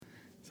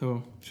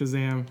So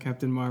Shazam,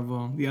 Captain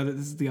Marvel. This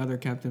is the other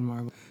Captain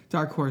Marvel.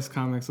 Dark Horse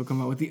Comics will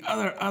come out with the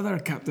other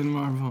Captain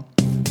Marvel.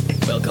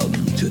 Welcome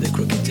to the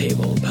Crooked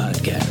Table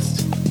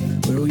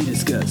Podcast, where we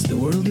discuss the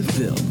world of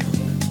film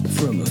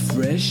from a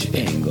fresh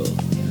angle.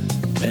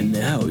 And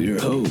now your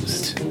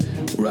host,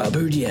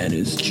 Robert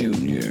Yaniz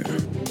Jr.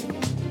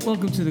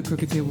 Welcome to the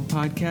Crooked Table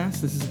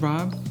Podcast. This is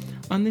Rob.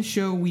 On this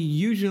show, we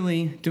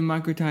usually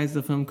democratize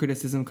the film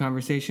criticism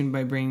conversation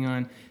by bringing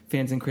on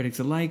fans and critics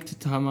alike to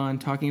come on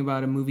talking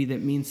about a movie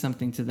that means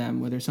something to them,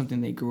 whether something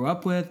they grew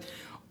up with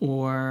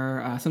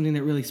or something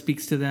that really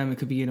speaks to them. It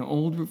could be an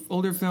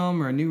older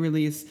film or a new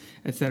release,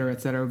 etc.,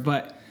 etc.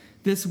 But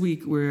this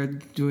week, we're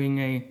doing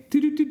a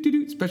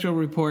special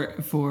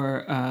report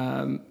for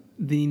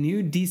the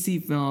new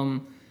DC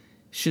film,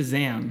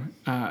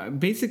 Shazam.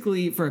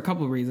 Basically, for a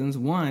couple of reasons.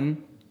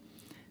 One,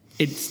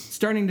 it's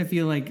starting to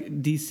feel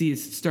like DC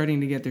is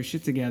starting to get their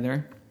shit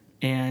together,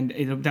 and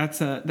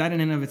that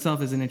in and of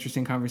itself is an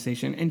interesting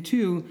conversation. And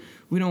two,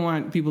 we don't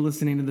want people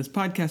listening to this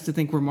podcast to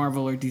think we're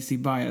Marvel or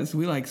DC biased.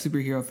 We like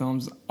superhero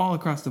films all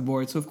across the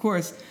board. So, of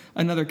course,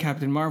 another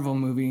Captain Marvel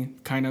movie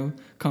kind of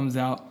comes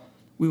out.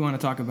 We want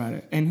to talk about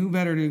it. And who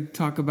better to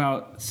talk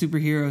about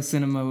superhero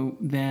cinema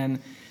than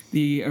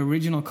the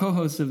original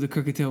co-host of the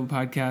Crooked Table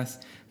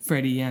Podcast,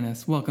 Freddy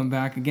Yaniz. Welcome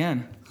back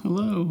again.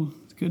 Hello.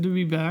 It's good to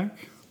be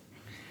back.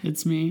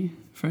 It's me,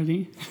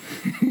 Freddy.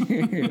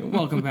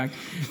 Welcome back.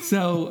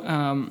 So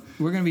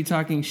we're going to be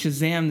talking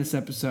Shazam this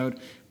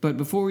episode. But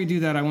before we do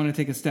that, I want to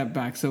take a step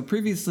back. So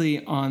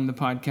previously on the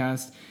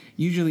podcast,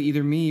 usually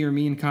either me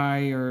and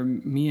Kai or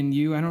me and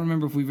you, I don't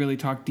remember if we really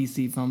talked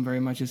DC film very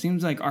much. It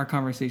seems like our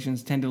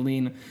conversations tend to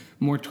lean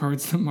more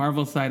towards the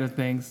Marvel side of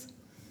things.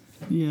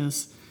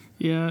 Yes.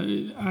 Yeah,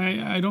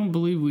 I don't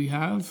believe we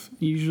have.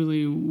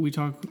 Usually we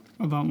talk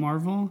about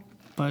Marvel,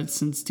 but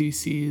since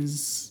DC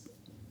is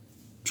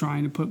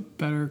trying to put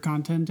better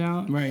content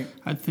out, right?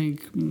 I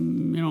think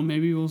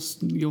maybe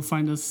you'll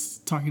find us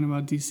talking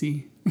about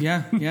DC.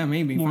 Yeah,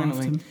 maybe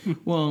finally. Often.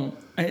 Well,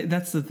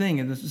 that's the thing.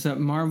 Is that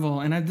Marvel,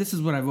 and this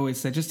is what I've always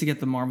said, just to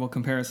get the Marvel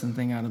comparison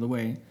thing out of the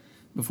way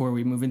before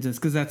we move into this,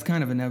 because that's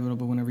kind of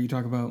inevitable whenever you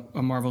talk about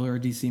a Marvel or a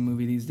DC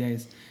movie these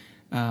days,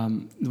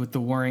 with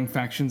the warring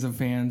factions of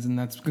fans, and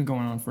that's been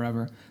going on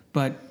forever.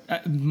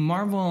 But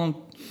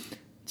Marvel,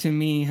 to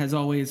me, has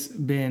always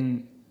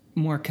been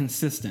more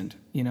consistent.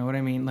 You know what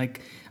I mean? Like,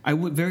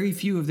 very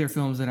few of their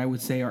films that I would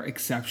say are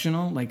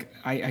exceptional. Like,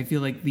 I feel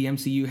like the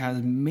MCU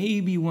has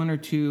maybe one or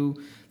two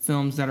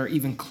films that are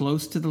even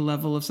close to the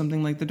level of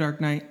something like The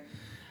Dark Knight.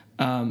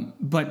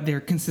 But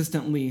they're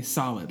consistently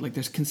solid. Like,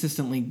 they're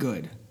consistently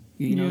good.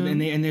 You know,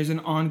 and there's an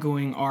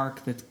ongoing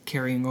arc that's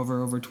carrying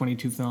over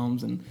 22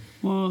 films. And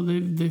well,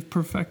 they've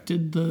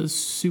perfected the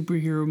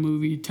superhero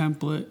movie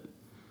template.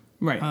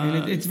 Right,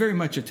 and it's very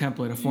much a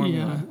template, a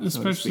formula. Yeah,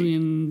 especially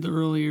in the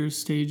earlier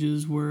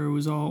stages where it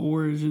was all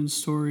origin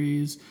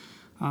stories,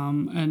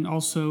 and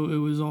also it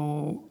was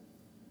all,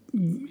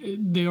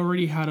 they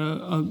already had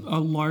a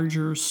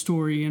larger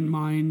story in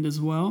mind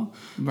as well.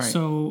 Right.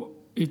 So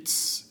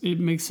it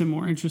makes it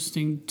more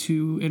interesting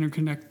to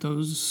interconnect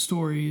those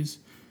stories,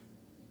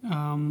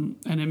 and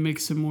it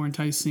makes it more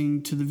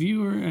enticing to the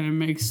viewer, and it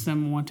makes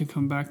them want to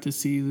come back to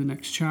see the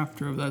next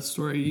chapter of that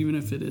story, even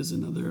if it is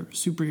another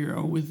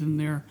superhero within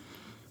their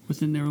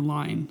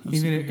line of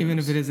even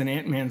if it is an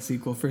Ant-Man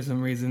sequel for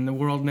some reason. The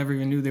world never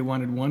even knew they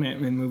wanted one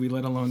Ant-Man movie,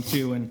 let alone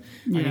two. And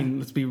I mean,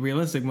 let's be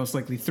realistic, most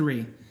likely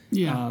three.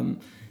 Yeah.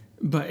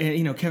 But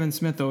Kevin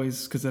Smith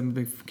always, because I'm a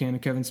big fan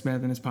of Kevin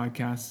Smith and his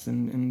podcasts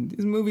and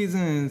his movies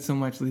and so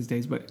much these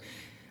days, but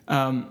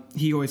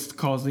he always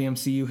calls the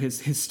MCU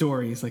his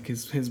stories. Like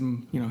his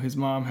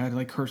mom had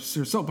like her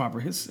soap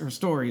opera, her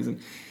stories, and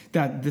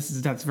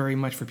that's very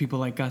much for people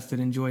like us that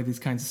enjoy these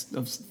kinds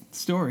of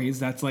stories.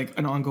 That's like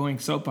an ongoing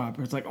soap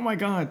opera. It's like, oh my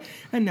God,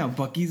 and now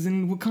Bucky's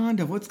in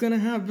Wakanda. What's gonna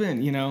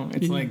happen?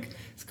 It's like,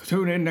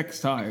 tune in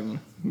next time.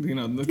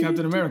 The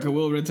Captain America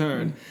will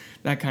return.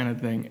 That kind of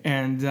thing.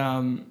 And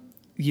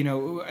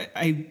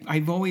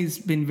I've always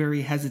been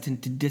very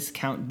hesitant to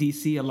discount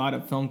DC. A lot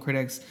of film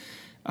critics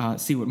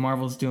see what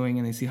Marvel's doing,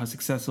 and they see how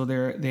successful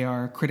they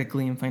are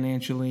critically and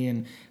financially,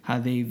 and how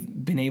they've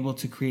been able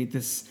to create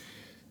this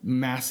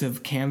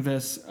massive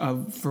canvas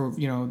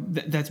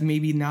that's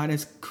maybe not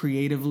as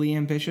creatively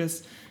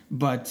ambitious,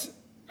 but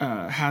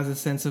has a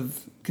sense of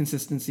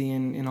consistency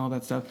and all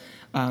that stuff.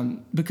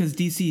 Because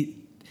DC,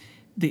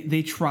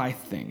 they try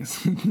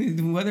things,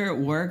 whether it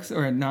works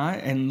or not.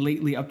 And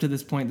lately, up to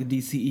this point, the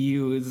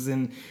DCEU is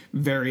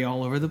very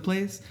all over the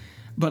place.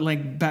 But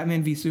like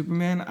Batman v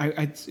Superman,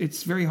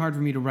 it's very hard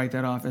for me to write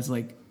that off as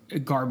like a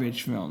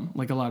garbage film,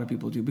 like a lot of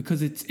people do,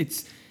 because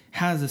it's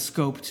has a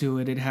scope to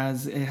it. It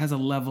has a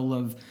level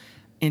of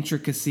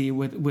intricacy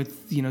with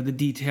the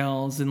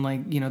details and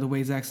like the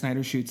way Zack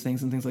Snyder shoots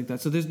things and things like that.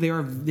 So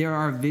there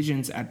are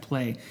visions at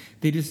play.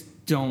 They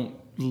just don't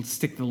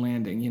stick the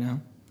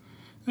landing.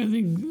 I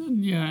think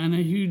and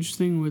a huge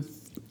thing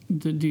with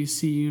the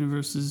DC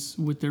universe is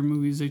with their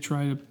movies, they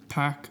try to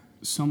pack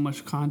so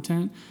much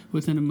content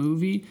within a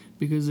movie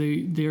because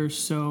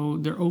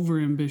they're over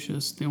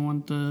ambitious. They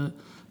want the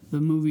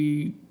the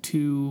movie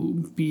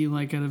to be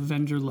like at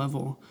Avenger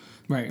level.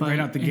 Right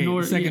out the gate.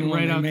 The second one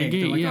right they out make, the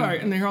gate, they're like, yeah. all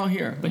right, and they're all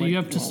here. But like, you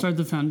have to start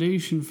the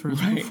foundation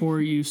first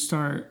before you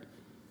start,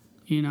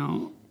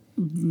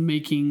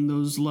 making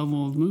those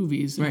level of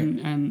movies. Right.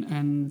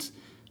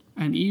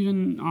 And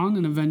even on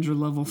an Avenger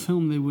level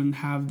film, they wouldn't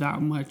have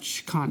that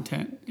much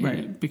content in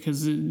it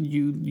because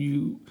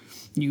you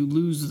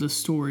lose the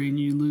story and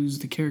you lose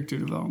the character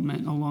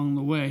development along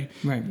the way.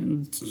 Right.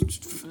 And,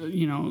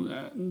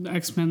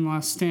 X-Men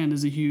Last Stand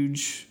is a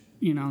huge,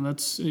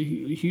 that's a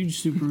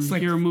huge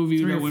superhero movie.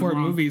 3 that or 4 went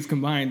wrong. movies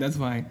combined. That's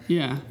why.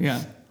 Yeah.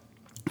 Yeah.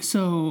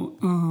 So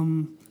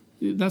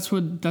that's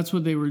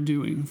what they were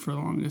doing for the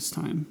longest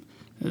time.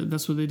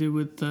 That's what they did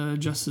with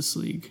Justice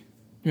League.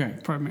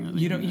 Right.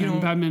 Primarily.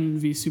 And Batman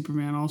v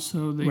Superman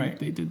also,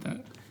 they did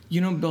that.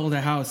 You don't build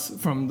a house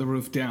from the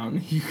roof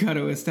down. You got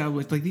to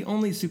establish, like, the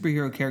only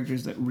superhero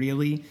characters that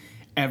really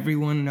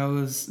everyone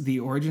knows the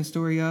origin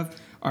story of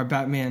are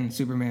Batman,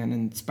 Superman,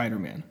 and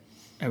Spider-Man,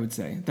 I would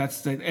say.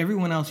 That's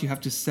everyone else you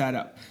have to set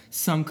up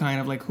some kind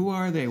of, like, who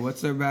are they?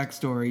 What's their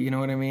backstory? You know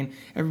what I mean?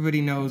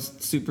 Everybody knows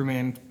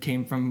Superman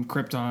came from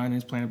Krypton,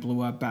 his planet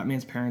blew up,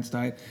 Batman's parents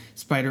died,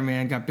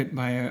 Spider-Man got bit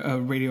by a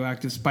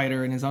radioactive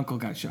spider, and his uncle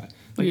got shot.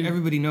 Like,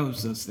 everybody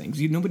knows those things.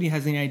 Nobody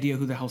has any idea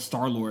who the hell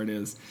Star-Lord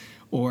is.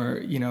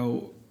 Or,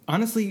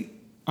 honestly,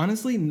 a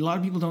lot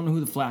of people don't know who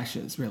the Flash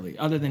is, really,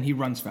 other than he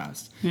runs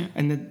fast. Yeah.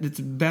 And it's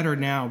better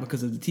now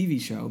because of the TV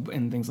show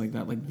and things like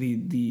that. Like the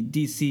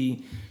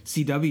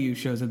DCEU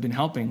shows have been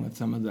helping with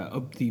some of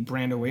the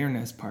brand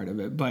awareness part of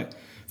it. But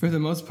for the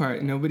most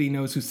part, nobody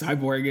knows who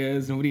Cyborg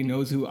is. Nobody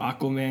knows who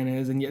Aquaman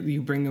is. And yet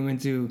you bring them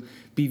into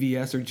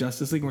BVS or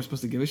Justice League and we're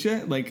supposed to give a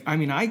shit. Like, I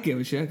mean, I give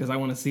a shit because I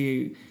want to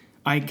see...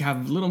 I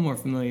have a little more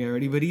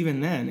familiarity, but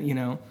even then,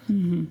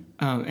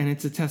 and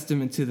it's a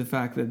testament to the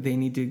fact that they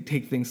need to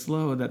take things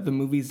slow, that the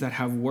movies that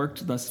have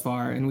worked thus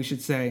far, and we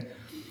should say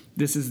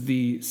this is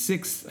the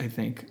sixth in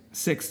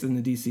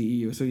the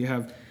DCEU. So you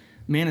have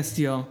Man of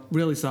Steel,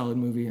 really solid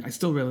movie. I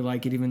still really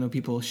like it, even though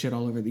people shit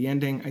all over the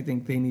ending. I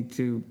think they need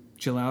to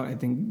chill out. I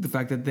think the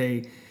fact that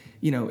they...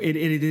 it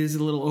is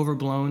a little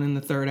overblown in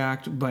the third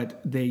act, but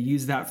they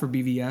use that for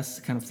BVS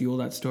to kind of fuel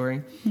that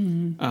story.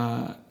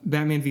 Mm-hmm.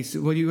 Batman v...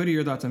 What are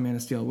your thoughts on Man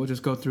of Steel? We'll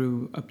just go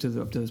through up to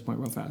this point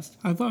real fast.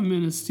 I thought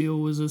Man of Steel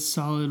was a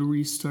solid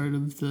restart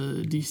of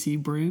the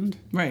DC brand.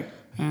 Right.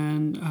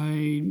 And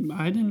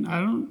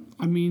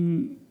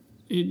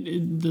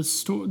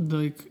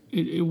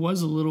it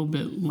was a little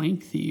bit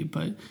lengthy,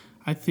 but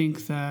I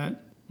think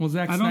that... Well,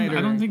 Zack Snyder...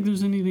 I don't think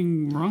there's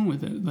anything wrong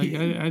with it. Like,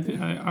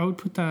 I would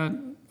put that...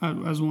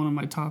 as one of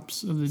my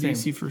tops of the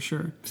DC for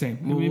sure. Same.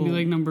 Maybe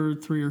like number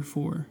 3 or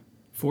 4.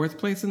 4th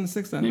place in the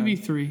 6th? Maybe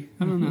 3.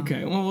 I don't know.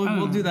 Okay. Well,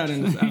 we'll do that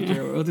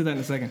We'll do that in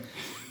a second.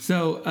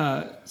 So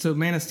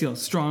Man of Steel,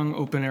 strong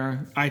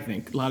opener. I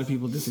think a lot of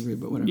people disagree,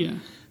 but whatever. Yeah.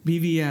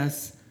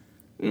 BVS,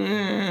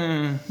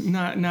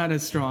 not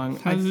as strong.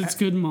 Has its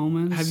good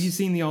moments. Have you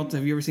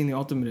ever seen the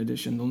Ultimate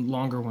Edition, the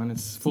longer one?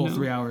 It's full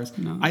 3 hours.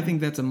 No. I think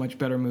that's a much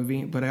better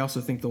movie, but I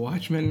also think The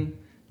Watchmen.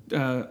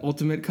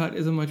 Ultimate Cut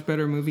is a much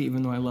better movie,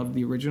 even though I love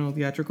the original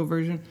theatrical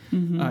version.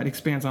 Mm-hmm. It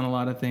expands on a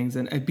lot of things.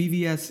 And at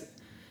BVS,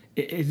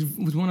 it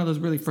was one of those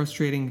really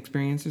frustrating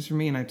experiences for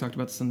me, and I talked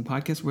about this on the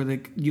podcast, where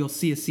you'll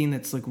see a scene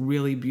that's like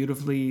really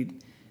beautifully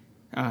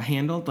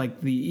handled. Like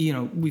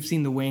we've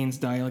seen the Waynes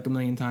die like a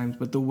million times,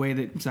 but the way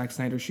that Zack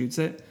Snyder shoots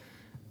it,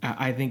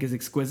 I think is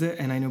exquisite.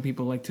 And I know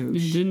people like to...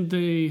 Didn't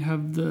they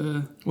have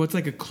the... Well, it's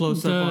like a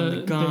close-up on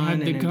the gun.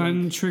 They had the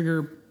gun like,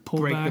 trigger...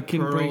 break the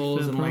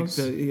pearls and like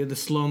the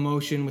slow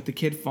motion with the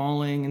kid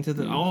falling into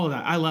all of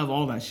that. I love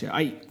all that shit.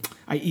 I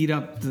eat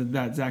up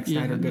that Zack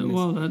Snyder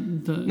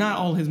goodness. Not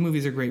all his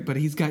movies are great, but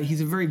he's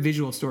a very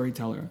visual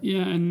storyteller.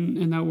 Yeah,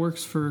 and that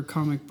works for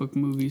comic book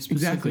movies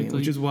specifically. Exactly,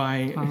 which is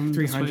why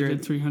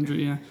 300. 300,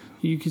 yeah.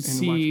 You could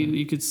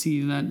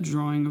see that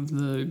drawing of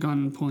the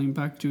gun pulling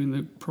back, doing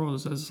the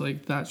pearls as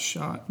like that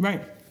shot.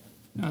 Right.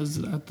 As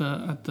at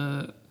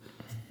the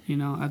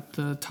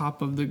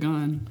top of the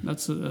gun.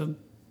 That's a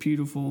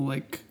beautiful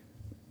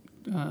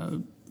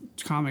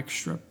comic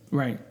strip.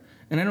 Right.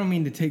 And I don't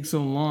mean to take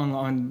so long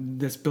on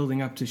this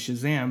building up to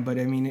Shazam, but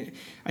I mean,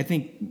 I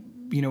think,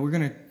 we're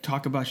going to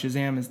talk about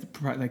Shazam as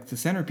the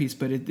centerpiece,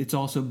 but it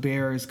also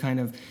bears kind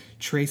of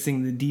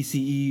tracing the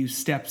DCEU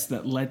steps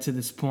that led to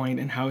this point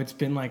and how it's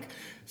been like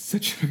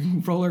such a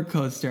roller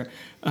coaster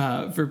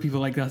for people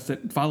like us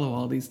that follow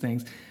all these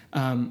things.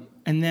 And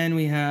then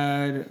we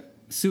had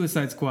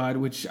Suicide Squad,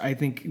 which I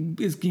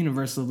think is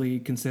universally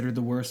considered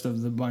the worst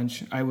of the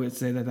bunch. I would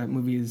say that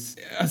movie is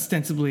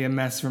ostensibly a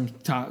mess from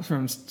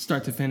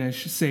start to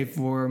finish, save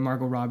for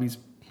Margot Robbie's,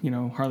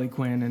 Harley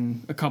Quinn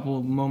and a couple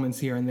of moments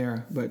here and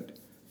there. But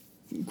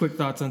quick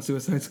thoughts on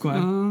Suicide Squad?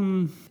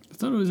 I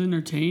thought it was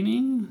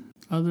entertaining.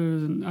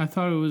 I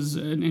thought it was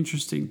an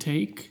interesting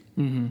take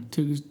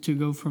to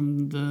go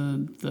from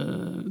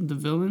the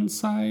villain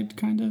side,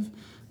 kind of.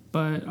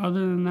 But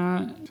other than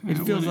that, it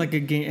feels like a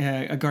Guardians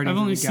of the Galaxy. I've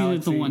only seen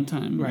it the one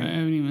time. Right. I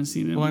haven't even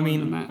seen it. Well, more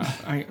than that.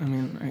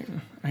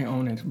 I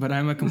own it, but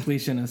I'm a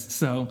completionist,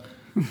 so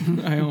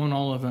I own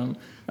all of them.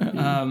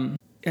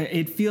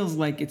 It feels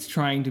like it's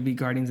trying to be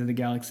Guardians of the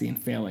Galaxy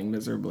and failing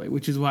miserably,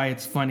 which is why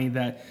it's funny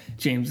that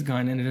James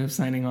Gunn ended up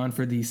signing on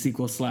for the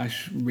sequel /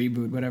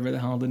 reboot, whatever the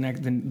hell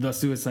the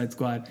Suicide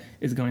Squad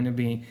is going to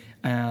be.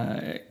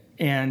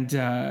 And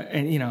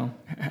you know,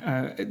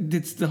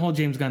 it's the whole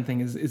James Gunn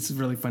thing it's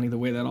really funny the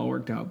way that all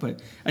worked out.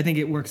 But I think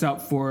it works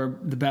out for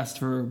the best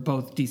for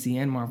both DC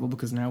and Marvel,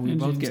 because now we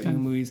both get new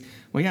movies.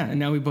 Well, yeah, and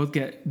now we both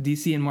get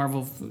DC and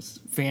Marvel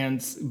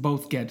fans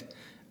both get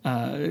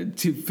 2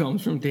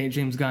 films from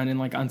James Gunn in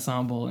like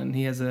ensemble, and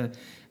he has a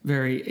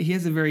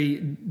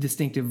very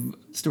distinctive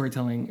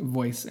storytelling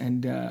voice,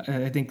 and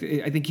I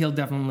think he'll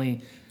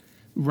definitely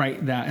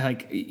write that.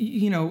 Like,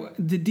 you know,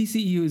 the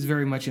DCEU is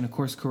very much in a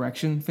course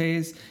correction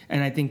phase,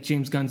 and I think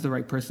James Gunn's the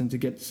right person to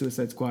get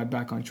Suicide Squad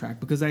back on track,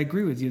 because I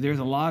agree with you. There's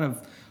a lot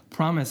of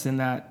promise in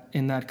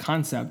that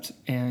concept,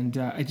 and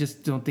I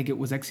just don't think it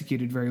was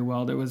executed very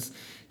well. There was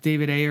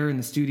David Ayer in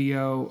the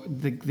studio.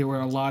 There were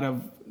a lot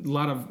of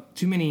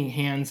too many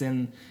hands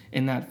in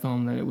that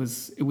film. That it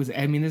was.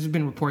 I mean, there's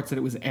been reports that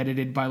it was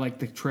edited by like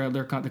the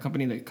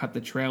company that cut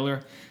the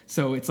trailer.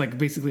 So it's like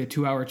basically a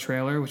 2-hour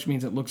trailer, which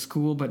means it looks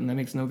cool, but that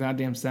makes no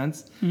goddamn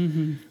sense.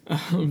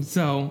 Mm-hmm.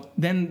 So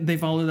then they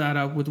followed that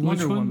up with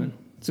Wonder Woman.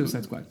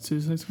 Suicide Squad.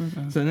 Suicide Squad.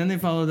 Oh. So then they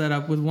followed that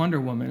up with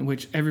Wonder Woman,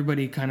 which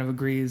everybody kind of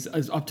agrees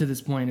is up to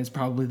this point is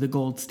probably the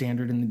gold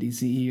standard in the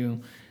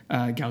DCEU.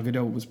 Gal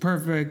Gadot was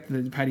perfect.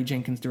 The Patty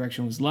Jenkins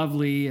direction was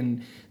lovely,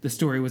 and the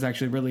story was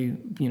actually really,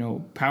 you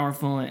know,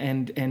 powerful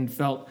and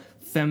felt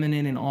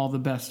feminine in all the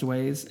best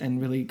ways, and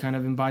really kind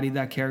of embodied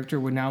that character.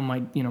 Where now my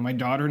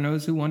daughter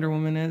knows who Wonder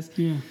Woman is.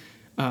 Yeah.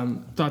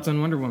 Thoughts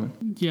on Wonder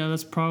Woman? Yeah,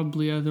 that's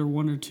probably either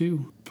 1 or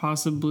 2.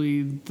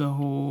 Possibly the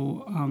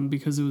whole,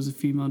 because it was a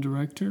female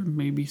director,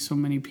 maybe so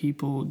many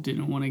people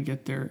didn't want to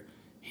get their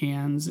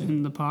hands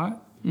in the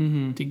pot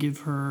to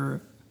give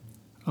her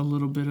a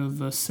little bit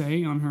of a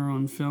say on her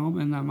own film,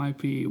 and that might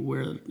be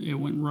where it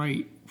went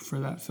right for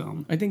that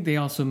film. I think they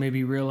also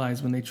maybe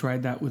realized when they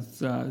tried that with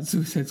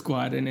Suicide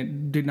Squad and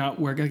it did not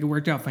work. Like, it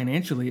worked out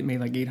financially. It made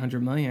like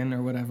 $800 million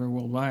or whatever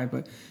worldwide,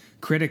 but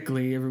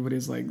critically,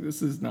 everybody's like,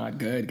 this is not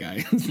good,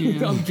 guys.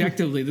 Yeah.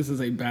 Objectively, this is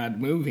a bad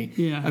movie.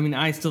 Yeah. I mean,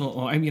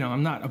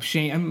 I'm not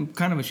ashamed. I'm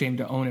kind of ashamed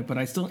to own it, but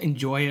I still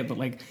enjoy it, but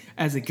like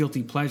as a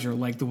guilty pleasure,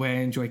 like the way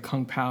I enjoy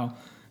Kung Pao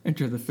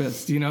Enter the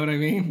Fist. You know what I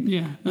mean?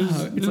 Yeah.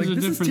 It's like,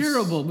 this is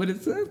terrible, but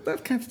it's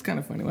kind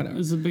of funny, whatever.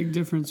 There's a big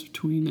difference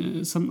between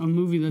a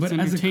movie that's entertaining. But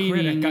as a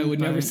critic, I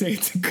would never say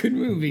it's a good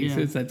movie. Yeah.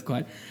 Suicide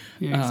Squad.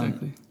 Yeah,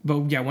 exactly.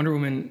 But yeah, Wonder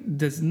Woman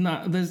does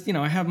not. There's,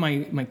 I have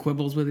my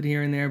quibbles with it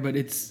here and there, but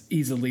it's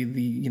easily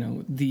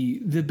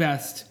the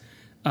best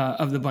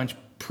of the bunch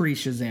pre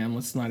Shazam.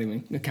 Let's not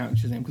even count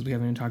Shazam because we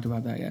haven't even talked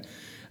about that yet.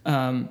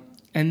 And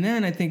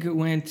then I think it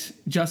went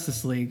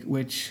Justice League,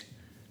 which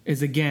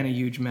is again a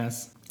huge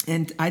mess,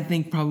 and I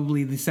think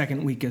probably the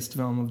second weakest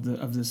film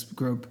of this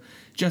group,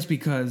 just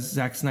because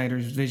Zack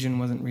Snyder's vision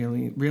wasn't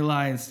really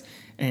realized,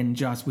 and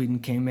Joss Whedon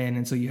came in,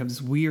 and so you have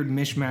this weird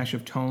mishmash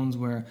of tones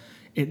where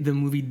the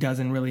movie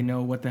doesn't really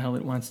know what the hell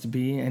it wants to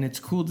be, and it's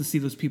cool to see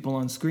those people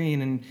on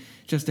screen, and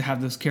just to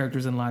have those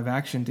characters in live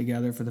action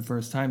together for the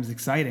first time is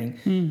exciting.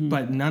 Mm-hmm.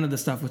 But none of the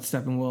stuff with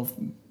Steppenwolf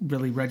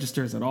really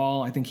registers at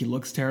all. I think he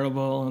looks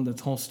terrible, and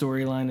the whole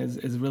storyline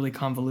is really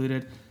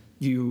convoluted.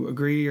 Do you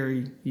agree,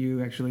 or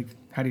you actually,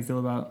 how do you feel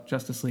about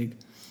Justice League?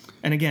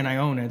 And again, I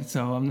own it,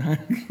 so I'm not...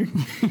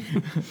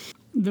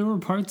 There were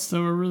parts that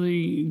were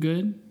really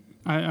good.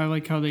 I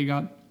like how they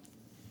got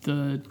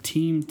the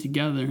team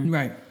together.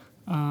 Right.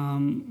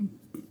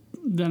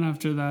 Then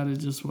after that, it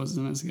just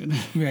wasn't as good.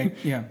 Right,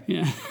 yeah.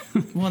 Yeah.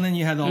 Well, then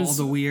you had all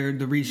the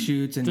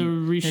reshoots, and the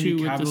reshoot Henry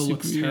Cavill with the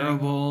looks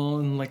terrible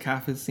in like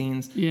half his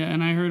scenes. Yeah,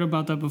 and I heard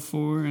about that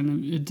before,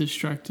 and it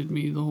distracted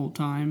me the whole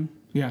time.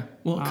 Yeah.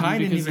 Well, Kai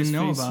didn't even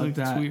know about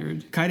that.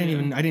 Weird. Kai didn't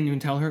even. I didn't even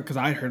tell her because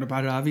I heard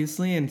about it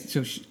obviously, and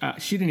so she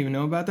didn't even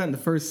know about that. And the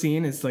first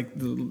scene is like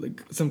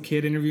some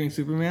kid interviewing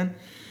Superman,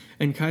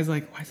 and Kai's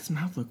like, "Why does his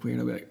mouth look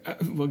weird?" I'll be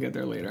like, "We'll get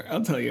there later.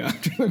 I'll tell you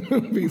after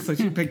the movie." So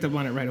she picked up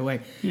on it right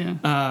away.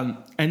 Yeah.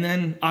 And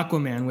then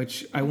Aquaman,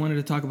 which I wanted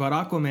to talk about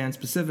Aquaman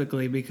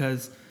specifically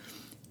because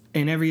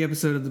in every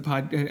episode of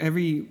the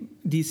every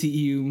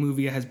DCEU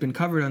movie has been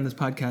covered on this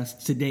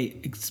podcast to date,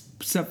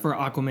 except for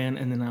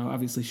Aquaman, and then now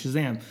obviously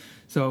Shazam.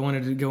 So I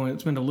wanted to go and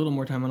spend a little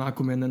more time on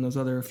Aquaman than those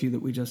other few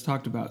that we just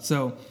talked about.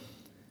 So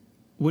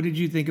what did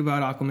you think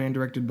about Aquaman,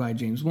 directed by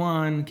James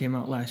Wan? Came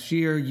out last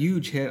year,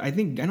 huge hit. I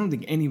don't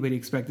think anybody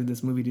expected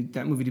that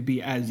movie to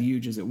be as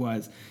huge as it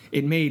was.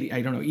 It made,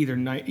 I don't know, either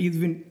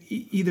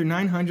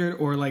 900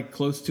 or like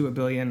close to $1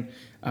 billion.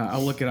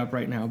 I'll look it up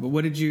right now. But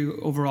what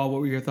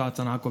were your thoughts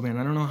on Aquaman?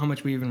 I don't know how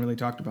much we even really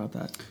talked about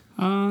that.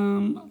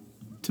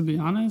 To be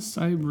honest,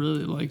 I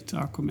really liked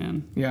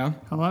Aquaman. Yeah.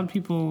 A lot of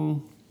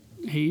people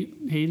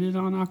hated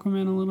on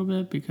Aquaman a little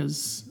bit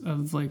because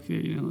of like,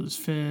 there's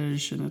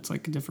fish and it's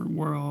like a different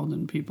world,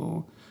 and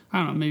people, I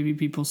don't know, maybe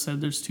people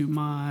said there's too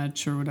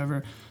much or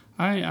whatever.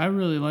 I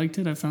really liked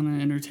it. I found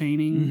it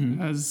entertaining,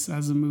 as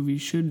a movie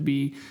should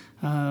be.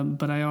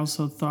 but I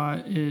also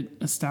thought it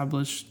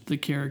established the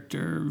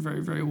character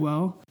very, very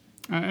well.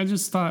 I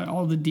just thought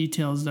all the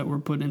details that were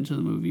put into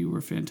the movie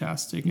were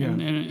fantastic,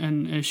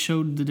 and it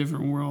showed the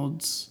different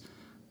worlds.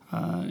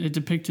 It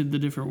depicted the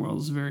different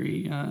worlds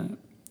very in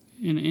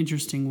an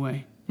interesting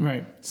way.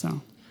 Right.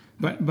 So,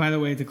 but by the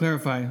way, to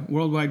clarify,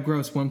 worldwide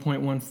gross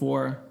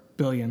 1.14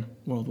 billion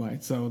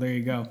worldwide. So there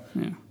you go.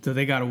 Yeah. So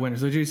they got a winner.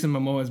 So Jason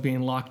Momoa is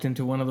being locked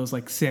into one of those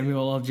like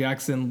Samuel L.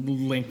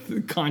 Jackson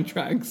length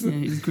contracts. Yeah,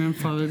 he's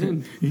grandfathered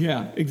in.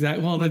 Yeah,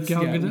 exactly. Well, that's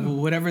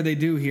whatever they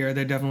do here,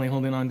 they're definitely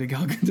holding on to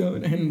Gal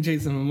Gadot and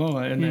Jason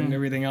Momoa, and then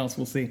everything else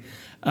we'll see.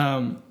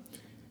 No,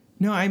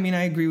 I mean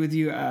I agree with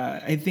you.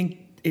 I think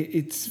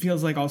it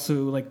feels like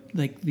also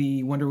like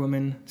the Wonder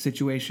Woman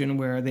situation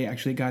where they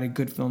actually got a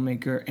good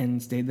filmmaker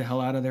and stayed the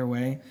hell out of their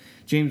way.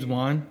 James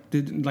Wan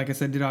did, like I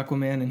said, did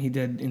Aquaman, and he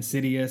did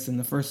Insidious and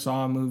the first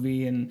Saw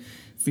movie and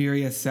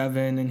Furious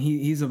 7, and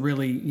he's a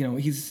really,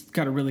 he's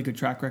got a really good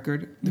track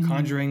record. The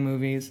Conjuring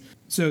movies.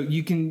 So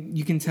you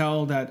can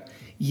tell that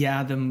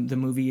the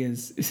movie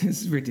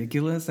is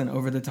ridiculous and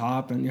over the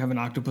top, and you have an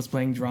octopus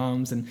playing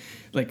drums and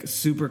like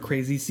super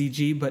crazy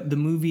CG, but the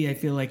movie I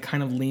feel like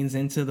kind of leans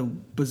into the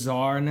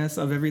bizarreness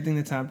of everything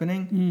that's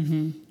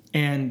happening,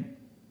 and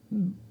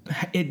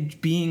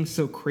it being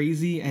so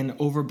crazy and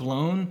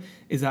overblown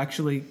is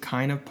actually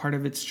kind of part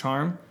of its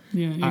charm.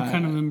 Yeah, you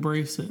kind of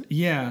embrace it.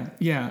 Yeah,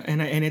 and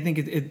I think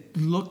it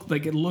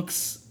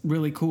looks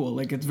really cool.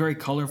 Like it's very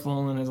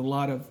colorful, and there's a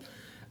lot of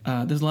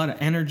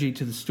energy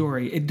to the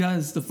story.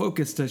 The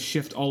focus does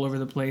shift all over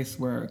the place,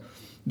 where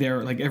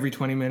they're like every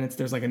 20 minutes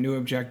there's like a new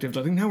objective.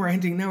 Like now we're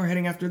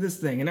heading after this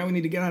thing, and now we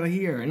need to get out of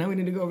here, and now we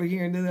need to go over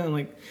here and do that. And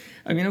like,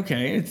 I mean,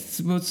 okay, it's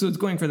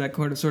going for that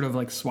sort of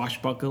like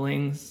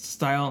swashbuckling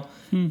style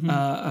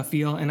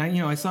feel. And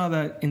I saw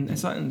it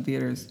in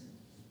theaters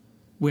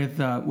with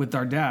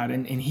our dad,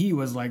 and he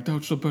was like,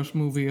 that's the best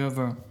movie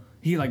ever.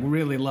 He like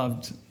really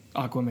loved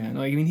Aquaman.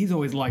 Like, I mean, he's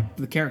always liked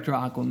the character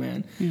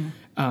Aquaman.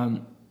 Yeah.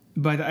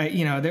 But I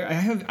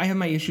have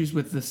my issues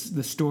with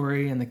the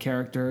story and the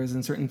characters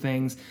and certain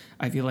things.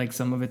 I feel like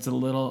some of it's a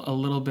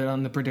little bit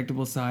on the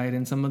predictable side,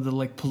 and some of the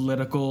like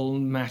political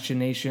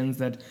machinations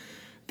that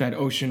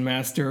Ocean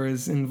Master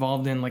is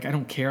involved in. Like, I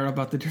don't care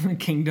about the different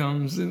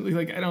kingdoms.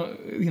 Like, I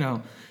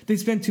don't, they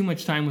spend too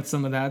much time with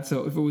some of that.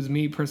 So if it was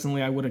me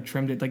personally, I would have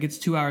trimmed it. Like, it's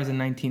 2 hours and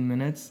 19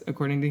 minutes,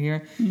 according to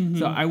here. Mm-hmm.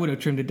 So I would have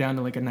trimmed it down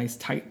to like a nice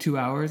tight 2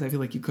 hours. I feel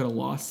like you could have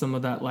lost some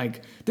of that.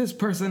 Like, this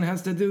person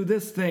has to do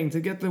this thing to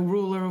get the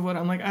ruler of what.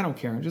 I'm like, I don't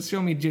care. Just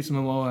show me Jason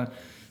Momoa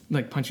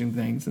like punching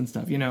things and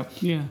stuff,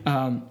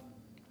 Yeah.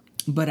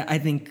 But I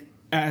think,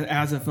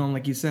 as a film,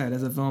 like you said,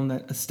 as a film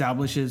that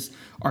establishes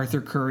Arthur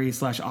Curry /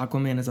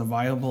 Aquaman as a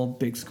viable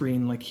big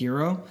screen like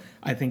hero,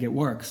 I think it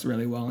works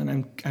really well,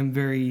 and I'm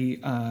very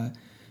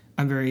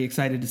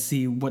excited to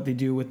see what they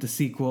do with the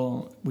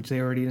sequel, which they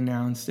already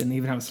announced, and they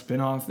even have a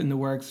spin-off in the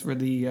works for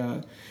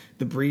the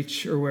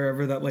Breach or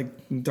wherever that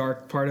like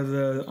dark part of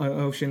the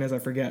ocean is. I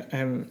forget. I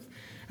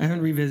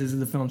haven't revisited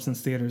the film since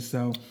theaters.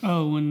 So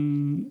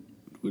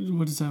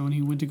what is that? When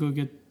he went to go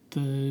get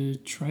the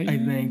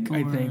Triton?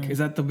 I think is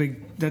that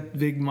that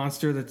big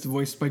monster that's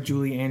voiced by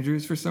Julie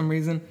Andrews for some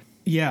reason.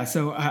 Yeah,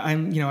 so I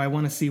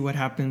want to see what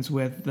happens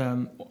with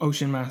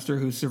Ocean Master,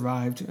 who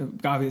survived.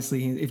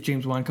 Obviously, if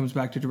James Wan comes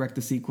back to direct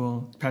the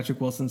sequel, Patrick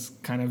Wilson's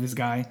kind of his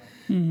guy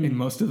in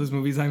most of those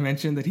movies I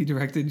mentioned that he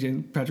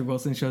directed. Patrick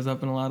Wilson shows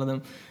up in a lot of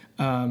them,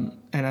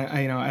 and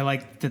I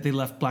like that they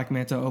left Black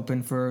Manta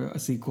open for a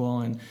sequel,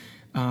 and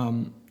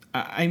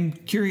I'm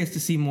curious to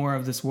see more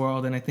of this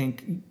world, and I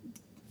think.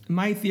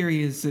 My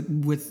theory is that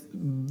with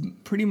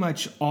pretty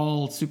much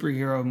all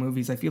superhero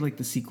movies, I feel like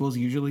the sequel is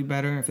usually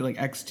better. I feel like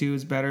X2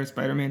 is better,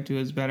 Spider-Man 2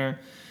 is better,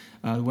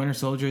 The Winter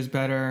Soldier is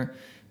better,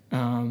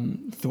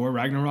 Thor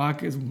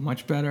Ragnarok is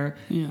much better.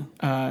 Yeah.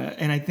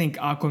 And I think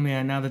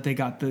Aquaman, now that they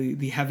got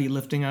the heavy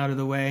lifting out of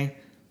the way,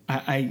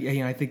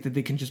 I think that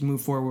they can just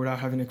move forward without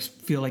having to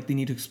feel like they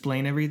need to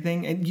explain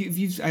everything. And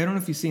I don't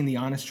know if you've seen the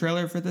Honest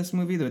trailer for this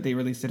movie that they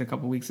released it a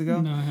couple weeks ago.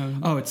 No, I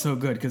haven't. Oh, it's so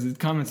good because it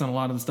comments on a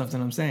lot of the stuff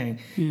that I'm saying.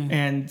 Yeah.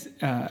 And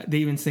they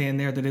even say in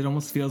there that it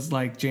almost feels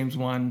like James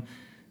Wan,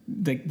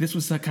 like this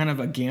was kind of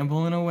a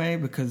gamble in a way,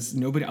 because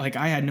nobody, like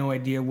I had no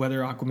idea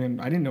whether Aquaman,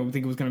 I didn't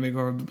think it was going to make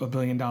over $1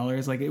 billion.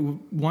 Like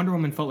Wonder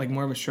Woman felt like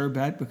more of a sure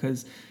bet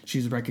because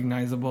she's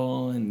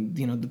recognizable,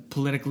 and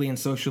politically and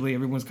socially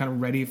everyone's kind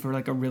of ready for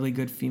like a really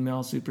good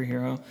female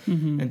superhero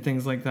and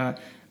things like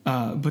that.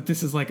 But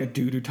this is like a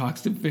dude who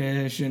talks to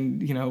fish,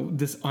 and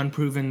this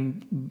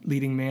unproven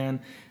leading man.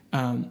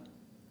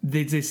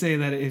 They say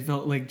that it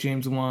felt like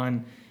James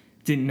Wan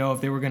didn't know if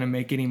they were going to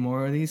make any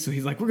more of these. So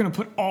he's like, we're going to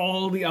put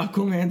all the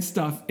Aquaman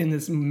stuff in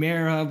this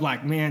Mera,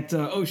 Black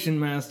Manta, Ocean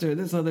Master,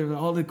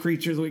 all the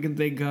creatures we can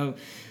think of,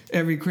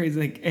 every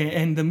crazy,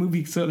 and the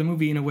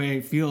movie in a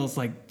way feels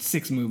like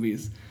 6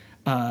 movies,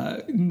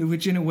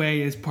 which in a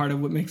way is part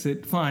of what makes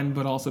it fun,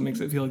 but also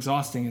makes it feel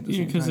exhausting at the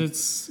same time. Yeah,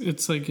 because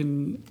it's like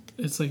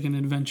an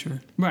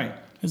adventure. Right.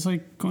 It's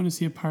like going to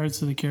see a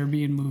Pirates of the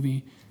Caribbean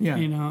movie. Yeah.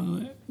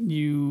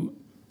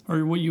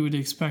 or what you would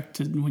expect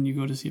when you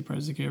go to see a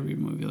Pirates of the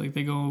Caribbean movie. Like,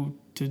 they go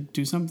to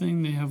do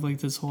something, they have like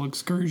this whole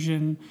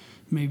excursion,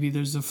 maybe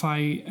there's a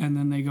fight, and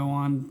then they go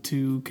on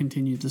to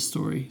continue the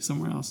story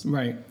somewhere else.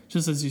 Right.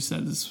 Just as you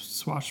said, this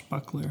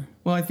swashbuckler.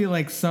 Well, I feel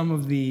like some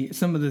of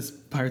this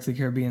Pirates of the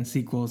Caribbean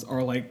sequels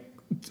are like,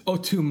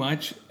 too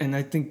much, and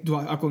I think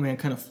Aquaman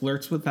kind of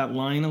flirts with that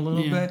line a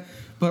little bit,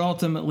 but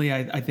ultimately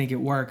I think it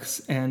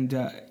works. And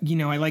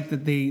I like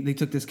that they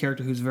took this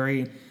character who's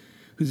very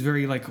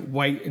like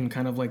white and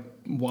kind of like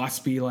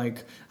waspy,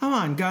 like, come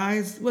on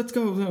guys, let's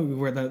go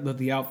wear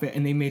the outfit,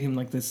 and they made him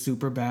like this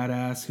super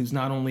badass who's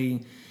not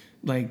only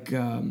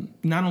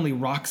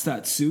rocks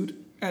that suit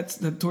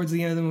towards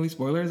the end of the movie.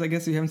 Spoilers, I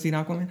guess, if you haven't seen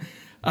Aquaman.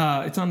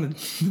 It's on the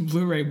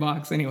Blu-ray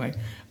box anyway.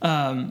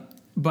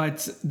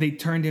 But they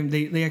turned him.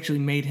 They actually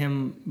made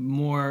him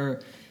more,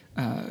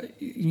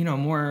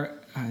 more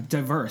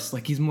diverse.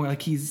 Like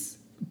he's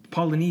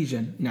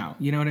Polynesian now.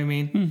 You know what I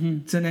mean?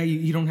 Mm-hmm. So now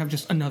you don't have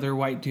just another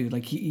white dude.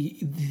 Like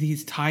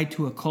he's tied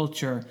to a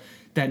culture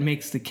that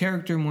makes the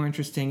character more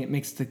interesting. It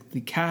makes the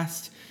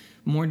cast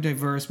more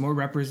diverse, more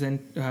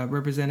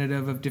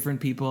representative of different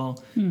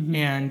people,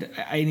 and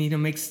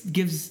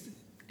gives,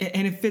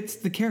 and it fits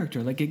the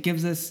character. Like it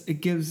gives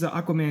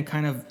Aquaman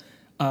kind of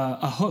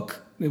a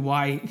hook.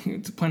 Why,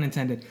 pun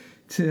intended,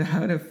 to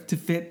how to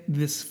fit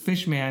this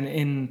fishman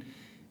in,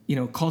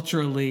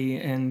 culturally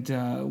and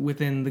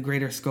within the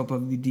greater scope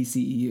of the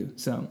DCEU.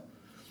 So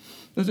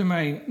those are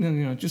my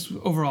just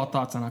overall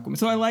thoughts on Aquaman.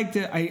 So I liked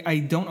it. I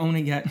don't own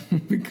it yet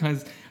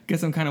because I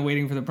guess I'm kind of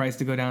waiting for the price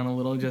to go down a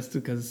little, just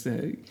because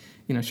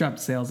shop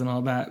sales and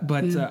all that.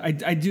 But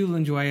I do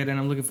enjoy it, and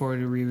I'm looking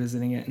forward to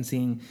revisiting it and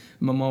seeing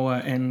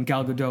Momoa and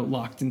Gal Gadot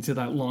locked into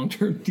that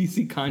long-term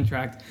DC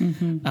contract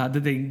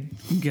that they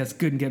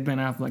couldn't get Ben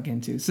Affleck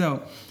into.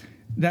 So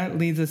that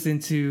leads us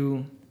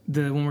into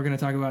the one we're going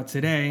to talk about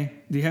today.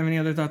 Do you have any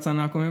other thoughts on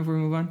Aquaman before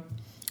we move on?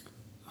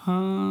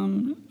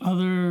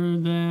 Other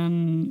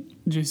than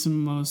Jason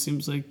Momoa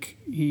seems like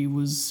he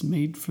was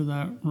made for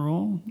that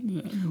role.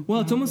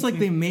 Well, it's almost like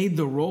they made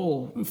the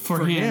role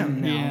for him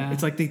now. Yeah.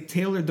 It's like they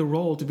tailored the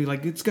role to be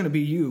like, it's going to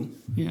be you.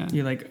 Yeah.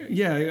 You're like,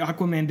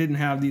 Aquaman didn't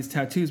have these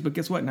tattoos, but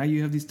guess what? Now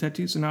you have these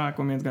tattoos, so now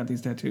Aquaman's got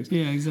these tattoos.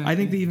 Yeah, exactly. I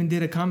think they even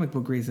did a comic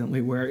book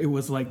recently where it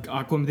was like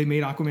they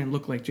made Aquaman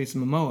look like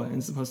Jason Momoa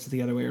as opposed to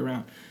the other way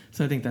around.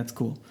 So I think that's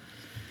cool.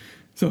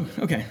 So,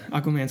 okay,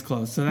 Aquaman's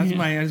closed. So that's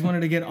I just wanted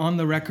to get on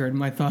the record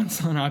my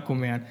thoughts on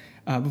Aquaman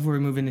before we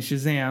move into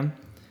Shazam.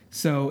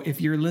 So if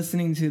you're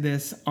listening to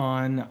this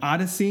on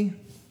Odyssey,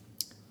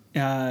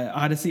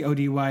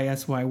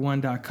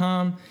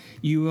 ODYSY1.com,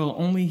 you will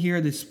only hear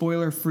the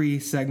spoiler-free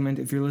segment.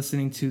 If you're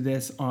listening to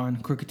this on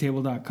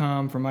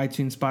crookedtable.com, from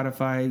iTunes,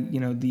 Spotify,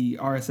 the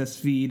RSS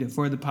feed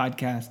for the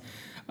podcast,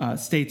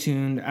 stay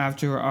tuned.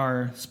 After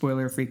our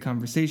spoiler-free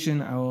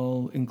conversation, I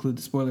will include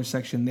the spoiler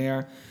section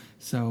there.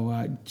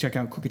 So check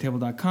out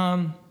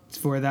crookedtable.com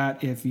for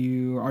that if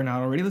you are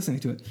not already listening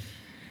to it.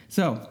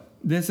 So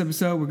this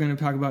episode, we're going to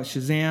talk about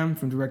Shazam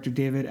from director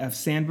David F.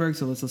 Sandberg.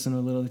 So let's listen to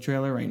a little of the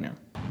trailer right now.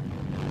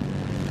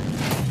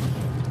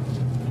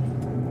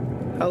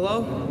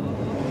 Hello?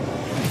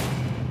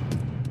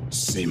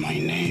 Say my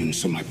name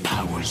so my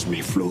powers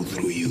may flow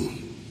through you.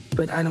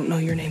 But I don't know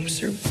your name,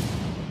 sir.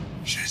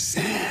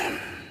 Shazam.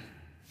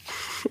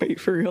 Are you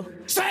for real?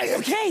 Say,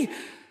 okay!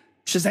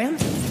 Shazam?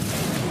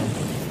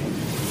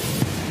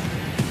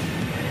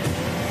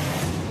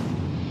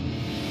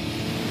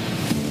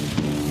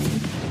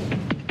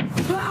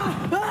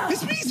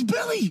 This means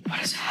Billy!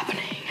 What is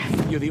happening?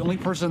 You're the only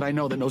person I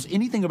know that knows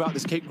anything about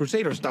this Cape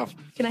Crusader stuff.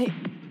 Can I...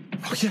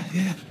 Oh,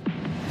 yeah.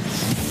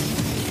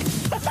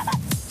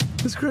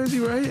 That's crazy,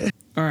 right?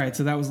 All right,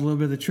 so that was a little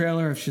bit of the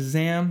trailer of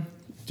Shazam,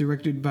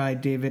 directed by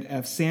David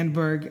F.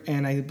 Sandberg.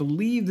 And I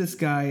believe this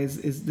guy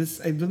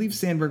I believe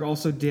Sandberg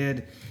also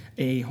did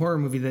a horror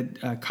movie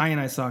that Kai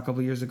and I saw a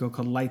couple years ago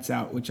called Lights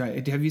Out,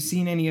 have you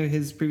seen any of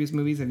his previous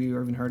movies? Have you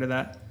even heard of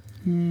that?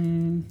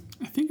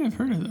 I think I've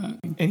heard of that.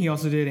 And he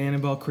also did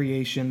Annabelle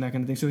Creation, that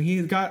kind of thing. So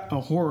he's got a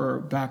horror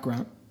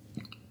background.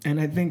 And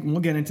I think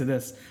we'll get into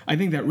this. I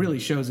think that really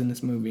shows in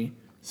this movie.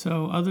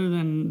 So other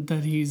than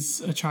that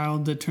he's a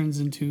child that turns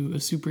into a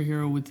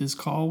superhero with his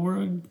call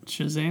word,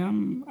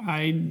 Shazam,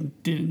 I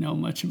didn't know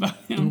much about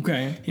him.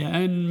 Okay. Yeah,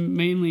 and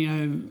mainly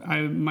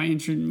my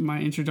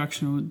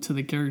introduction to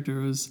the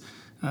character was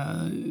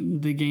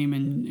the game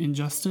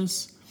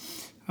Injustice.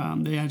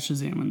 They had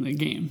Shazam in the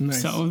game.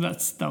 Nice. So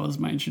that was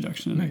my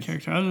introduction to the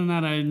character. Other than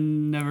that, I'd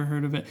never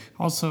heard of it.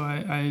 Also,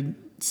 I'd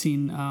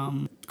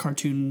seen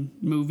cartoon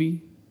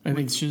movie. I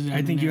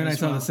think you and I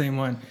saw the same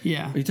one.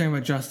 Yeah. Are you talking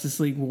about Justice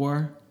League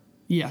War?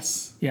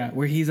 Yes. Yeah,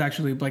 where he's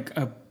actually like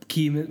a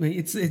key.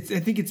 I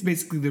think it's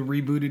basically the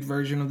rebooted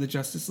version of the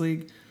Justice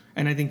League,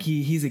 and I think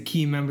he's a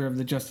key member of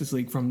the Justice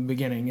League from the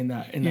beginning in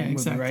that movie,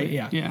 exactly. right?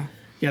 Yeah.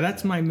 Yeah,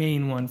 that's my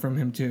main one from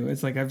him too.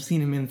 It's like I've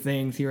seen him in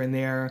things here and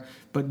there,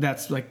 but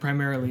that's like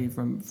primarily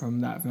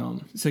from that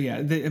film. So yeah,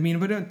 I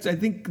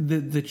think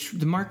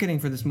the marketing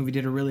for this movie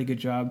did a really good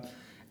job,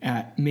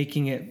 at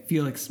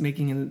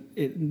making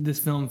this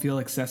film feel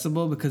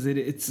accessible, because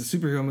it's a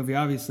superhero movie,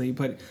 obviously,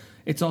 but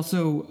it's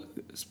also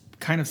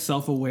kind of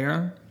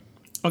self-aware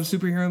of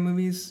superhero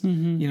movies.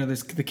 You know,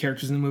 there's the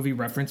characters in the movie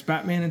reference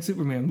Batman and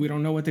Superman. We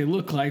don't know what they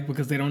look like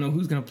because they don't know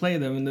who's going to play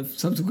them in the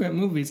subsequent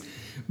movies,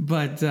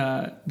 but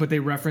they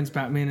reference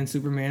Batman and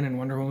Superman and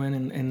Wonder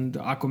Woman and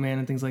Aquaman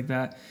and things like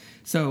that.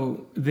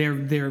 So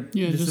this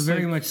is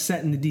very much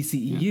set in the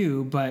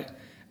DCEU, but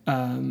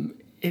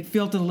it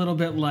felt a little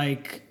bit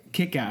like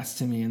Kick-Ass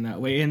to me in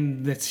that way,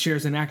 and that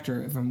shares an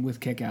actor with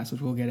Kick-Ass,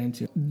 which we'll get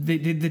into.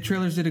 The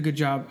trailers did a good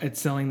job at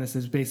selling this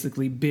as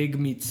basically Big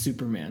meets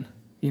Superman.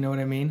 You know what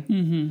I mean?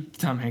 Mm-hmm.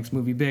 Tom Hanks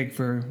movie Big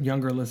for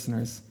younger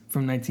listeners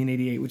from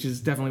 1988, which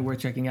is definitely worth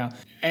checking out.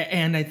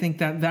 And I think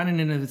that in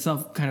and of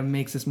itself kind of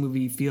makes this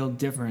movie feel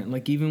different.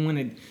 Like even when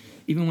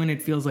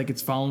it feels like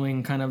it's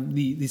following kind of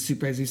the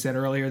super, as you said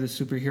earlier, the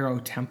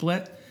superhero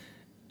template,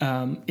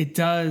 it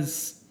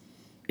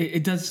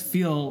does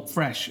feel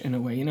fresh in a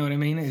way. You know what I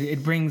mean?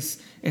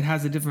 It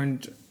has a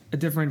different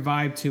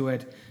vibe to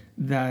it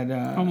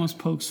that almost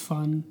pokes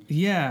fun.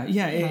 Yeah.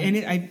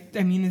 And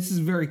I mean, this is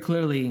very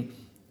clearly.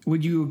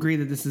 Would you agree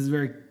that this is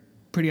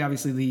pretty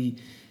obviously the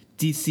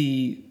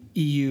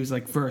DCEU's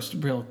like first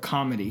real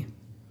comedy?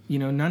 You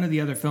know, none of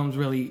the other films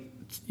really.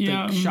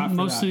 Shot for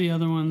most of the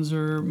other ones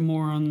are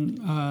more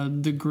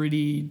on the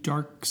gritty,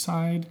 dark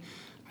side,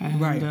 and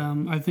right.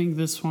 I think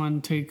this one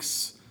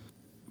takes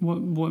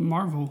what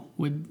Marvel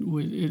would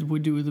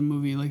do with the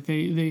movie. Like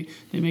they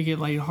make it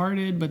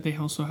lighthearted, but they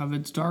also have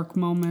its dark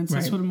moments. Right.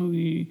 That's what a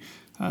movie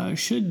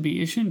should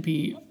be. It shouldn't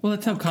be. Well,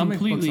 that's how comic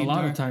books a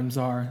lot of times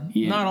are.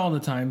 Yeah. Not all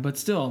the time, but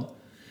still.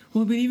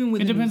 Well, but even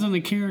with it depends on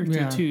the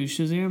character too.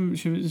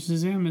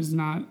 Shazam is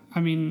not. I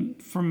mean,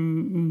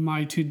 from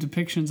my two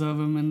depictions of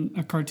him in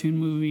a cartoon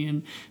movie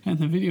and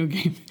the video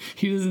game,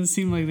 he doesn't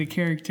seem like the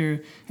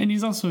character, and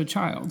he's also a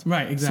child.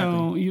 Right. Exactly.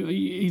 So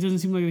he doesn't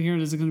seem like the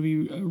character is going to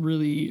be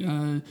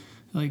really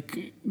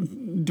like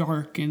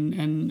dark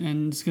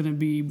and it's going to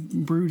be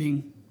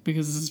brooding.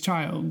 Because it's a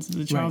child.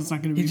 The child's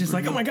not going to be... He's just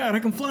like, oh my God, I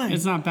can fly.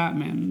 It's not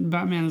Batman.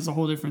 Batman is a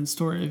whole different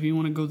story. If you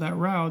want to go that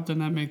route, then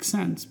that makes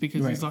sense.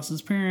 Because he's lost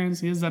his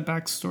parents. He has that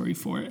backstory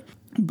for it.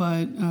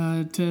 But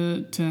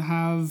to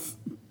have,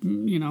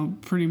 you know,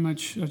 pretty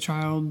much a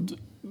child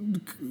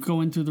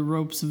going through the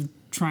ropes of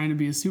trying to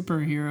be a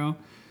superhero,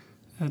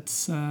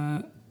 it's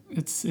an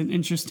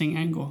interesting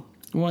angle.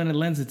 Well, and it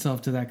lends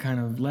itself to that kind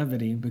of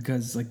levity.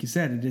 Because, like you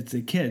said, it's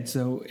a kid.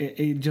 So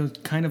it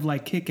just kind of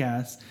like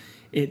Kick-Ass...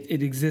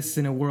 It exists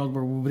in a world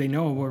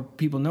where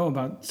people know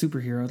about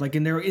superheroes. Like,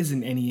 and there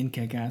isn't any in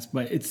Kick-Ass,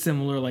 but it's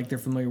similar. Like, they're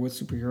familiar with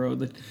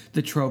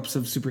the tropes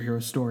of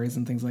superhero stories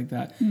and things like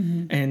that.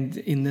 Mm-hmm. And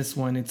in this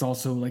one, it's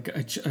also like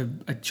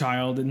a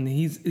child, and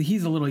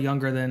he's a little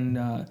younger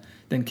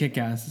than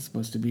Kick-Ass is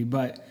supposed to be,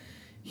 but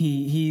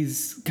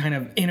he's kind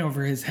of in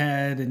over his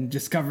head and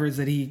discovers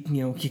that he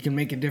can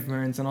make a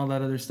difference and all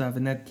that other stuff.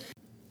 And that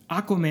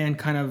Aquaman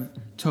kind of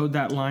towed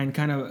that line,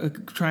 kind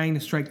of trying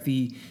to strike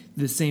the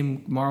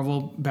same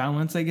Marvel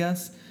balance, I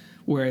guess,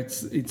 where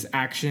it's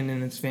action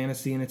and it's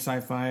fantasy and it's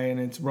sci-fi and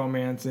it's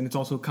romance and it's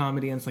also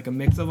comedy, and it's like a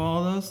mix of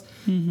all of those.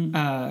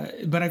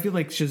 Mm-hmm. But I feel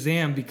like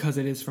Shazam, because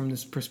it is from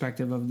this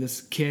perspective of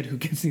this kid who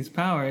gets these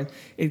powers,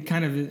 it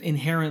kind of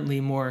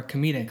inherently more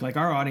comedic. Like,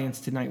 our audience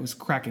tonight was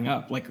cracking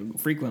up, like,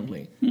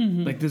 frequently.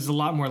 Mm-hmm. Like, there's a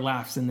lot more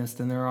laughs in this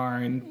than there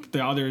are in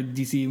the other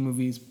DC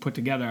movies put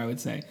together, I would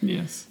say.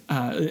 Yes.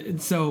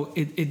 So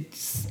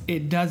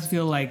it does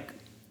feel like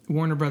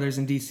Warner Brothers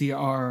and DC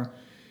are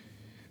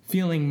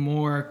feeling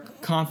more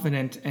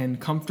confident and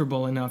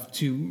comfortable enough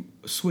to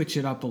switch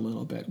it up a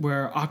little bit,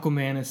 where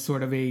Aquaman is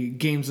sort of a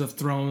Games of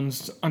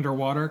Thrones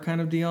underwater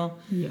kind of deal.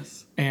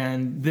 Yes.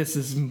 And this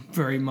is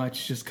very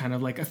much just kind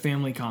of like a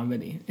family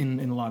comedy in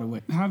a lot of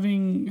ways.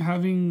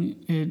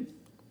 Having it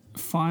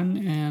fun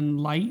and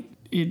light,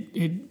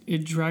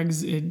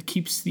 it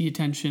keeps the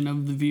attention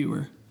of the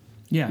viewer.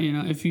 Yeah. You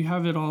know, if you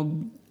have it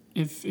all,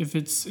 if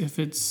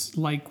it's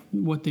like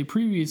what they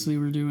previously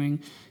were doing,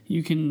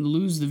 you can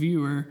lose the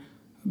viewer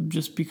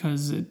just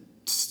because it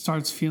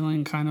starts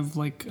feeling kind of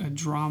like a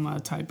drama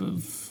type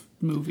of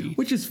movie.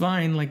 Which is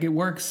fine, like, it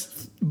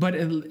works, but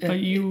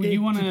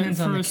you want to,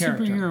 for a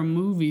character. Superhero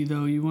movie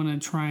though, you want to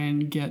try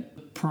and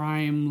get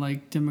prime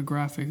like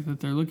demographic that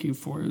they're looking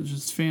for, it's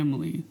just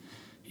family.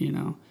 You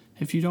know,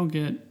 if you don't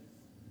get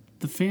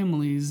the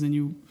families,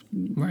 then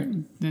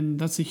then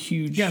that's a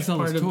huge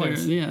part of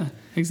toys. Yeah,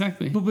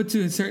 exactly. But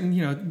to a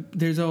certain,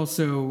 there's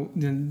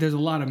a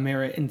lot of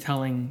merit in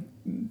telling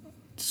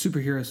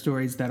superhero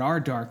stories that are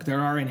dark, that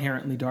are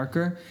inherently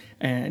darker,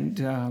 and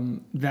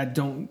that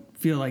don't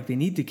feel like they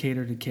need to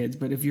cater to kids.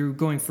 But if you're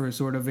going for a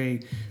sort of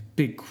a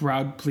big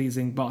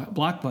crowd-pleasing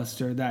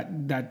blockbuster,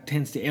 that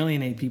tends to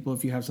alienate people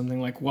if you have something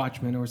like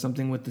Watchmen or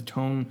something with the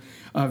tone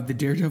of the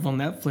Daredevil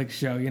Netflix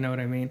show, you know what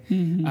I mean?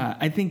 Mm-hmm.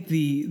 I think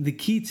the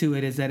key to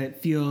it is that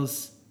it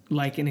feels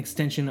like an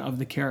extension of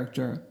the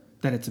character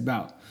that it's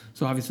about.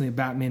 So obviously a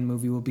Batman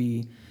movie will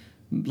be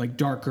like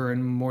darker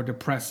and more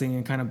depressing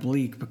and kind of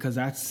bleak because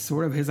that's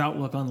sort of his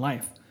outlook on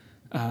life.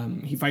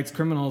 he fights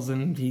criminals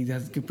and he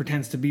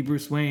pretends to be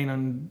Bruce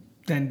Wayne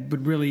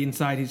but really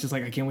inside he's just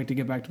like, I can't wait to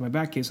get back to my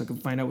Batcave so I can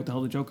find out what the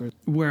hell the Joker is.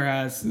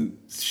 Whereas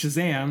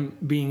Shazam,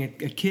 being a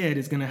kid,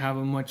 is going to have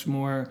a much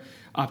more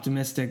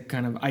optimistic,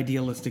 kind of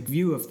idealistic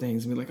view of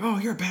things and be like, oh,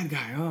 you're a bad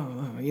guy,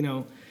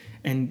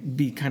 and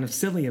be kind of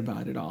silly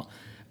about it all.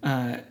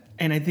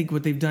 And I think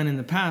what they've done in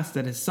the past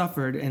that has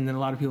suffered, and then a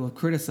lot of people have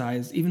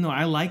criticized, even though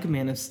I like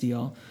Man of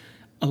Steel,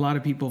 a lot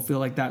of people feel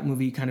like that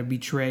movie kind of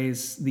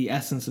betrays the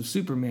essence of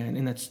Superman,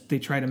 and that's they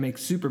try to make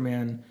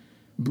Superman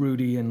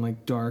broody and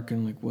like dark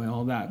and like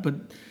all that. But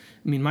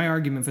I mean, my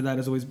argument for that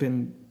has always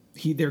been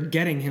they're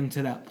getting him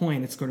to that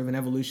point. It's sort of an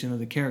evolution of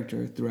the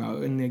character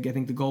throughout, and I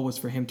think the goal was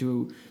for him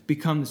to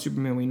become the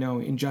Superman we know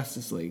in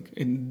Justice League.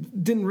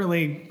 It didn't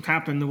really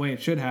happen the way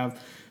it should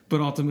have, but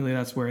ultimately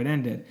that's where it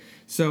ended.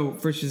 So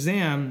for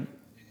Shazam,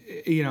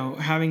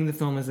 having the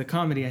film as a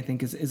comedy, I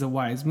think is a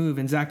wise move.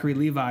 And Zachary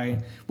Levi,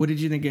 what did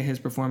you think of his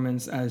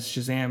performance as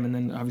Shazam? And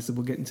then obviously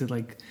we'll get into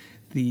like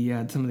the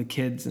some of the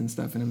kids and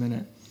stuff in a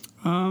minute.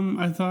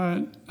 I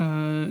thought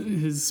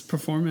his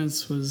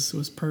performance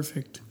was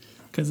perfect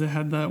because it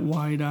had that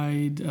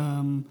wide-eyed,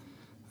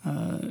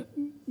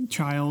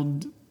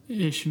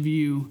 childish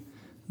view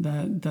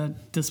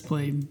that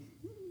displayed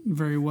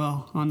very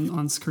well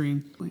on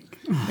screen.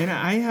 And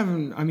I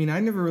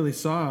haven't really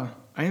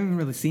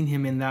seen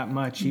him in that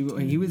much.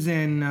 He was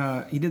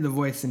in he did the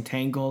voice in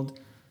Tangled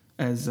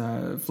as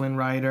Flynn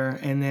Rider,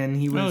 and then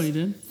he was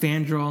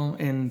Fandral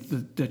in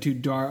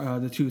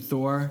the two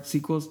Thor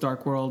sequels,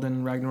 Dark World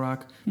and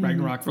Ragnarok. Mm-hmm.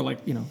 Ragnarok for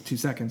 2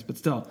 seconds, but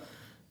still,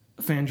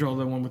 Fandral,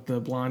 the one with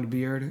the blonde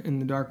beard in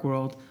the Dark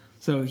World.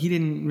 So he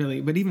didn't really,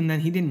 but even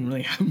then, he didn't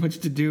really have much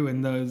to do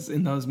in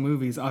those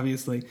movies,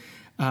 obviously.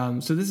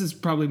 So this is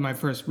probably my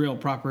first real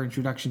proper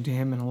introduction to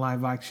him in a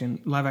live action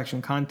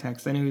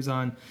context. I know he was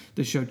on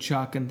the show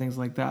Chuck and things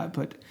like that,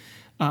 but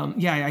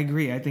I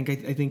agree. I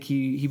think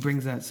he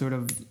brings that sort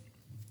of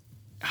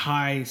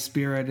high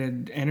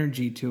spirited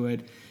energy to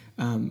it.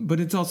 But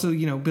it's also,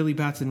 Billy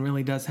Batson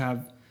really does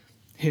have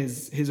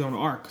his own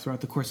arc throughout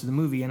the course of the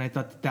movie, and I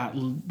thought that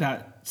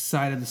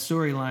side of the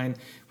storyline,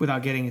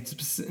 without getting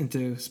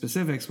into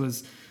specifics,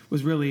 was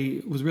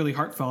really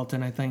heartfelt.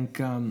 And I think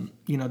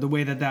the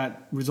way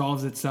that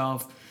resolves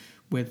itself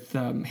with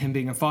him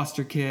being a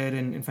foster kid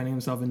and finding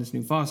himself in this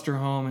new foster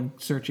home and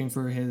searching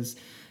for his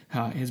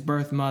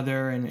birth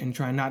mother and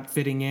trying not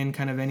fitting in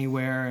kind of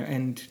anywhere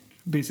and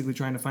basically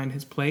trying to find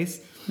his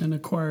place and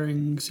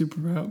acquiring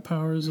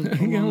superpowers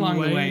along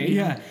the way.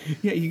 Yeah,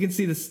 you can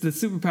see the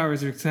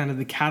superpowers are kind of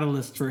the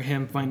catalyst for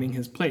him finding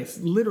his place.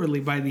 Literally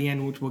by the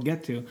end, which we'll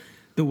get to,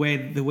 the way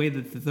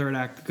that the third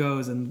act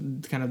goes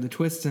and kind of the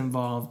twists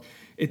involved,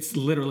 it's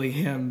literally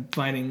him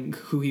finding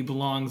who he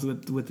belongs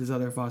with his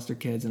other foster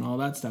kids and all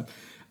that stuff.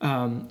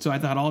 So I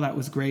thought all that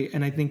was great,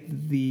 and I think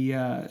the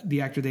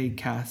actor they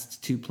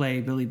cast to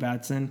play Billy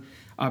Batson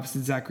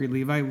opposite Zachary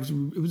Levi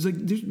it was like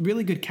there's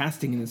really good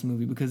casting in this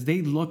movie because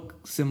they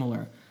look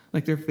similar.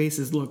 Like their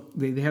faces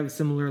they have a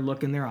similar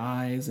look in their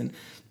eyes and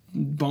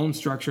bone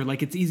structure.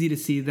 Like it's easy to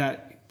see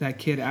that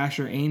kid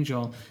Asher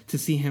Angel, to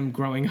see him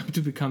growing up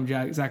to become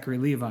Zachary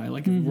Levi.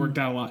 Like it worked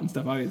out a lot and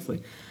stuff,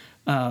 obviously.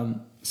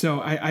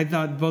 So I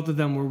thought both of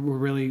them were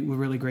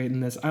really great in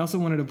this. I also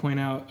wanted to point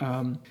out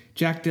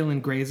Jack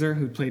Dylan Grazer,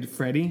 who played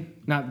Freddy,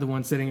 not the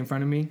one sitting in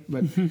front of me,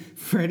 but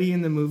Freddy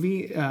in the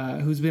movie,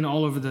 who's been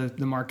all over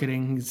the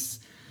marketing.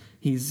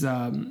 He's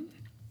the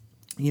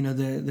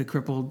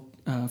crippled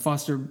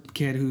foster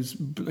kid who's,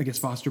 I guess,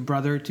 foster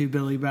brother to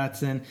Billy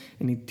Batson,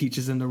 and he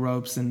teaches him the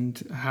ropes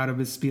and how to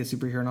be a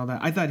superhero and all that.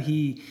 I thought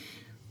he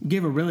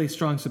gave a really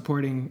strong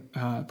supporting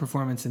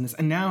performance in this.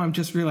 And now I'm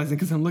just realizing,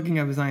 because I'm looking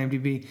at his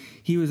IMDb,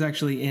 he was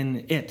actually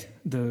in It,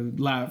 the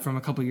lab from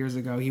a couple years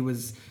ago. He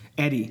was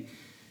Eddie.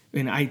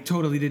 And I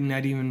totally didn't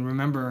even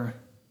remember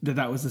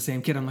that was the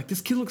same kid. I'm like, this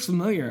kid looks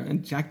familiar.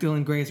 And Jack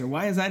Dylan Grazer,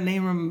 why is that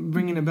name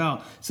ringing a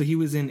bell? So he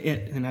was in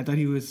It, and I thought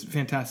he was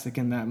fantastic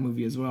in that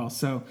movie as well.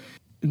 So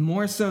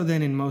more so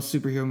than in most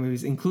superhero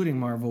movies, including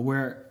Marvel,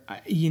 where,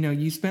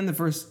 you spend the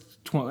first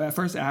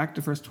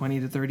 20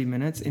 to 30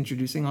 minutes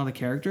introducing all the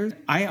characters.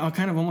 I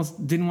kind of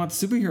almost didn't want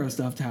the superhero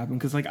stuff to happen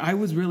because I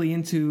was really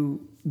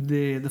into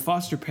the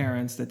foster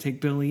parents that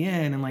take Billy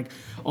in and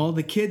all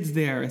the kids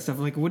there and stuff.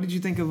 What did you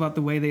think about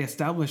the way they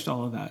established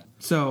all of that?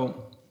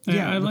 So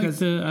I liked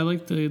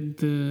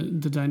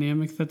the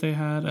dynamic that they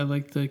had. I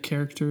liked the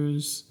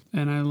characters,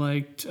 and I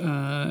liked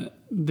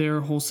their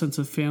whole sense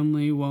of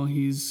family while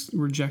he's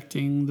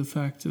rejecting the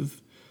fact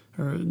of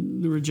having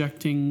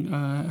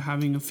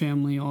a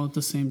family all at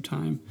the same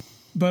time.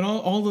 But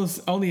all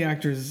the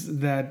actors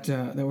that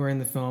were in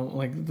the film,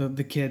 like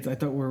the kids, I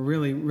thought were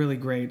really, really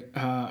great.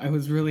 I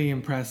was really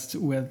impressed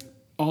with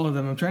all of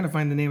them. I'm trying to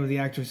find the name of the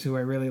actors who I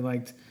really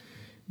liked,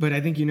 but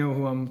I think you know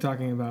who I'm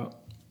talking about.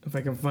 If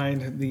I can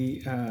find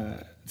the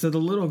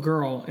little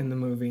girl in the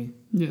movie,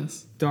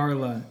 yes,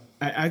 Darla.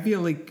 I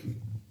feel like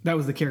that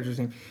was the character's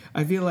name.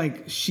 I feel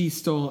like she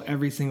stole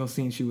every single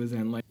scene she was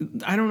in.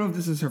 I don't know if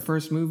this is her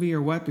first movie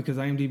or what, because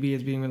IMDb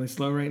is being really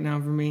slow right now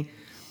for me.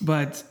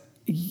 But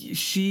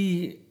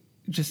she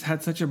just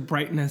had such a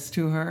brightness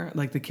to her,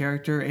 like the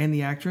character and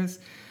the actress.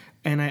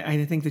 And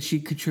I think that she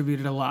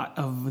contributed a lot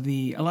of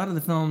the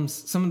film's,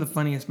 some of the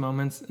funniest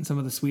moments and some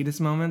of the sweetest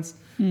moments.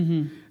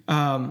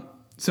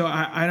 So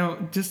I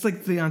don't, just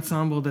like the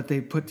ensemble that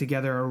they put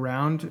together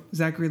around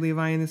Zachary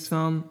Levi in this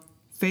film.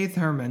 Faith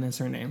Herman is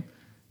her name,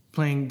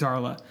 playing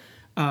Darla.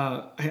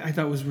 I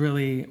thought was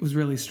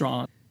really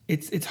strong.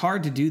 It's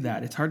hard to do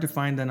that. It's hard to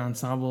find an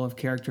ensemble of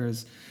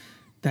characters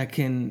that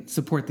can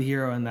support the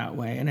hero in that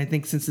way. And I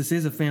think since this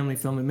is a family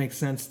film, it makes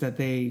sense that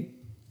they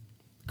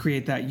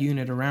create that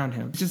unit around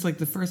him. It's just like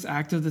the first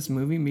act of this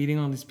movie, meeting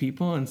all these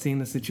people and seeing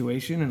the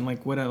situation and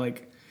like what a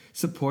like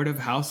supportive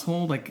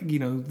household. Like, you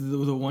know,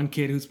 the one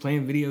kid who's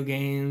playing video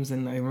games,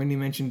 and I already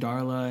mentioned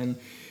Darla, and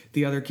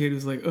the other kid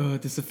who's like,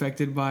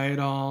 disaffected by it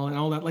all and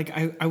all that. Like,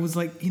 I was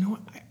like, you know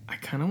what? I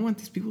kind of want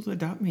these people to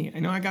adopt me. I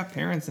know I got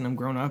parents and I'm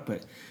grown up,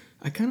 but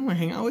I kind of want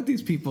to hang out with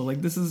these people.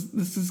 Like, this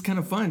is kind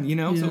of fun, you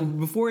know? Yeah. So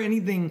before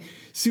anything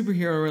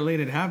superhero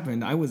related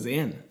happened, I was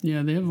in.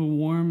 Yeah, they have a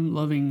warm,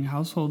 loving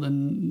household,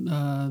 and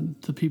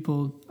the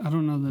people, I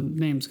don't know the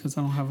names because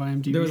I don't have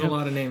IMDb. There was a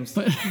lot of names.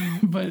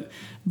 But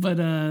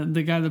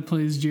the guy that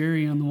plays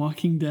Jerry on The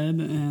Walking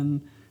Dead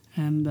and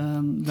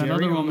that Jerry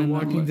other woman on The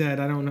Walking Dead,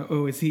 I don't know.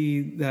 Oh, is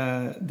he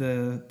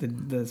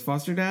the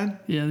foster dad?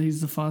 Yeah, he's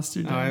the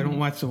foster dad. I don't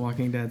watch The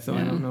Walking Dead, so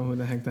I don't know who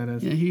the heck that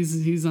is. Yeah,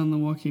 he's on The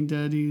Walking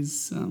Dead.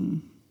 He's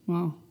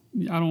well,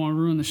 I don't want to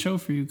ruin the show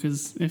for you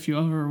because if you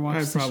ever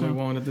watch the show, I probably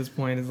won't at this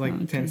point. It's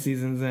like 10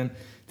 seasons in.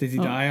 Did he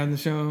die on the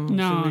show?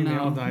 No. They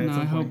all die at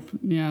some point.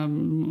 Yeah.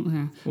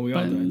 Well, we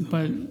all died.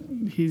 But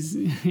he's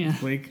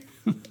Blake.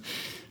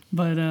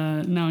 But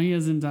no, he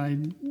hasn't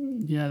died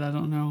yet. I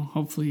don't know.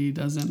 Hopefully he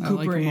doesn't.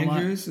 Cooper I like him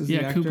Andrews a lot. is the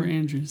actor? Cooper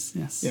Andrews.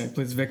 Yes. Yeah, he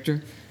plays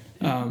Victor.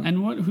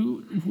 And where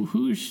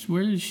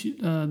is she,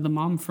 the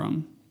mom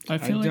from? I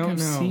feel like I've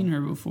seen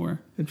her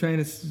before. I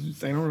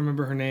don't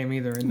remember her name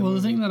either.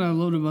 The thing that I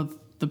love about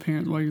the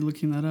parent while you're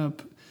looking that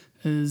up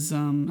is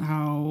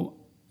how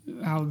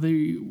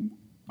they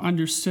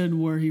understood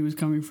where he was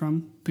coming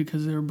from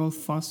because they were both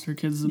foster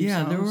kids themselves.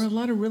 Yeah, there were a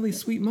lot of really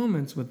sweet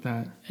moments with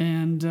that.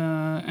 And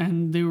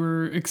they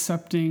were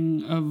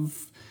accepting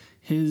of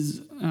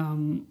his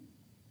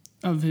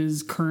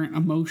current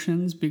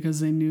emotions because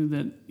they knew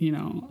that, you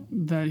know,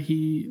 that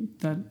he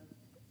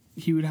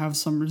would have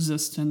some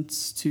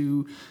resistance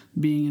to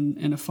being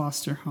in a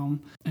foster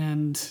home,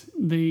 and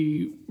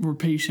they were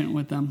patient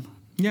with them.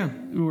 Yeah,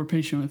 we were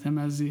patient with him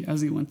as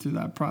he went through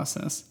that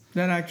process.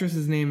 That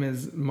actress's name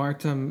is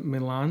Marta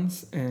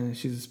Milans, and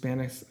she's a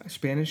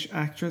Spanish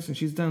actress, and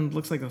she's done,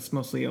 looks like it's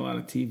mostly a lot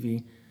of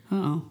TV.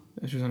 Oh.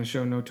 She was on a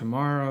show No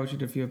Tomorrow. She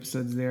did a few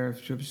episodes there. A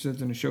few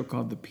episodes in a show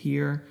called The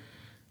Pier,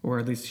 or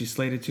at least she's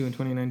slated to in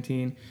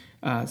 2019.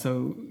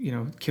 So, you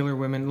know, Killer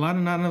Women.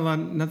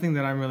 Nothing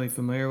that I'm really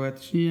familiar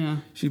with. Yeah.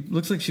 She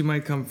looks like she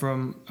might come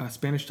from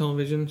Spanish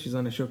television. She was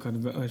on a show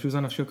called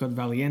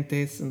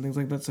Valientes and things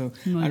like that. So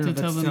I don't know if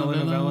that's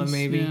telenovela,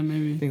 maybe. Yeah,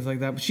 maybe. Things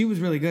like that. But she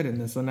was really good in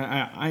this. And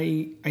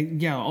I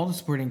all the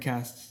supporting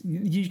casts.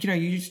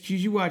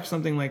 You watch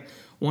something like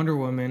Wonder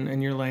Woman,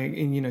 and you're like,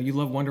 and you know, you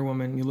love Wonder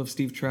Woman, you love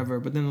Steve Trevor,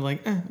 but then they're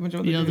like, a bunch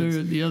of other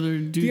dudes. The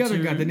other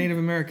guy, the Native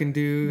American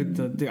dude,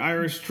 the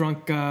Irish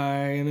drunk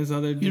guy, and this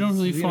other dude. You don't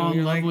really fall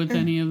in love with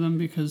any of them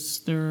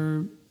because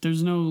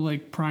there's no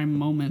like prime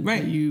moment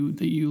that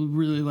you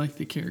really like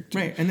the character.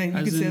 Right, and then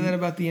you could say that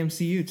about the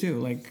MCU too.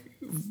 Like,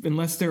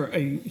 unless they're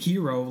a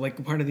hero,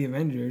 like part of the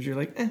Avengers, you're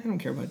like, I don't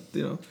care about,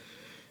 you know.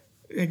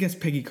 I guess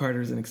Peggy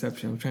Carter's an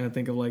exception. I'm trying to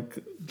think of like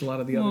a lot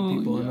of the other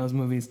people in those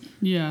movies.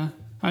 Yeah.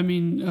 I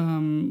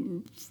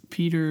mean,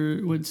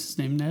 Peter, what's his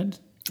name? Ned?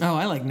 Oh,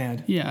 I like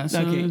Ned. Yeah.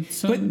 So, okay.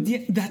 But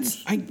yeah,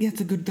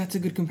 that's a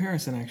good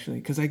comparison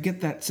actually, because I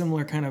get that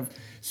similar kind of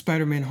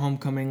Spider-Man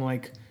Homecoming,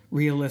 like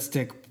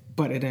realistic,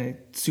 but in a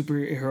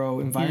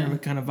superhero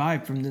environment kind of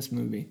vibe from this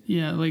movie.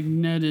 Yeah, like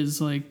Ned is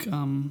like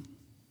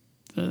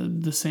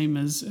the same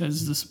as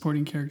the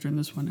supporting character in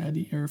this one,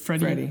 Eddie or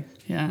Freddy. Freddy.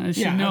 Yeah, I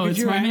should know. It's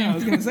my name. I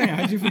was going to say,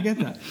 how'd you forget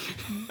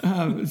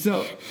that?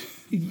 So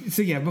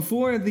yeah,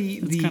 before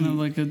it's kind of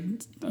like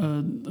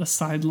a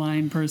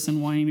sideline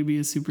person wanting to be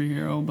a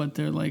superhero, but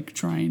they're like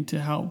trying to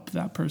help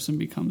that person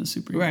become a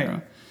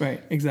superhero.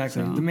 Right,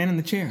 exactly. So, the man in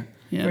the chair.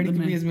 Yeah, Freddy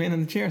could be his man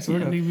in the chair,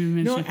 sort of.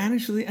 No,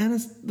 actually,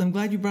 I'm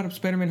glad you brought up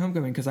Spider-Man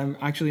Homecoming, because I'm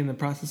actually in the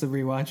process of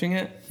rewatching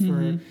it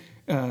for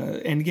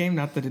Endgame.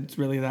 Not that it's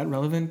really that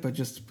relevant, but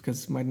just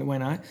because why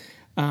not?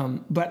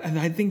 But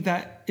I think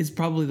that is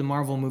probably the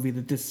Marvel movie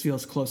that this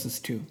feels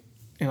closest to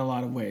in a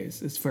lot of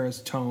ways, as far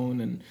as tone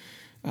and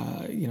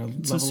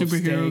it's level a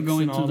superhero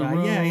going through the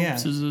ropes. Yeah.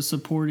 As a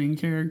supporting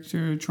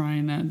character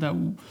trying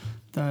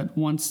that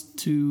wants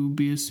to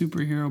be a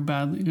superhero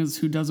badly, because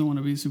who doesn't want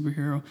to be a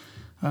superhero?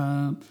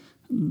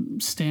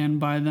 stand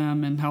by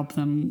them and help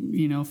them,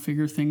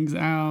 figure things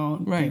out.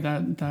 Right.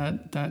 Be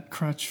that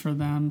crutch for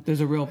them.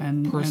 There's a real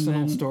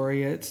personal then,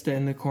 story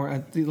in the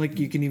core. Like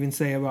you can even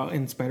say about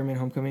in Spider-Man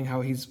Homecoming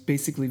how he's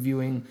basically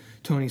viewing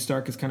Tony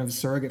Stark as kind of a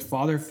surrogate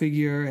father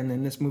figure, and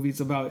then this movie's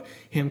about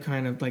him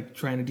kind of like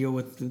trying to deal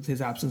with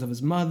his absence of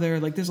his mother.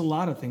 Like there's a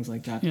lot of things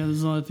like that. Yeah,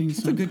 there's a lot of things.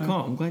 That's a good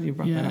call. I'm glad you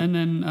brought that up. Yeah, and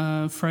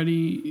then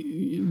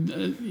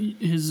Freddy,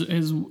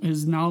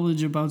 his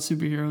knowledge about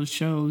superheroes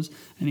shows,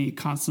 and he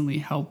constantly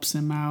helps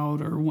him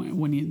out, or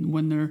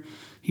when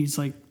he's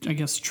like, I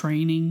guess,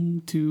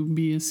 training to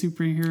be a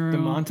superhero. The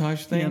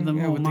montage thing, yeah, the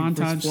whole with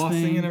montage the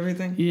flossing thing and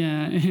everything.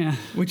 Yeah,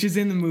 which is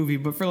in the movie,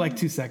 but for like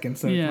 2 seconds,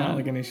 so it's not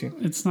like an issue.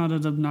 It's not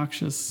an obnoxious.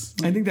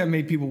 I think that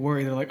made people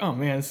worry. They're like, "Oh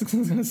man, this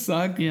is gonna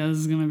suck." Yeah, this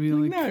is gonna be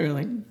like not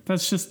really.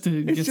 That's just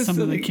to get some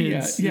of the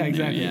kids. Yeah,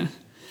 exactly. Yeah.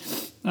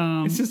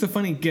 It's just a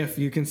funny GIF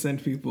you can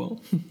send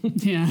people.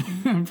 Yeah,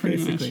 pretty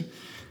basically. much.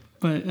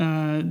 But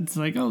it's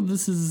like, oh,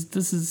 this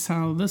is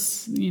how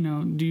this,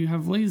 do you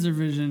have laser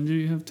vision? Do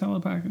you have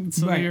telepathy?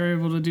 So you're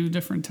able to do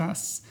different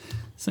tests.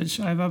 So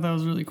I thought that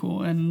was really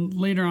cool. And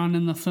later on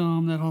in the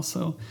film, that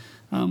also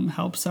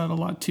helps out a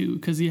lot too,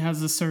 because he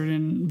has a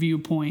certain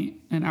viewpoint,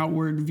 an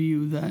outward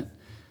view that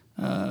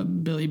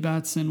Billy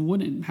Batson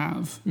wouldn't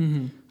have.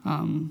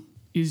 Mm-hmm.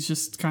 He's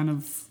just kind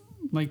of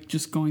like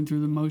just going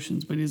through the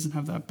motions, but he doesn't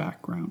have that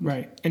background.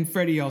 Right. And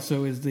Freddy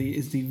also is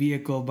the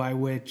vehicle by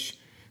which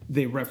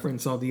they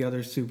reference all the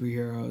other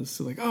superheroes.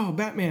 So like, oh,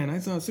 Batman, I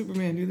saw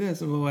Superman do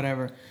this, or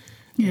whatever.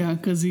 Yeah,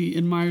 because he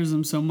admires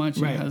them so much.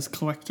 Right. He has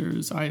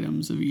collector's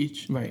items of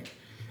each. Right.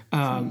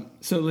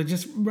 So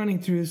just running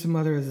through some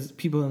other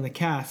people in the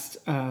cast,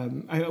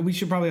 we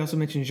should probably also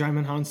mention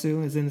Djimon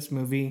Hounsou is in this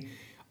movie.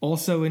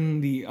 Also in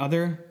the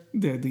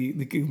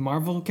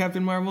Marvel,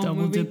 Captain Marvel Double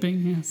movie. Dipping,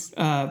 yes.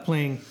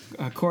 Playing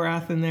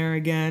Korath in there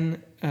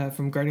again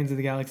from Guardians of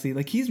the Galaxy.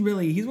 Like he's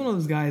one of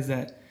those guys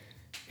that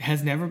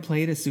has never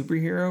played a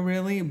superhero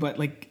really, but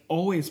like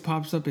always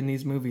pops up in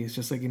these movies,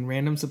 just like in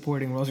random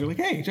supporting roles. You're like,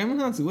 hey, Djimon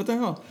Hounsou, what the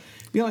hell?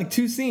 You got like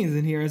 2 scenes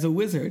in here as a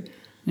wizard.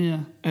 Yeah,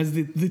 as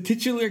the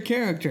titular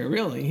character,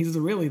 really. He's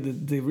the real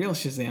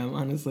Shazam,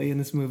 honestly, in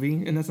this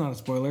movie. And that's not a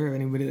spoiler if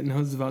anybody that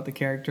knows about the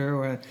character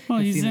or has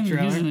seen the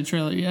trailer. He's in the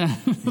trailer, yeah.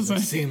 He's like,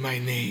 say my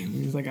name.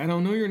 He's like, I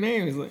don't know your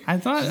name. He's like, I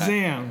thought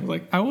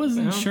Shazam. I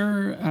wasn't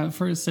sure at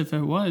first if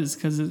it was,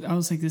 because I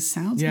was like, this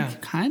sounds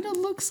like, kind of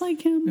looks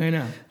like him. I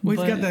know.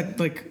 Well, he's got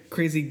that like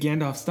crazy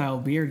Gandalf style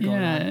beard going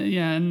on.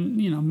 Yeah, and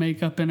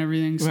makeup and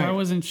everything. So I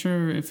wasn't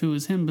sure if it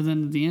was him, but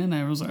then at the end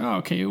I was like, oh,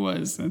 okay, it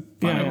was. I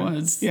thought it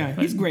was. Yeah,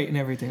 he's great in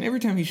everything. Every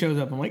time he shows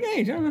up, I'm like,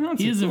 hey, Djimon Hounsou.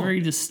 He has a very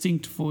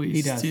distinct voice.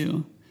 He does.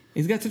 Too.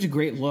 He's got such a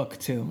great look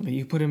too. Like,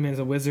 you put him as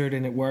a wizard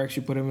and it works.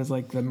 You put him as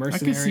like the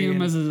mercenary. I could see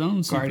him as his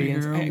own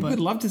Guardians. superhero. I would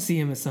love to see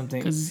him as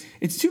something.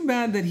 It's too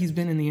bad that he's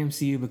been in the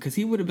MCU, because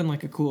he would have been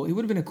like a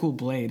cool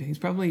Blade. He's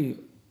probably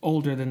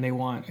older than they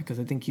want, because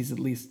I think he's at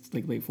least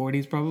like late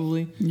 40s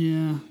probably.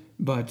 Yeah.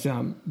 But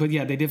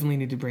yeah, they definitely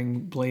need to bring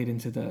Blade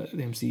into the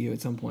MCU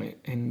at some point.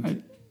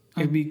 And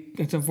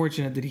it's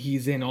unfortunate that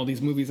he's in all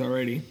these movies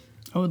already.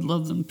 I would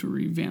love them to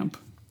revamp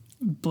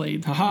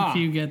Blade. If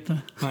you get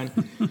the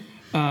fun.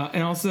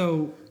 And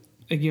also,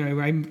 I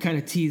kind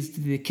of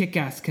teased the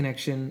Kick-Ass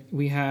connection.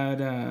 We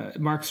had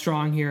Mark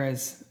Strong here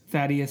as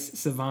Thaddeus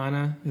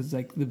Sivana, who's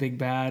like the big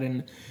bad,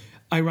 and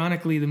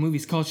ironically, the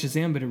movie's called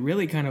Shazam, but it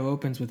really kind of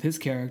opens with his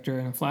character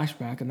in a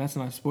flashback, and that's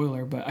not a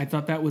spoiler. But I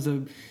thought that was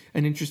an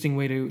interesting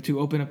way to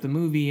open up the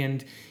movie.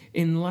 And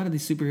in a lot of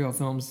these superhero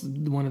films,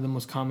 one of the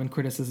most common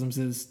criticisms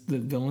is the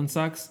villain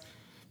sucks.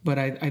 But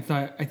I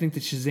think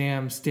that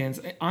Shazam stands...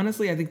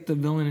 Honestly, I think the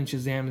villain in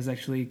Shazam is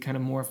actually kind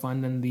of more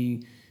fun than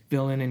the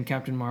villain in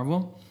Captain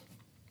Marvel,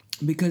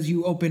 because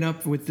you open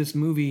up with this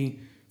movie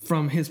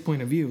from his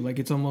point of view. Like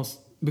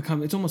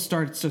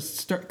starts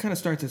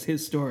as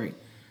his story.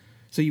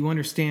 So you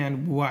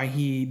understand why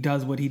he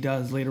does what he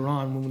does later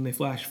on when they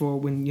flash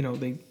forward, when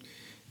they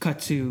cut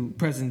to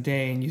present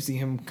day and you see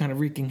him kind of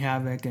wreaking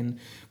havoc. And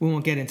we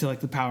won't get into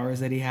like the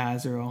powers that he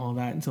has or all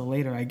that until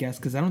later, I guess,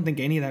 because I don't think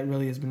any of that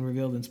really has been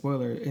revealed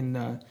in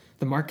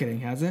the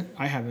marketing, has it?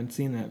 I haven't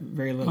seen that,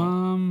 very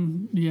little.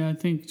 Yeah, I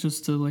think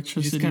just the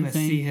electricity thing. You just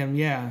kind of see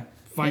him,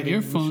 fighting.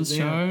 Your phone's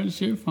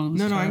charged. Your phone's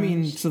charged. No, I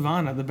mean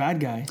Sivana, the bad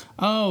guy.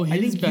 Oh,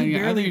 his bad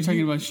guy. I thought you were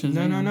talking about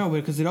Shazam. No,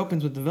 because it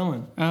opens with the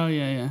villain. Oh,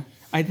 yeah.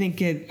 I think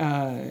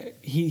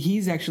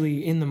he's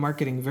actually in the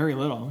marketing very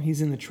little.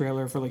 He's in the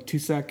trailer for like 2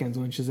 seconds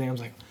when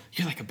Shazam's like,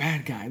 you're like a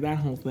bad guy, that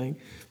whole thing.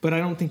 But I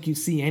don't think you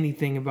see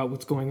anything about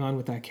what's going on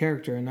with that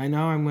character. And I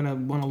know I'm going to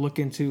want to look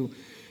into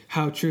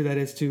how true that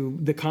is to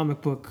the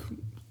comic book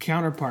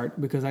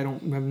counterpart, because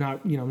I'm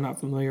not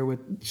familiar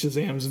with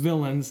Shazam's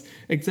villains,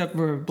 except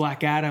for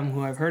Black Adam,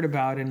 who I've heard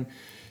about. And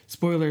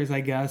spoilers, I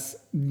guess,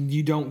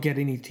 you don't get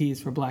any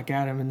tease for Black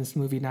Adam in this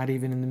movie, not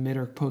even in the mid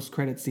or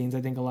post-credit scenes.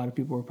 I think a lot of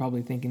people were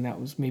probably thinking that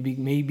was maybe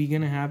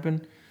going to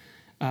happen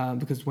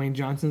because Dwayne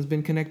Johnson's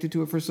been connected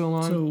to it for so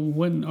long. So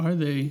when are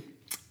they?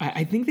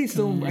 I think they're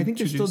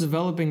still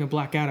developing a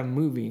Black Adam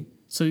movie.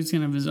 So he's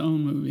gonna have his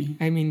own movie.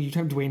 I mean, you'd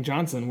have Dwayne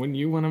Johnson. Wouldn't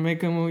you want to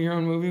make your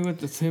own movie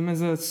with him as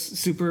a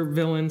super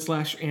villain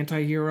 /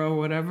 anti-hero,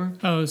 whatever?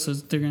 Oh, so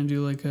they're gonna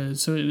do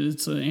it's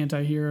an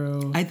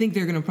anti-hero. I think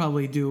they're gonna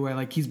probably do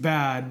like he's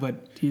bad,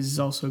 but he's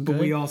also good.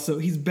 But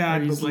he's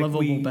bad, or he's but like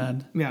lovable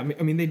bad. Yeah,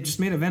 I mean they just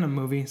made a Venom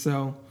movie,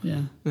 so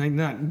yeah, like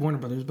not Warner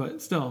Brothers,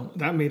 but still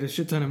that made a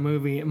shit ton of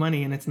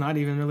money, and it's not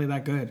even really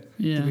that good.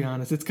 Yeah. To be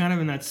honest, it's kind of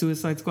in that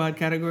Suicide Squad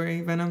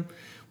category, Venom,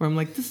 where I'm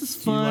like, this is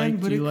fun,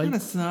 but it kind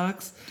of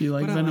sucks. Do you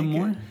like Venom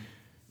more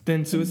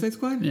than Suicide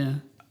Squad? Yeah.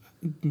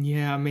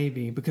 Yeah,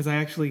 maybe, because I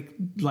actually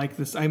like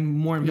this. I'm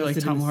more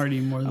invested. You like Tom Hardy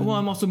more than... Well,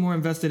 I'm also more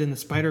invested in the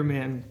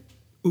Spider-Man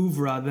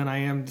oeuvre than I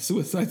am the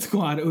Suicide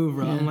Squad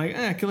oeuvre. Yeah. I'm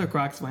like, Killer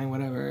Croc's fine,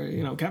 whatever.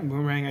 Captain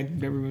Boomerang, I've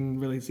never even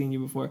really seen you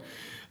before.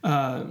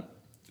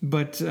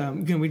 But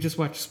again, we just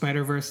watched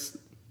Spider-Verse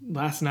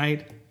last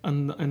night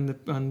on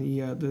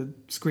the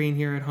screen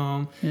here at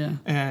home. Yeah.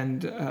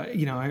 And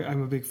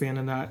I'm a big fan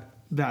of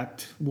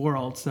that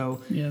world.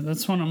 So yeah,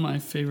 that's one of my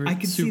favorite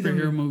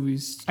superhero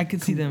movies. I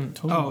could see them.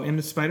 Totally. Oh, in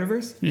the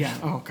Spider-Verse? Yeah.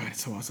 Oh god,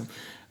 it's so awesome.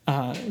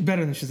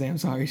 Better than Shazam.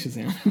 Sorry,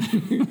 Shazam.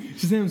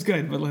 Shazam's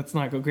good, but let's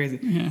not go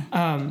crazy.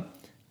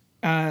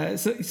 Yeah.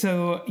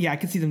 So yeah, I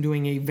could see them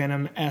doing a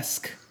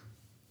Venom-esque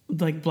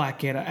like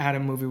Black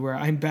Adam movie where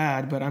I'm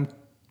bad, but I'm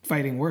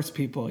fighting worse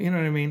people. You know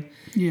what I mean?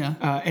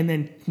 Yeah. And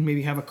then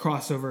maybe have a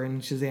crossover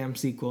in Shazam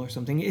sequel or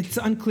something. It's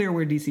unclear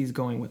where DC is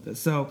going with this.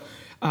 So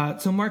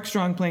Mark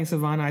Strong playing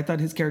Savannah, I thought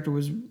his character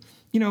was,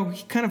 he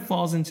kind of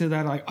falls into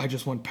that like I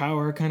just want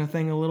power kind of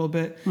thing a little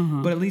bit.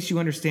 But at least you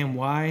understand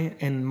why.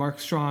 And Mark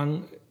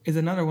Strong is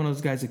another one of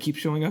those guys that keeps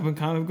showing up in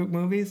comic book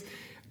movies.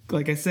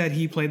 Like I said,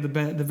 he played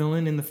the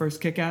villain in the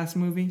first Kick-Ass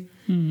movie.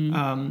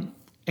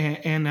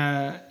 And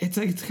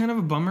it's kind of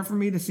a bummer for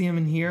me to see him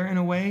in here in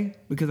a way,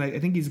 because I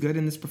think he's good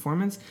in this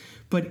performance.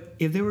 But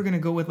if they were going to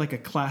go with like a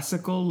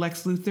classical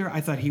Lex Luthor, I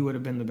thought he would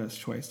have been the best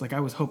choice. Like I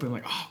was hoping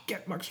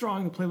get Mark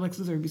Strong to play Lex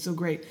Luthor. It'd be so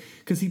great.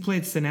 Because he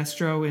played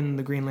Sinestro in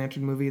the Green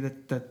Lantern movie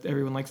that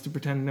everyone likes to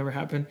pretend never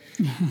happened.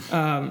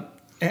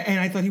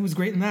 And I thought he was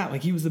great in that.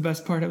 Like he was the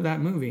best part of that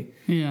movie.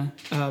 Yeah.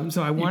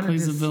 So I wanted he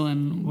plays the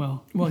villain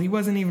well. Well, he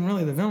wasn't even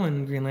really the villain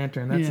in Green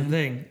Lantern. That's the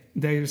thing.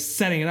 They're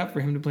setting it up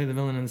for him to play the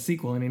villain in the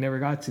sequel, and he never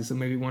got to. So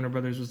maybe Warner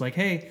Brothers was like,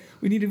 "Hey,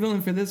 we need a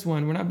villain for this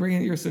one. We're not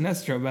bringing your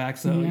Sinestro back,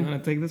 so you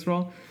want to take this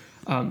role?"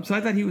 So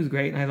I thought he was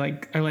great, and I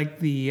like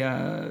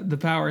the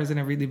powers and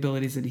the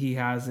abilities that he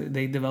has.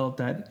 They developed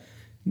that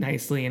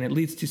nicely, and it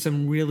leads to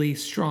some really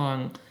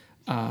strong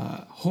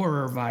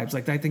horror vibes.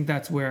 Like I think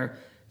that's where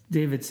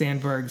David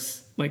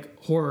Sandberg's like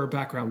horror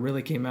background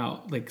really came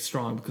out like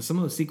strong, because some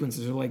of those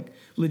sequences are like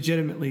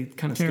legitimately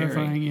kind of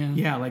terrifying. Scary.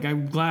 Yeah, like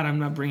I'm glad I'm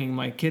not bringing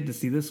my kid to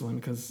see this one,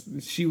 because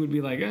she would be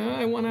like,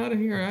 I want out of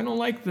here. I don't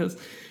like this.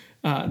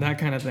 That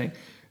kind of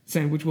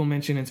thing, which we'll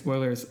mention in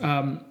spoilers.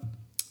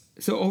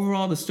 So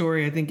overall, the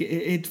story, I think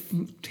it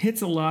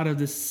hits a lot of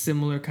the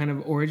similar kind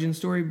of origin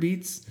story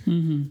beats.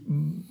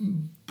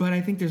 But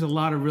I think there's a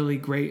lot of really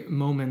great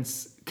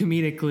moments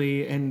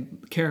comedically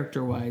and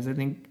character-wise. I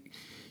think.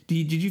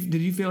 Did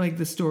you feel like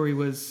the story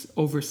was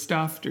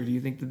overstuffed, or do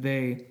you think that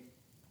they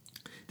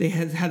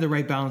had the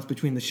right balance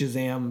between the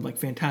Shazam like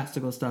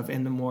fantastical stuff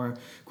and the more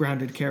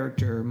grounded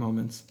character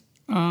moments?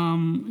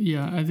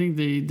 Yeah, I think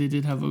they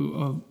did have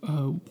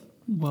a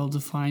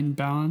well-defined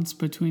balance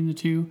between the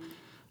two,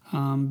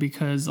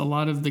 because a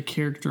lot of the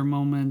character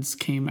moments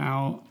came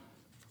out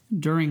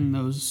during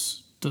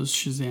those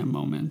Shazam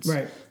moments,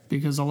 right?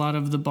 Because a lot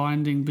of the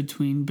bonding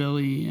between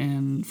Billy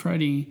and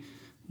Freddy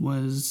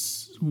was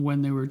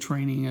when they were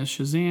training as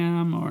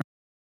Shazam, or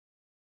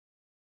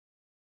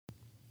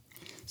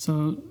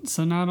so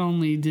not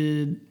only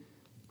did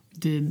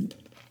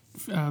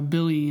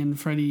Billy and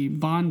Freddy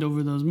bond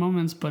over those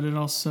moments, but it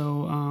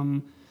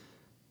also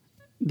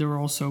there were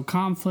also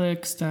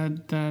conflicts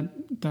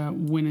that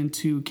went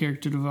into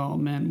character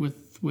development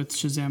with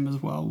Shazam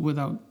as well,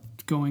 without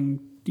going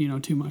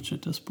too much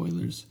into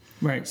spoilers.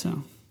 Right.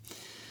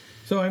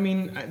 So, I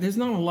mean, there's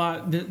not a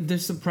lot.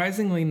 There's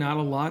surprisingly not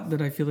a lot that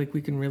I feel like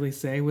we can really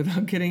say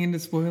without getting into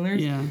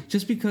spoilers. Yeah.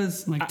 Just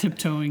because... Like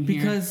tiptoeing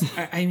because,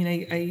 here. I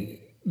mean,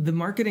 the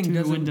marketing through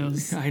doesn't... the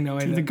windows. I know.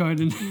 Through the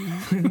garden.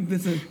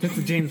 that's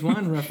a James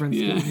Wan reference.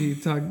 Yeah. You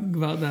talk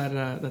about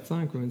that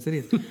song from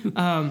Insidious.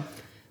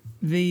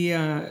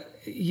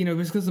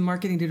 Because the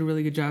marketing did a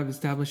really good job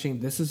establishing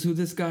this is who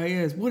this guy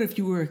is. What if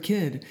you were a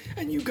kid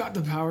and you got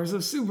the powers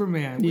of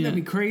Superman? Wouldn't that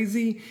be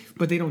crazy?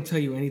 But they don't tell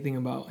you anything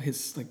about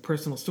his like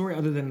personal story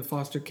other than the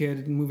foster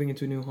kid moving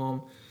into a new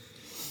home.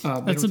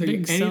 That's a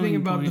big anything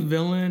about point. the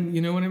villain.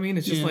 You know what I mean?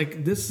 It's just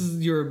like, this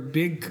is your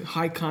big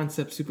high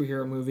concept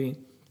superhero movie.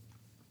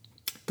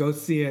 Go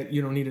see it.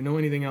 You don't need to know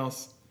anything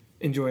else.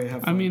 Enjoy it.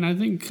 Have fun. I mean, I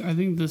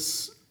think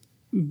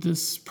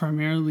this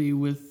primarily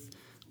with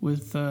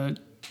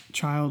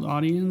child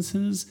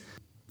audiences,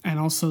 and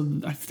also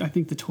I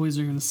think the toys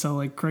are going to sell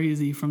like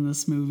crazy from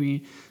this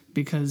movie,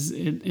 because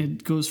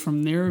it goes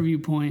from their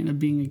viewpoint of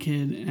being a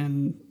kid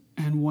and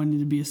wanting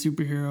to be a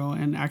superhero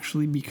and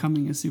actually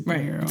becoming a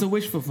superhero. Right. It's a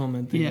wish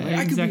fulfillment thing. Yeah,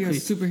 like, exactly. I could be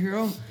a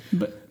superhero,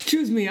 but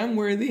Choose me, I'm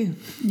worthy.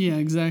 Yeah,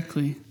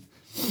 exactly.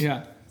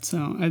 Yeah.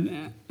 So,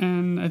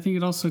 and I think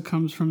it also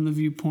comes from the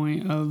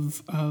viewpoint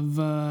of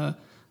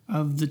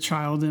the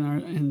child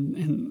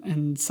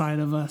inside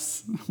of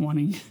us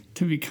wanting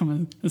to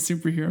become a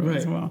superhero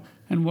as well,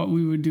 and what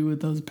we would do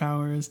with those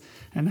powers,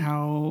 and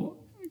how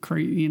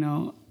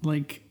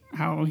like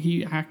how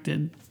he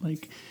acted,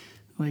 like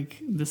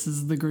this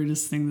is the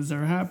greatest thing that's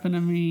ever happened to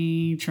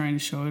me, trying to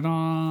show it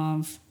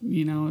off,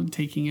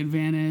 taking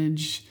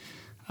advantage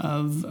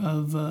of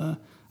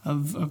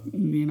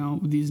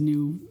these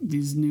new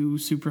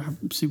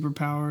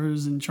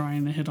superpowers, and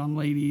trying to hit on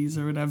ladies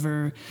or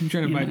whatever. I'm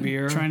trying to buy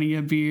beer. Trying to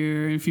get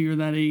beer if you're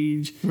that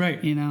age. Right.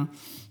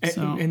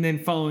 So. And then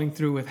following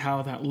through with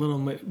how that little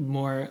bit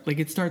more, like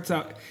it starts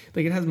out,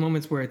 like it has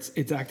moments where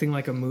it's acting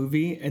like a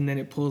movie, and then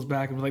it pulls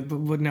back and like,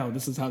 but no,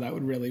 this is how that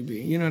would really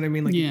be. You know what I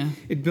mean? Like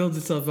it builds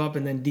itself up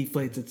and then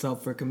deflates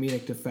itself for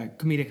comedic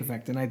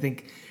effect. And I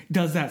think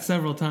does that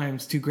several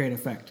times to great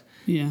effect.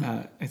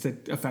 Yeah. I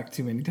said effect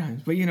too many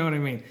times, but you know what I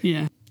mean?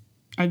 Yeah.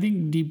 I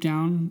think deep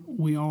down,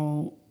 we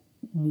all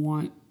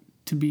want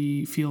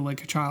to feel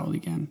like a child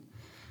again.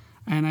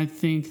 And I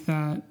think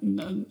that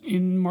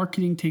in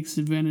marketing takes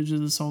advantage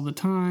of this all the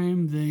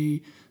time.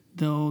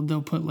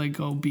 They'll put like,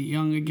 oh, be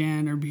young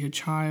again, or be a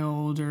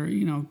child, or,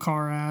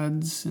 car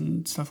ads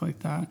and stuff like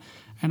that.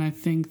 And I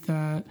think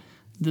that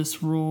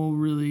this role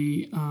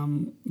really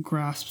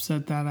grasps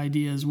at that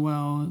idea as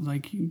well,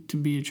 like to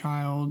be a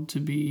child, to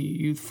be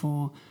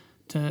youthful.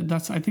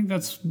 I think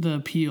that's the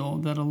appeal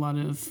that a lot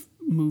of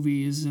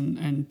movies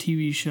and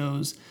TV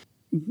shows,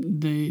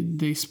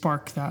 they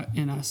spark that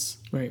in us.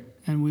 Right.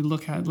 And we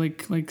look at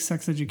like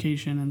Sex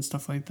Education and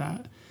stuff like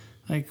that.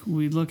 Like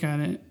we look at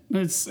it.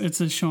 It's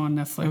a show on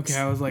Netflix. Okay,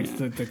 I was like,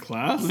 the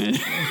class?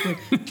 I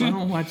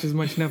don't watch as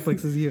much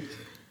Netflix as you.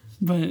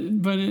 But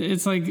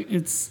it's like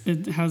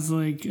it has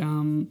like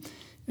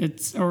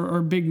it's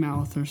or Big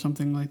Mouth or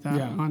something like that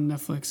on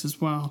Netflix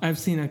as well. I've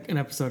seen an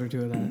episode or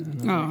two of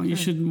that. Oh, you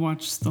should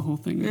watch the whole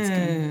thing. It's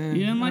good.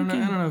 You didn't like it?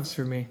 I don't know if it's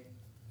for me.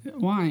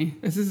 Why?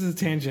 This is a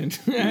tangent.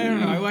 I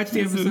don't know. I watched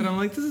the episode. I'm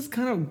like, this is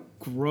kind of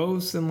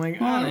gross, and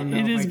like, I don't know.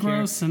 It is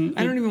gross, and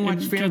I don't even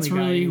watch Family Guy. It gets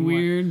really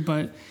weird,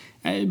 but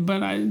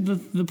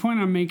the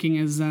point I'm making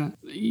is that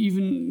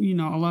even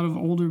a lot of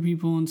older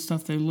people and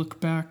stuff, they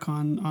look back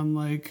on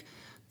like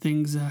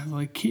things that have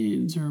like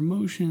kids or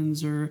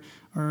emotions, or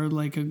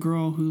like a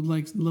girl who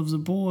loves a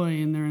boy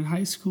and they're in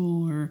high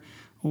school,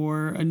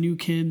 or a new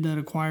kid that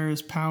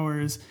acquires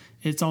powers.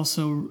 It's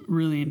also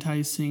really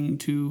enticing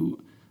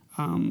to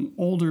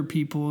older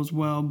people as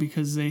well,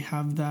 because they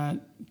have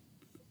that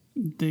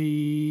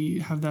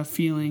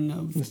feeling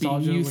of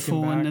nostalgia, being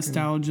youthful and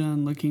nostalgia,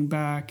 and looking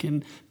back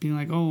and being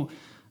like, oh,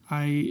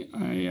 I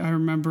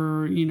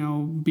remember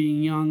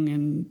being young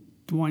and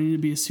wanting to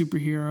be a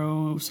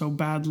superhero so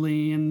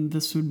badly, and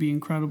this would be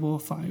incredible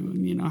if I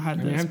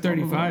had this. I'm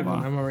 35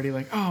 and I'm already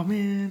like, oh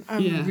man, I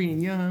remember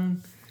being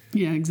young.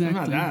 Yeah,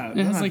 exactly.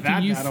 It has like a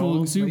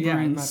youthful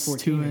exuberance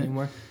to it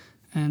anymore.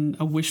 And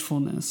a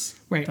wishfulness.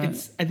 Right.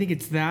 I think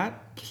it's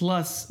that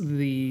plus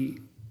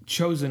the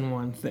chosen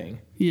one thing.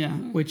 Yeah.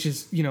 Which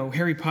is,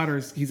 Harry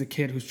Potter's, he's a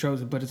kid who's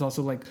chosen, but it's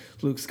also like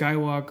Luke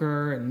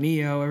Skywalker and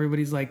Neo.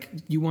 Everybody's like,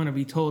 you want to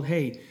be told,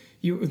 hey,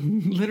 you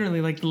literally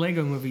like the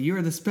Lego movie,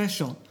 you're the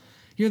special.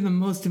 You're the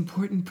most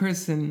important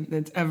person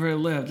that's ever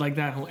lived. Like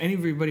that.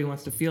 Everybody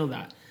wants to feel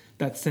that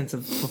sense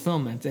of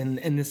fulfillment.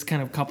 And this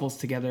kind of couples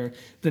together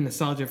the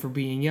nostalgia for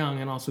being young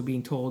and also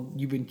being told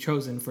you've been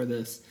chosen for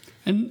this.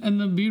 And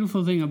the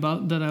beautiful thing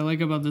that I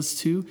like about this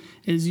too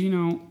is,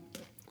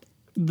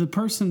 the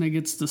person that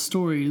gets the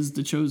story is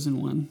the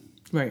chosen one.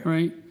 Right.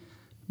 Right?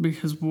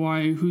 Because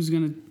who's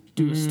going to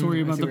do a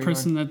story about the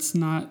person that's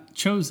not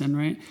chosen,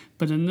 right?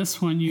 But in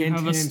this one, you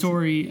have a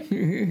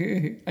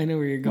story. I know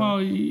where you're going.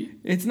 Well,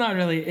 it's not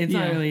really.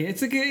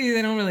 It's a good.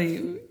 They don't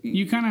really.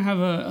 You kind of have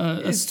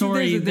a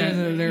story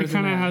that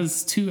kind of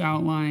has two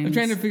outlines. I'm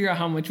trying to figure out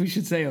how much we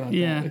should say about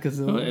that. Because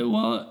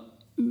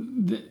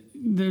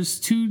there's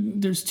two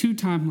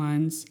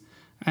timelines,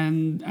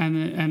 and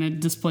it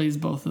displays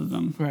both of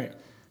them. Right.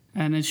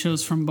 And it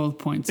shows from both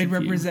points of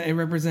view. It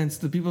represents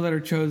the people that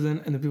are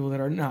chosen and the people that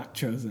are not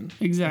chosen.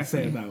 Exactly. Let's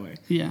say it that way.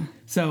 Yeah.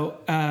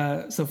 So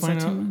final. Is that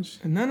too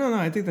much? No.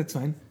 I think that's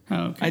fine.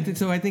 Oh, okay. I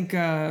think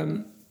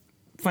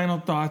final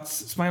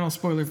thoughts, final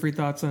spoiler-free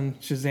thoughts on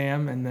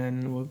Shazam, and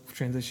then we'll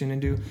transition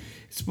into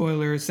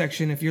spoiler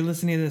section. If you're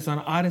listening to this on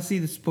Odyssey,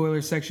 the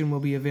spoiler section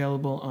will be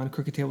available on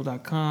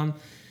crookedtable.com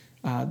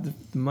the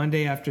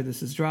Monday after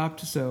this is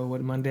dropped. So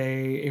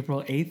Monday,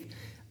 April 8th.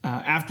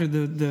 After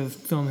the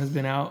film has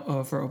been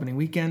out for opening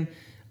weekend.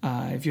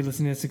 If you're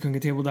listening to this at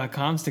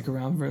crookedtable.com, stick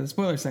around for the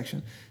spoiler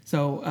section.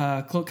 So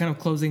kind of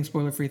closing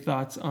spoiler-free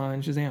thoughts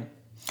on Shazam.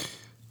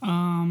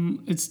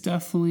 It's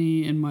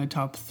definitely in my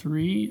top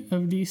 3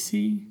 of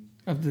DC.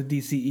 Of the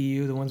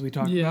DCEU, the ones we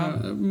talked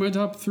about? Yeah, my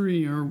top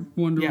 3 are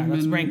Wonder Woman,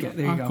 let's rank it.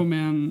 There you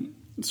Aquaman,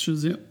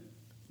 Shazam.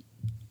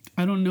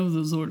 I don't know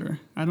those order.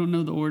 I don't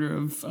know the order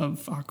of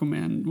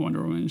Aquaman,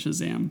 Wonder Woman, and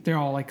Shazam. They're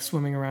all like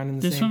swimming around in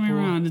the They're same swimming pool.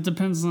 around. It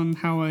depends on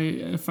how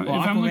if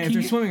I'm looking. If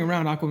they're swimming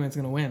around, Aquaman's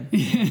gonna win.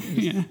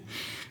 Yeah.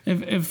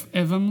 If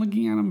I'm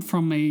looking at them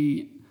from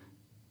a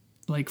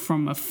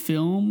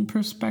film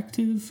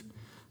perspective,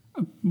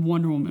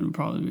 Wonder Woman would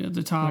probably be at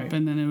the top, Right.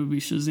 and then it would be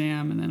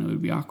Shazam, and then it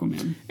would be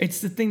Aquaman. It's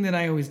the thing that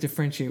I always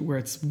differentiate, where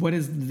it's what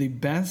is the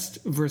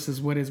best versus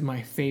what is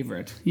my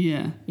favorite.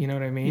 Yeah. You know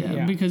what I mean?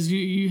 Yeah, because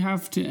you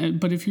have to.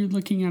 But if you're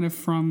looking at it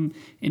from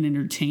an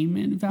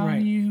entertainment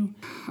value,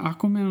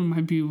 Aquaman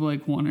might be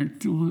like one or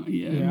two.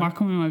 Yeah.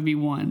 Aquaman might be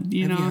one.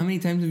 You know, how many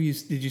times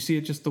did you see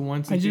it just the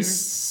once? In I theaters?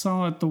 just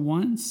saw it the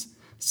once.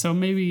 So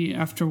maybe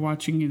after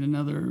watching it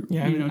another,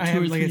 Yeah, two or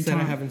three like I said,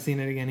 times. I haven't seen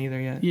it again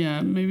either yet.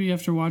 Yeah, maybe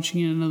after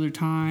watching it another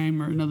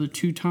time or another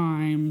 2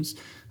 times,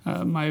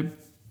 my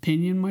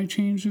opinion might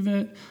change of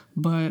it.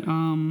 But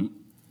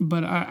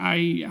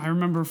I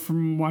remember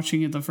from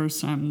watching it the first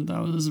time that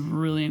I was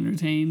really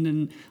entertained,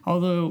 and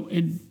although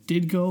it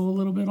did go a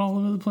little bit all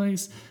over the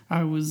place,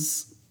 I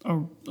was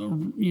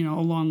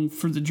along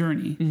for the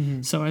journey.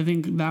 Mm-hmm. So I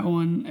think that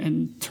one,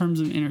 in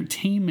terms of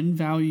entertainment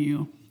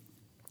value,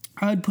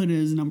 I'd put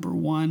it as number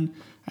 1,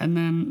 and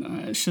then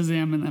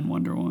Shazam, and then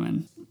Wonder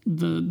Woman.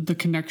 The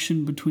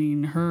connection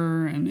between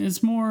her and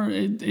it's more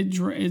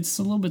it's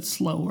a little bit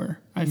slower,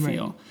 I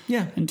feel. Right.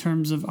 Yeah. In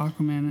terms of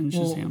Aquaman and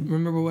Shazam. Well,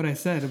 remember what I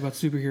said about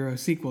superhero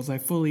sequels. I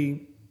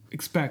fully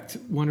expect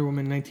Wonder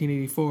Woman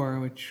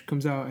 1984, which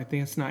comes out. I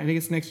think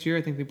it's next year.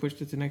 I think they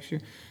pushed it to next year.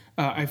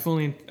 I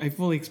fully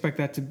expect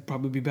that to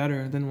probably be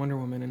better than Wonder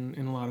Woman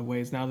in a lot of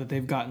ways. Now that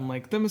they've gotten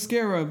like the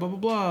mascara, blah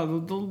blah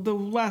blah, the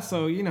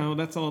lasso,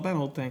 that's all that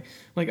whole thing.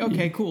 Like,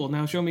 okay, cool.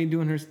 Now show me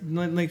doing her,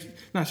 like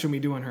not show me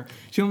doing her.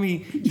 Show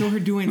her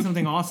doing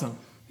something awesome.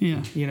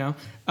 Yeah.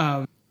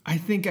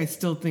 I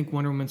still think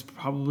Wonder Woman's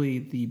probably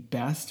the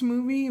best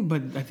movie,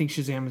 but I think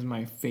Shazam is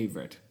my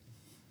favorite.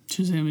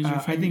 Shazam is your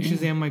favorite. I think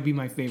Shazam might be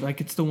my favorite. Like,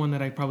 it's the one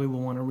that I probably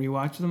will want to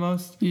rewatch the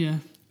most. Yeah.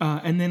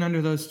 And then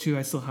under those two,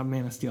 I still have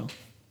Man of Steel.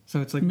 So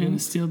it's like Man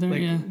of Steel there,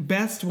 yeah.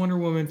 Best Wonder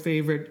Woman,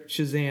 favorite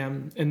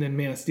Shazam, and then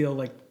Man of Steel,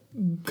 like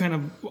kind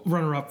of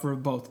runner up for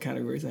both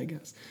categories, I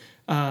guess.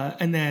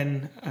 And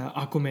then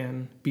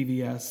Aquaman,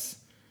 BVS,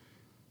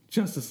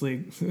 Justice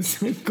League,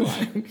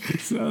 Suicide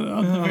So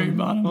on the very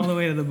bottom, all the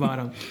way to the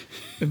bottom.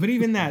 But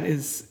even that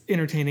is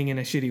entertaining in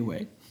a shitty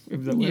way,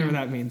 whatever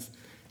that means.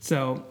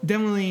 So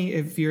definitely,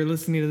 if you're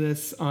listening to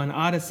this on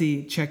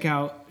Odyssey, check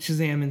out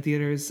Shazam in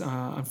theaters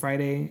on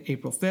Friday,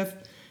 April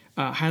 5th.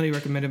 Highly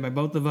recommended by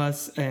both of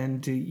us.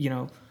 And,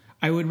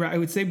 I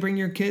would say bring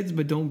your kids,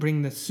 but don't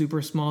bring the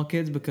super small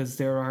kids, because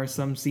there are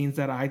some scenes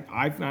that I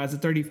as a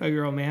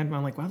 35-year-old man,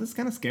 I'm like, wow, this is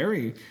kind of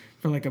scary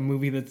for like a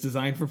movie that's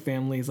designed for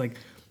families. Like,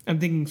 I'm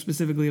thinking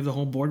specifically of the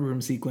whole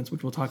boardroom sequence,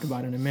 which we'll talk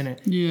about in a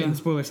minute in the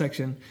spoiler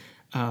section.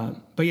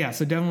 But yeah,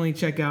 so definitely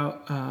check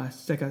out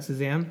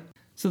Shazam.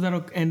 So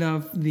that'll end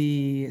off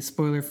the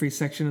spoiler-free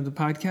section of the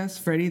podcast.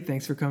 Freddy,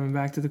 thanks for coming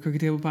back to the Crooked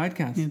Table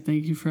Podcast. Yeah,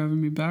 thank you for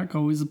having me back.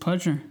 Always a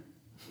pleasure.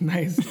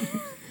 Nice.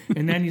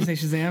 And then you say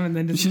Shazam, and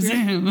then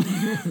Shazam.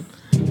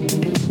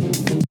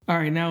 All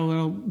right, now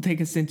it'll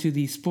take us into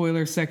the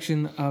spoiler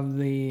section of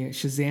the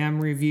Shazam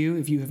review.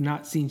 If you have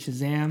not seen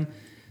Shazam,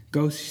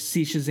 go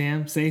see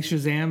Shazam. Say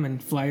Shazam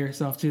and fly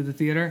yourself to the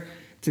theater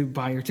to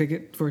buy your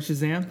ticket for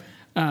Shazam.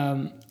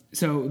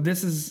 So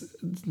this is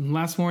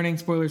last warning,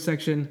 spoiler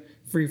section,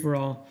 free for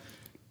all.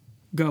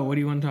 Go. What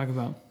do you want to talk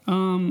about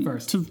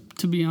first?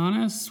 To be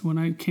honest, when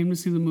I came to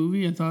see the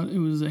movie, I thought it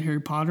was a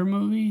Harry Potter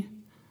movie.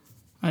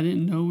 I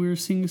didn't know we were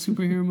seeing a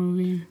superhero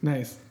movie.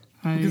 Nice.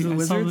 Because of the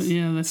wizards?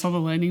 I saw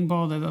the lightning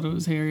bolt. I thought it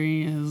was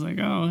Harry. And I was like,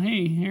 oh,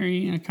 hey,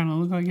 Harry. I kind of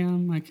look like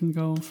him. I can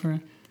go for...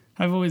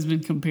 I've always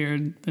been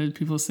compared that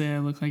people say I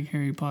look like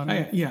Harry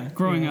Potter.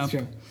 Growing up.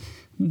 True.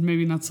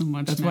 Maybe not so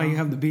much That's now. why you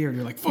have the beard.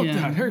 You're like, fuck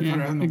that. Harry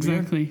Potter has no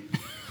exactly.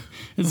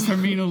 It's for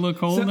me to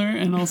look older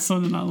and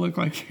also to not look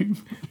like Harry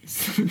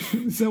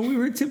Potter. So we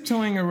were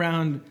tiptoeing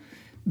around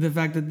the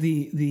fact that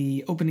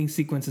the opening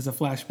sequence is a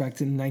flashback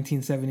to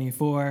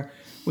 1974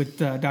 with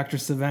Dr.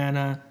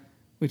 Savannah,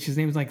 which his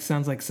name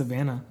sounds like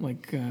Savannah,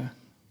 like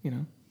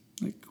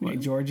what?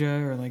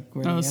 Georgia, or like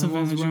where the animals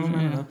Savannah, roam. Georgia,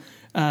 I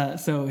don't know.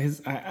 So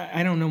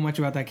I don't know much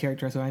about that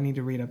character, so I need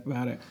to read up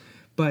about it.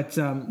 But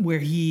where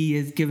he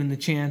is given the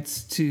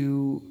chance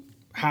to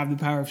have the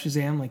power of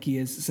Shazam, like he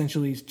is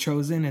essentially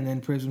chosen and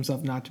then proves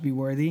himself not to be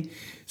worthy.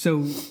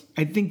 So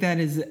I think that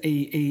is an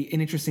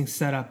interesting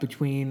setup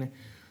between,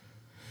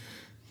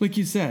 like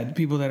you said,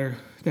 people that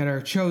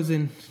are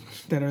chosen,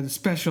 that are the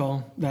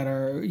special, that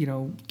are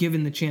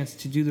given the chance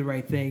to do the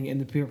right thing,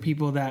 and the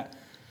people that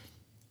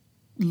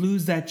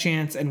lose that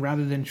chance, and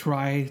rather than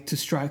try to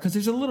strive, because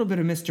there's a little bit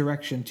of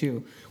misdirection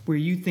too, where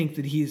you think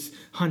that he's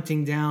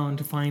hunting down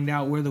to find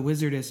out where the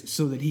wizard is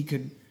so that he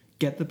could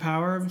get the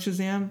power of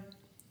Shazam.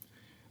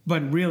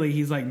 But really,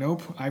 he's like,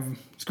 nope, I've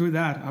screwed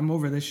that. I'm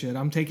over this shit.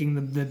 I'm taking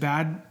the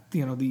bad,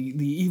 the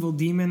evil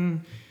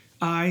demon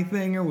eye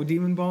thing or with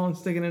demon ball and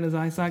sticking in his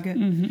eye socket.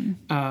 And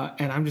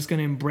I'm just going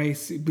to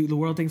embrace, the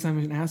world thinks I'm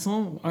an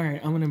asshole. All right,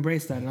 I'm going to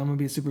embrace that and I'm going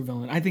to be a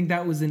supervillain. I think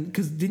that was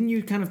because didn't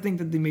you kind of think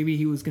that maybe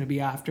he was going to be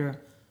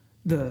after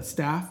the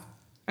staff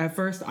at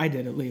first? I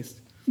did, at least.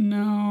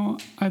 No,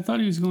 I thought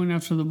he was going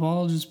after the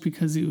ball just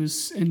because he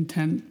was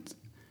intent.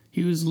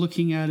 He was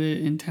looking at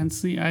it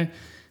intensely. I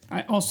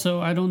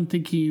don't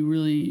think he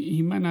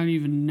might not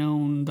even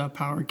known that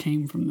power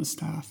came from the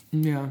staff.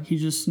 Yeah. He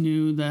just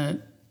knew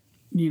that,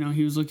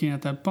 he was looking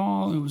at that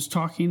ball. It was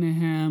talking to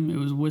him. It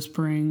was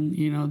whispering,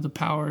 the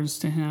powers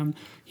to him.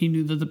 He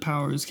knew that the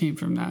powers came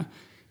from that.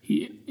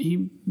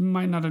 He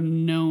might not have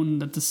known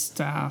that the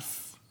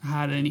staff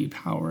had any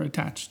power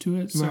attached to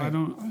it. So right. I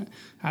don't,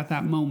 at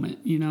that moment,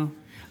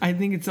 I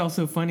think it's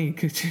also funny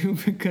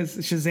because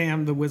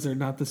Shazam, the wizard,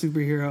 not the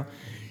superhero,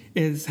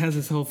 has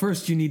this whole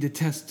first you need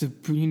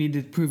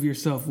to prove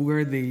yourself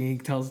worthy. He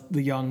tells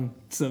the young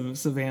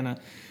Savannah,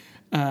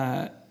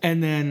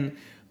 and then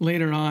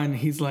later on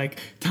he's like,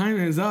 time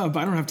is up.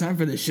 I don't have time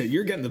for this shit.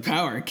 You're getting the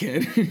power,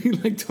 kid. He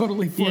like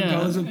totally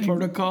foregoes with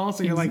protocol.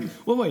 So you're like,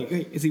 well, wait,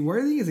 is he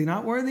worthy? Is he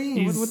not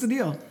worthy? What's the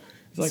deal?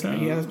 It's like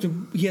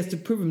he has to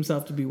prove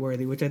himself to be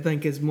worthy, which I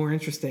think is more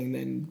interesting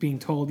than being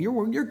told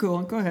you're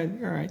cool. Go ahead,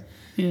 you're all right.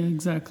 Yeah,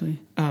 exactly.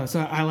 So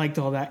I liked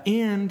all that,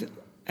 and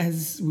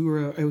as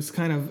I was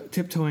kind of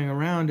tiptoeing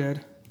around it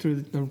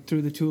through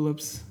the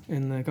tulips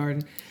in the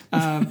garden,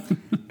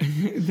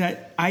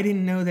 that I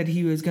didn't know that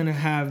he was going to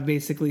have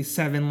basically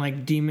 7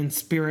 like demon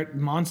spirit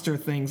monster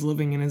things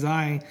living in his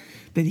eye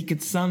that he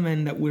could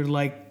summon that were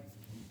like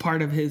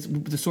part of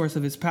the source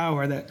of his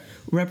power that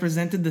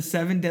represented the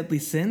 7 deadly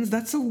sins.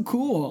 That's so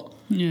cool.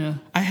 Yeah.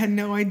 I had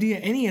no idea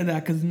any of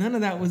that because none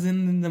of that was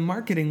in the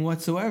marketing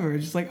whatsoever.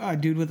 Just like, oh,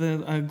 dude with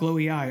a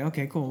glowy eye.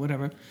 Okay, cool,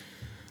 whatever.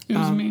 It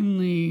was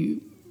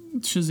mainly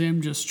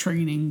Shazam just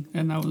training,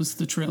 and that was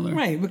the trailer.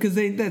 Right, because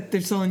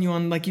they're selling you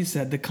on, like you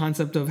said, the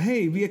concept of,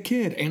 hey, be a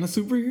kid and a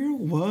superhero?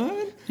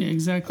 What? Yeah,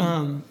 exactly.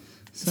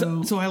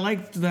 So I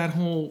liked that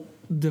whole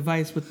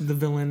device with the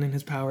villain and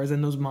his powers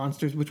and those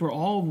monsters, which were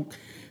all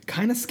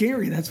kind of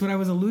scary. That's what I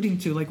was alluding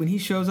to. Like when he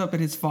shows up at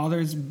his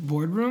father's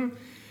boardroom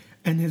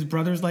and his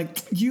brother's like,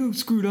 you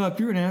screwed up,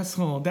 you're an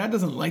asshole, dad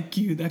doesn't like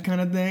you, that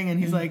kind of thing. And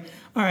he's like,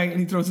 all right, and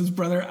he throws his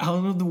brother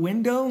out of the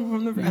window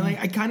from the and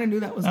I kind of knew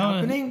that was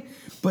happening,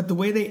 but the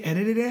way they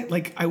edited it,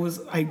 like I was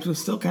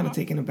still kind of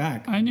taken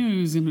aback. I knew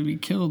he was going to be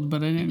killed,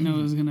 but I didn't know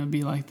it was going to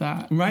be like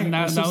that. Right. And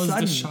that was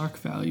sudden. The shock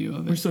value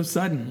of it. We're so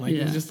sudden. Like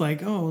it's just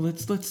like, oh,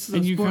 let's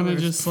and you kind of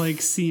just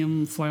like see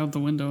him fly out the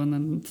window and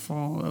then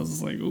fall. I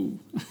was like, ooh.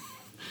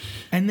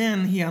 And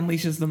then he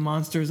unleashes the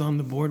monsters on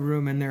the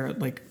boardroom, and they're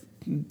like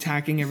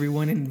attacking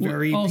everyone in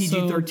very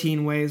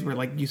PG-13 ways, where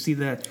like you see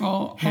the head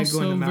go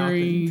in the mouth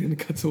and it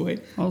cuts away.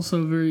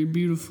 Also, very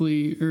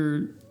beautifully,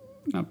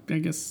 I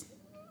guess,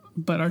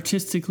 but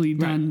artistically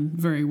done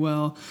very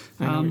well.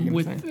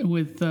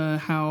 With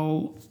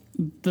how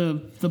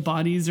the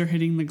bodies are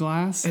hitting the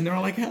glass, and they're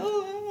all like,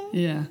 "Oh,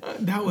 yeah."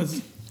 That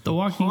was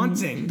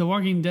haunting. The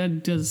Walking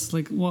Dead does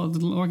The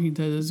Walking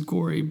Dead is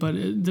gory, but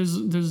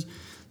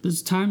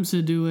there's times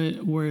to do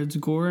it where it's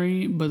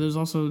gory, but it's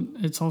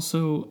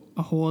also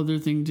a whole other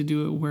thing to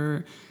do it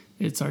where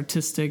it's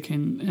artistic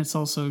and it's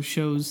also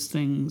shows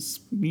things,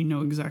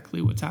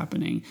 exactly what's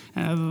happening.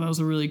 And I thought that was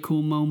a really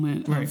cool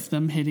moment of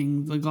them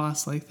hitting the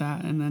glass like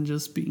that and then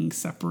just being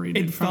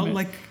separated from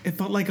it. It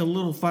felt like a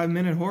little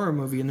 5-minute horror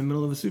movie in the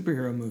middle of a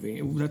superhero movie.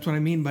 That's what I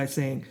mean by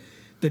saying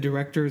the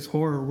director's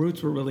horror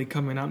roots were really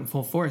coming out in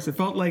full force. It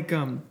felt like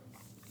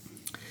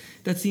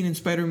that scene in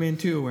Spider-Man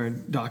 2 where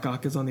Doc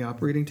Ock is on the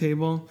operating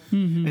table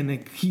and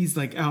he's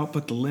like out,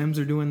 but the limbs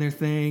are doing their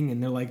thing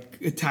and they're like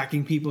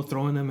attacking people,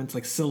 throwing them. It's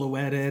like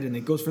silhouetted and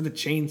it goes for the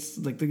chains,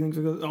 like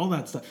all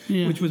that stuff,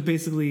 which was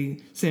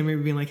basically Sam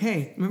Raimi being like,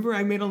 hey, remember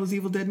I made all those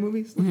Evil Dead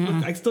movies?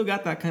 Look, I still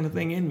got that kind of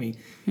thing in me.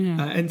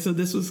 And so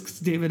this was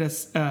David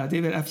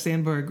F.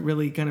 Sandberg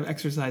really kind of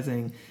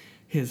exercising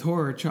his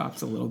horror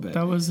chops a little bit.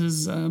 That was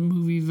his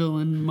movie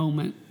villain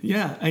moment.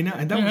 Yeah, I know.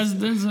 And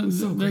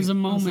there's a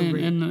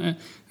moment,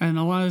 and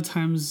a lot of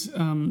times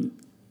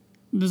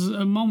there's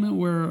a moment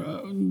where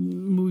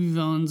movie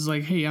villains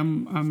like, hey,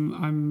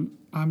 I'm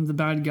the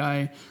bad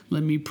guy.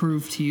 Let me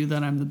prove to you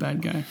that I'm the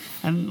bad guy.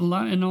 And a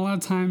lot of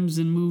times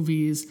in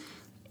movies,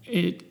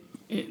 it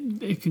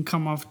can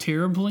come off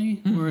terribly,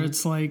 where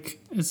it's like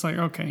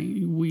okay,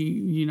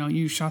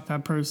 you shot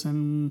that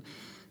person.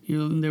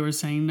 They were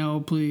saying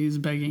no, please,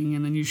 begging,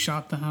 and then you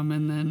shot them,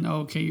 and then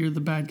okay, you're the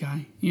bad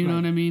guy. You know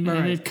what I mean?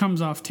 And it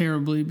comes off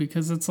terribly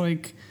because it's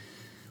like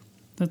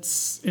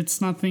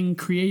it's nothing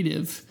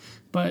creative,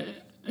 but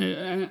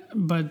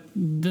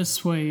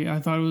this way I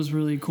thought it was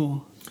really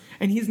cool.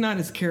 And he's not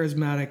as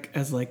charismatic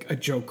as like a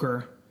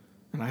Joker,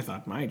 and I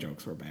thought my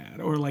jokes were bad,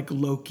 or like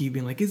Loki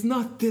being like, "Is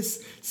not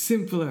this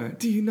simpler?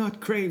 Do you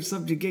not crave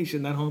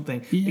subjugation?" That whole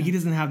thing. Yeah. Like, he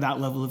doesn't have that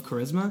level of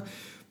charisma.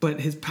 but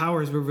his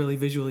powers were really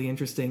visually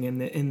interesting,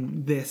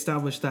 and they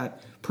established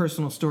that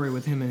personal story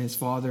with him and his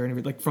father,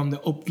 and like from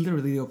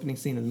literally the opening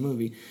scene of the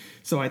movie.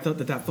 So I thought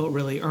that felt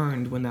really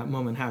earned when that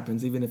moment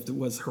happens, even if it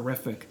was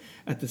horrific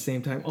at the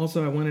same time.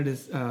 Also, I wanted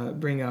to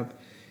bring up,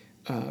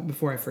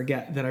 before I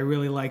forget, that I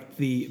really liked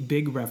the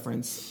big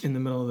reference in the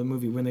middle of the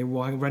movie when they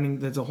running.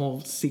 There's a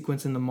whole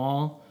sequence in the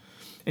mall,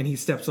 and he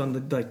steps on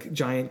the like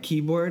giant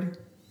keyboard.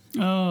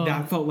 Oh,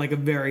 that felt like a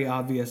very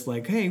obvious,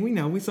 like, hey,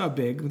 we saw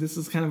Big. This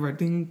is kind of our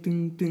ding,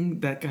 ding,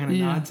 ding. That kind of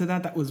nod to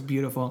that. That was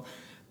beautiful.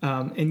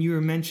 And you were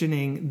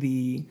mentioning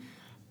the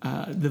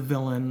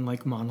villain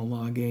like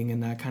monologuing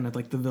and that kind of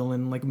like the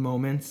villain like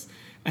moments,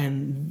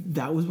 and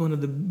that was one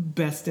of the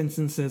best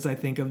instances I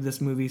think of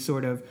this movie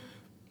sort of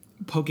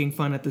poking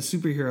fun at the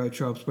superhero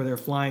tropes where they're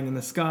flying in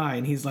the sky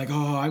and he's like,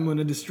 oh, I'm going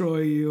to destroy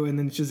you. And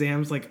then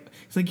Shazam's like,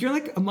 it's like, you're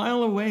like a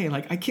mile away.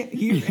 Like, I can't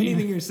hear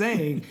anything you're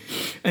saying.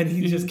 And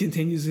he just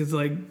continues his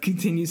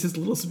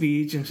little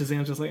speech, and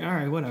Shazam's just like, all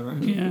right, whatever.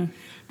 Yeah.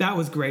 That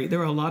was great. There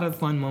were a lot of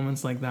fun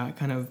moments like that,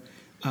 kind of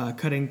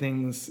cutting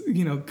things,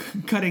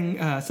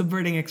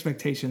 subverting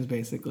expectations,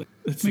 basically.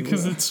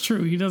 Because it's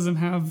true. He doesn't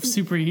have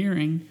super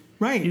hearing.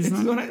 Right. He's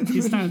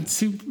not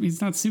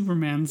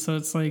Superman. So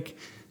it's like,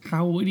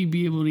 how would he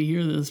be able to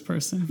hear this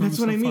person? That's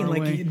what I mean. Like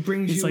away? It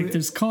brings it's you. It's like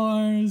there's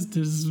cars,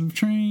 there's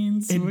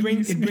trains. It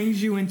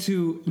brings you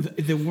into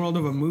the world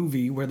of a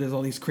movie where there's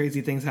all these crazy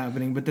things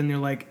happening, but then they're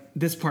like,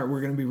 this part we're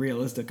going to be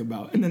realistic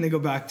about, and then they go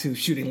back to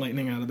shooting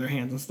lightning out of their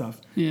hands and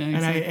stuff. Yeah,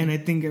 exactly. And I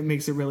think it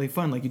makes it really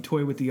fun. Like you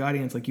toy with the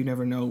audience, like you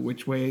never know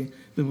which way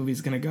the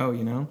movie's going to go.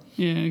 You know?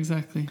 Yeah,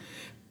 exactly.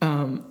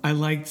 I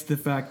liked the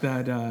fact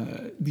that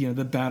the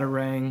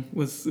Batarang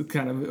was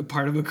kind of a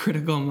part of a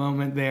critical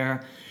moment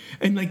there.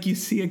 And like you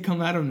see it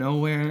come out of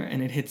nowhere,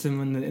 and it hits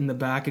him in the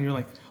back, and you're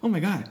like, "Oh my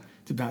god,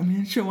 did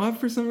Batman show up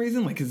for some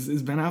reason? Like,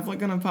 is Ben Affleck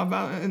gonna pop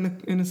out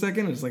in a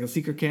second? It's like a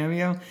secret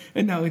cameo."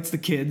 And no, it's the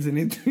kids, and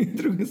it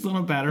threw his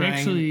little Batarang.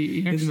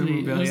 Actually,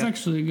 it was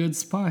actually a good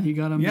spot. He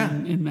got him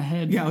in the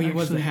head. Yeah, he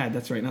was the head.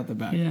 That's right, not the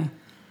back. Yeah.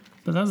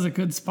 But that was a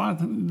good spot.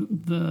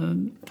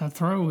 That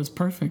throw was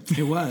perfect.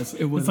 It was.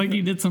 It's like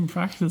he did some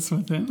practice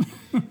with it.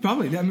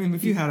 Probably. I mean,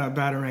 if you had a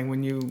Batarang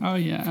when you... Oh,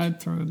 yeah. I'd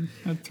throw it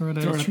at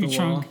a tree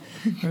trunk.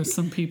 There's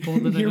some people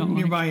that I don't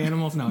nearby like.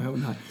 Animals? No, I hope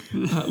not.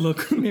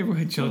 Look,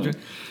 neighborhood children.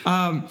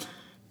 What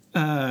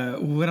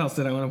else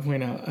did I want to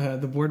point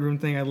out? The boardroom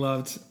thing I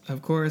loved.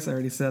 Of course, I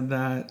already said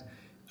that.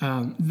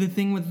 The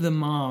thing with the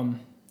mom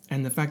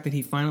and the fact that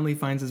he finally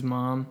finds his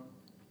mom.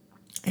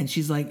 And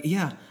she's like,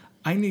 yeah...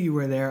 I knew you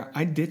were there.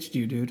 I ditched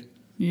you, dude.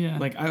 Yeah.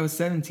 Like, I was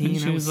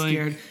 17. I was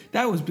scared.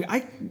 That was...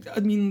 I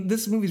mean,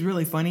 this movie's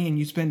really funny, and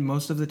you spend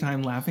most of the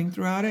time laughing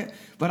throughout it.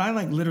 But I,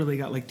 literally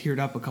got, teared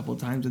up a couple of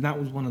times, and that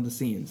was one of the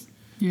scenes.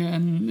 Yeah,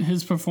 and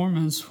his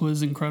performance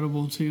was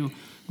incredible, too.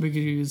 Because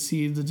you could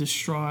see the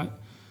distraught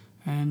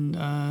and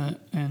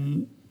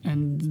the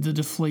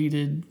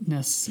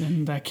deflatedness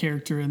in that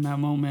character in that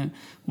moment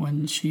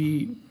when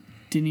she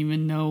didn't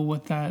even know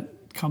what that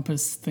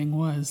compass thing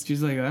was.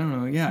 She's like, I don't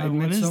know. Yeah, it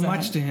meant so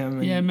much to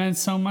him. Yeah, it meant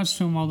so much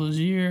to him all those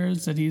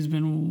years that he's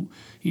been,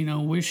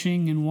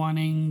 wishing and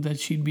wanting that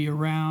she'd be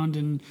around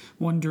and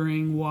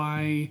wondering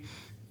why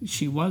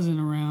she wasn't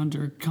around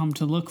or come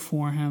to look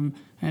for him.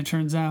 And it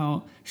turns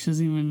out she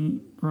doesn't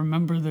even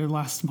remember their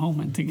last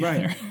moment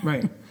together.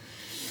 Right.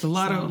 It's a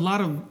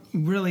lot of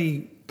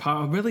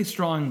really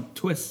strong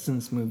twists in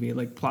this movie,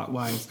 like plot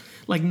wise.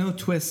 Like no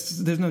twists.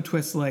 There's no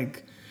twists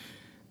like.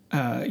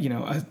 Another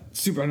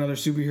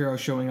superhero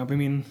showing up. I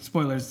mean,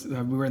 spoilers.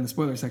 We were in the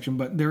spoiler section,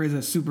 but there is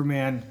a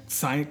Superman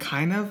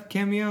kind of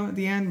cameo at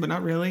the end, but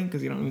not really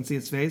because you don't even see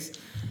his face.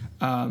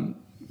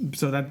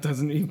 So that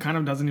doesn't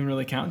even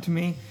really count to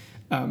me.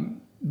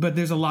 But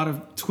there's a lot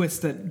of twists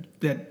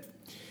that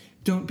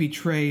don't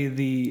betray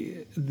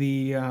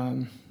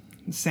the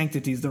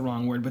sanctity is the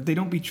wrong word, but they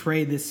don't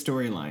betray this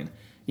storyline.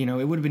 It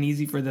would have been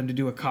easy for them to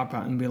do a cop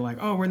out and be like,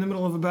 "Oh, we're in the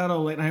middle of a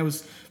battle,"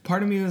 and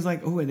part of me was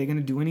like, "Oh, are they going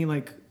to do any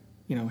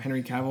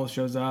Henry Cavill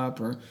shows up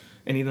or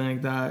anything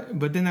like that?"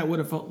 But then that would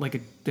have felt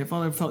like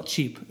felt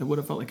cheap. It would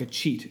have felt like a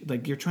cheat.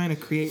 Like you're trying to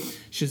create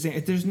Shazam.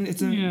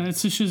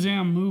 It's a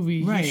Shazam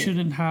movie. Right. You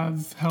shouldn't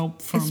have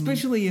help from,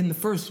 especially in the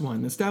first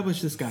one.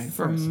 Establish this guy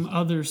from first.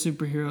 Other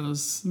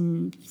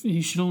superheroes.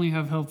 He should only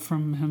have help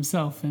from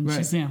himself and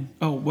Shazam.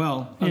 Oh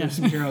well, other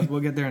superheroes.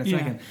 We'll get there in a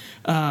second.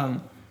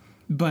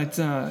 But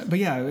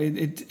yeah,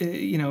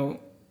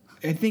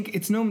 I think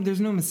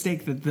there's no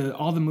mistake that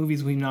all the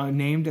movies we've now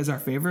named as our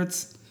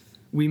favorites.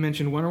 We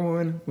mentioned Wonder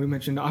Woman, we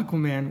mentioned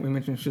Aquaman, we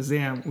mentioned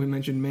Shazam, we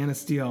mentioned Man of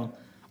Steel,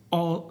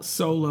 all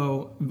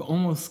solo,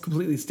 almost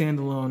completely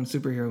standalone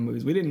superhero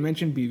movies. We didn't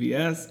mention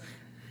BVS,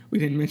 we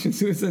didn't mention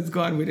Suicide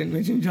Squad, we didn't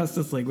mention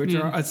Justice League, which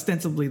are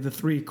ostensibly the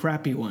three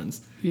crappy ones.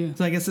 Yeah.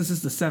 So I guess this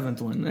is the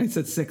seventh one. I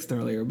said sixth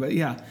earlier, but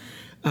yeah.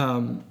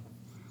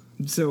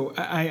 So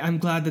I'm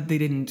glad that they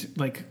didn't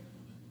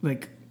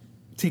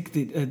take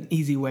an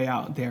easy way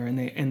out there, and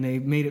they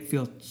made it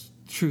feel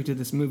true to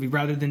this movie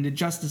rather than the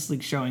Justice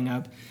League showing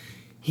up.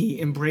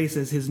 He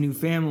embraces his new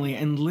family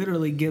and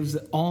literally gives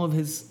all of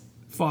his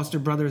foster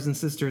brothers and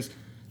sisters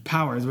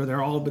powers where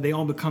they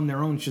all become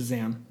their own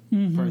Shazam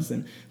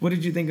person. What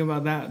did you think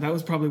about that? That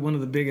was probably one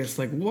of the biggest,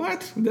 like,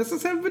 what? This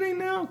is happening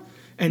now?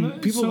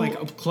 And people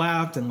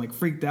clapped and like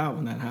freaked out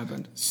when that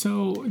happened.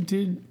 So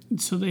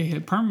they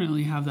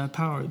permanently have that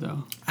power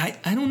though? I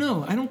don't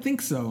know. I don't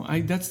think so.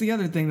 That's the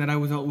other thing that I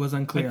was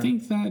unclear. I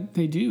think that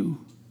they do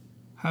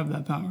have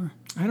that power.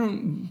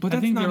 But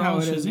that's not how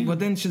it is. But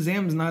then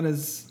Shazam's not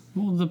as...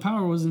 Well, the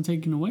power wasn't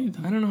taken away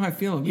though. I don't know how I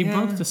feel. He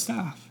broke the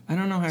staff. I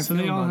don't know how I feel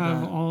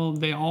about that.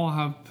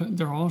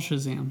 They're all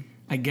Shazam.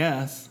 I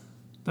guess.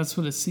 That's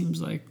what it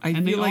seems like. I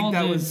feel like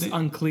that was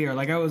unclear.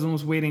 Like I was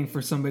almost waiting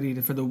for somebody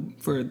for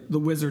the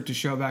wizard to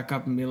show back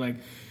up and be like,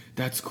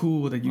 "That's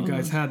cool that you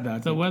guys had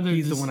that."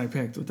 He's the one I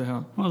picked. What the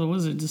hell? Well, the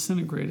wizard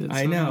disintegrated.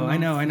 I know.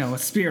 A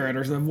spirit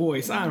or a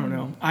voice. I don't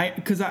know.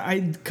 Because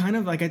I kind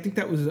of like. I think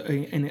that was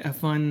a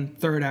fun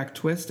third act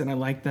twist, and I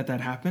like that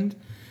happened.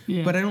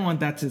 Yeah. But I don't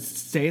want that to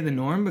stay the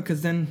norm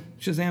because then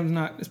Shazam's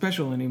not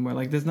special anymore.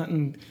 Like there's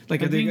nothing.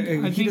 Like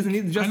he doesn't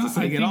need the Justice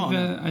League at all.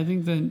 I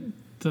think that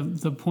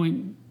the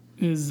point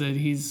is that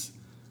he's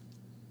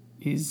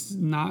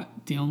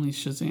not the only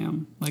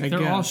Shazam. Like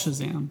they're all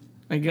Shazam.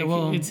 I guess.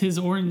 Like, it's his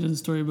origin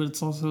story, but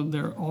it's also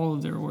all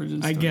of their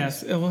origin stories. I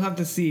guess we'll have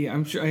to see.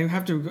 I'm sure I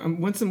have to.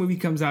 Once the movie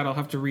comes out, I'll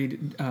have to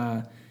read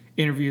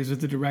interviews with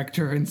the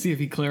director and see if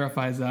he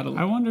clarifies that.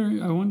 I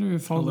wonder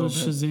if all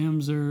those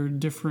Shazams are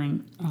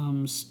different,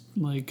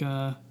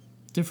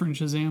 different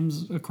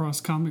Shazams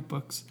across comic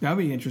books. That'd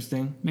be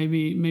interesting.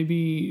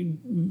 Maybe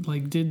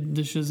like did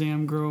the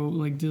Shazam grow?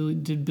 Like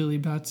did Billy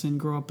Batson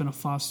grow up in a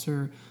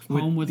foster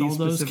home with all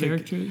those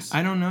characters?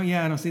 I don't know.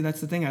 Yeah, I don't see.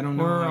 That's the thing. I don't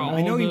know.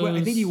 I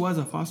think he was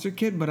a foster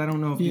kid, but I don't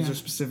know if these are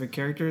specific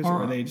characters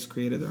or they just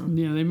created their own.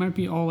 Yeah, they might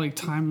be all like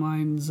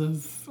timelines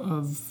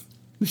of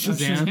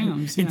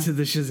Shazams into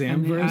the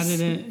Shazam verse.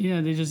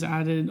 They just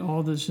added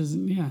all the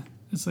Shazam. Yeah,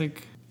 it's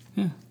like.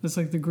 Yeah, it's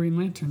like the Green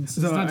Lanterns.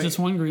 It's not just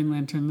one Green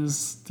Lantern. There's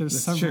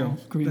several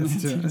Green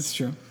Lanterns. That's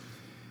true.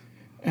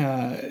 Which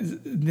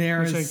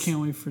I can't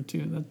wait for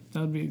too.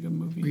 That would be a good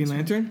movie. Green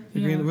Lantern?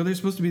 There's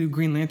supposed to be the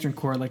Green Lantern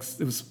Corps. Like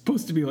it was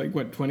supposed to be like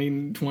what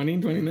 2020,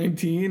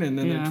 2019, and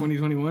then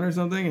 2021 or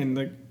something, and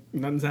like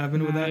nothing's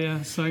happened with that.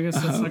 Yeah, so I guess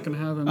that's not going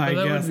to happen. But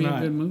that would be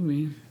a good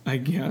movie.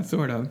 Yeah,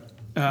 sort of.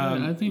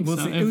 I think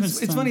so.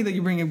 It's funny that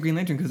you bring up Green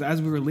Lantern because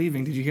as we were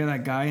leaving, did you hear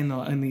that guy in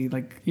the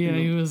like? Yeah,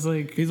 he was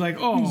like, he's like,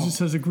 oh, he just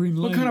has a green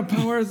light. What kind of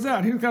power is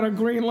that? He's got a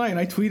green light.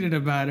 I tweeted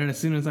about it as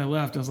soon as I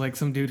left. I was like,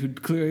 some dude who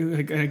clearly,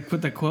 like, I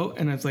put that quote,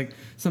 and it's like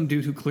some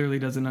dude who clearly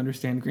doesn't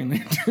understand Green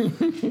Lantern.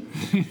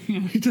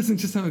 He doesn't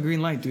just have a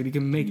green light, dude. He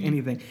can make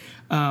anything.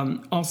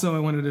 Also, I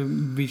wanted to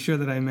be sure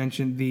that I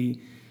mentioned the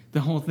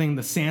whole thing,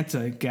 the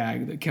Santa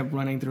gag that kept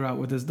running throughout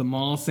with the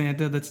mall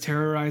Santa that's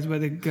terrorized by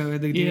the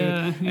dude.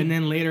 Yeah. And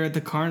then later at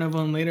the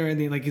carnival and later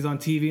he's on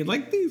TV,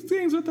 like these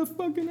things with the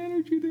fucking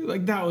energy, dude.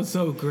 Like that was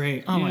so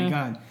great. Oh my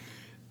God.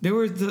 There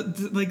was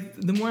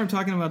the more I'm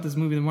talking about this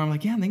movie, the more I'm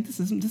like, yeah, I think this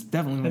is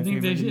definitely my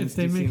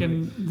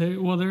favorite. They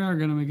are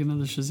going to make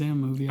another Shazam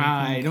movie.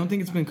 I don't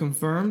think it's been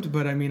confirmed,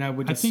 but I mean, I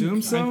would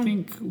assume so. I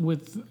think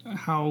with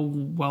how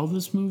well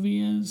this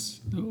movie is.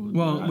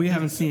 Well, we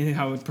haven't seen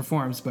how it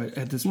performs, but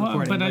at this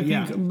recording, but I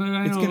think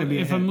it's going to be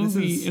if a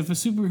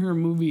superhero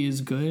movie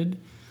is good.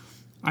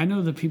 I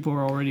know that people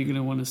are already going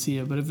to want to see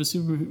it, but if a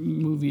super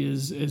movie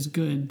is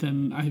good,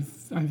 then I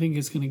think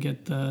it's going to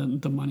get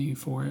the money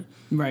for it.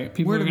 Right.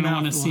 People are going to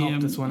want to see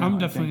it. I'm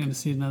definitely going to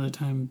see it another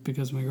time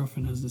because my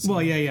girlfriend has this.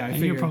 Well, yeah. And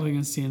you're probably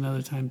going to see it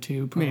another time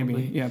too. Probably.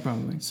 Maybe. Yeah,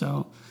 probably.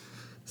 So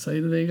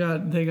they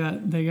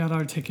got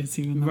our tickets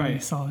even though we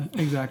saw it.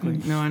 Exactly.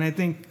 No, and I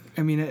think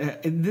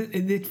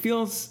it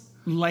feels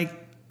like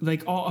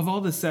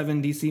all the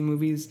 7 DC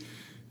movies.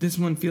 This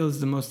one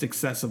feels the most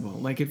accessible.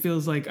 Like, it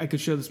feels like I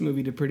could show this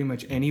movie to pretty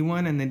much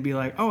anyone and they'd be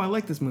like, oh, I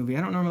like this movie. I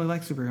don't normally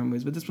like superhero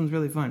movies, but this one's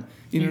really fun.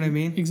 You know what I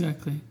mean?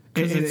 Exactly.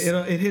 It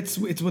hits,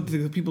 it's what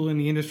the people in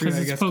the industry,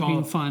 I guess,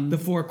 call fun. The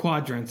 4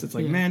 quadrants. It's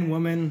like men,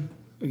 women,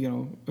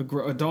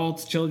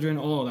 adults, children,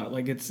 all of that.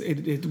 Like,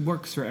 it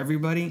works for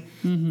everybody.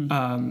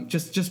 Mm-hmm.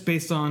 Just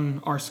based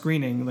on our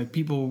screening, like,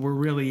 people were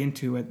really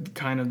into it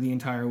kind of the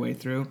entire way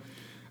through.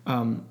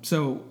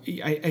 So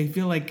I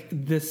feel like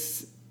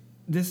this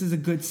is a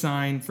good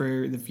sign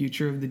for the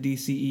future of the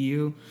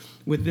DCEU.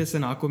 With this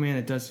and Aquaman,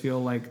 it does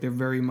feel like they're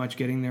very much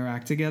getting their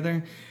act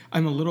together.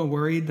 I'm a little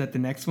worried that the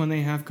next one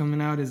they have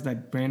coming out is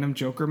that random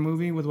Joker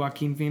movie with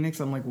Joaquin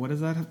Phoenix. I'm like, what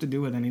does that have to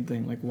do with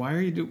anything? Like, why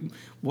are you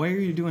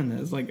doing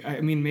this? Like,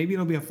 I mean, maybe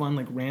it'll be a fun,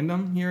 like,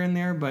 random here and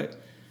there,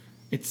 but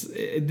it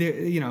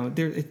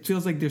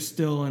feels like they're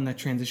still in that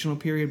transitional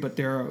period, but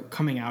they're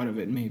coming out of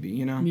it, maybe,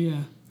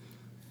 Yeah.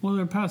 Well,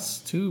 their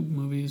past 2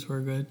 movies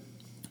were good.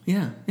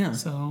 Yeah.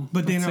 So,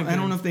 but I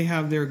don't know if they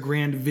have their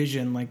grand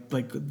vision like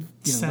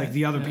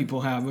the other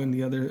people have in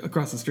the other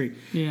across the street.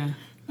 Yeah.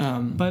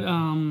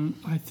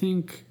 I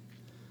think,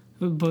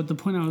 but the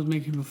point I was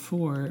making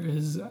before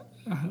is,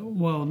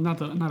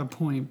 not a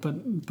point, but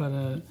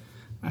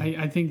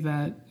I think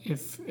that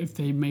if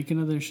they make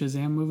another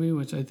Shazam movie,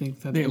 which I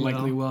think that They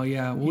likely will,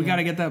 yeah. Well, we got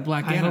to get that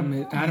Black Adam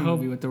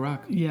movie with The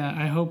Rock. Yeah,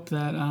 I hope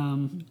that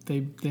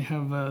they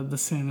have the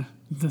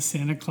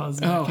Santa Claus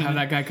back. Oh, have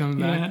that guy coming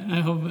back? Yeah, I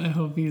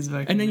hope he's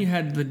back. And then you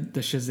had the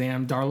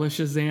Shazam, Darla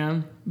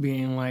Shazam,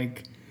 being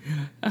like,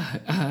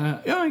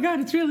 oh my God,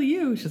 it's really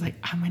you. She's like,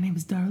 my name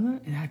is Darla,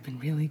 and I've been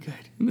really good.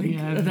 Like,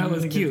 that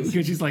was really cute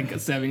because she's like a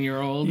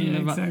 7-year-old. Yeah,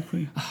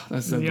 exactly. Oh,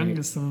 that's so the great.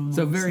 Youngest of them.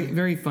 So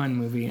very fun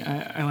movie.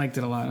 I liked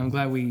it a lot. I'm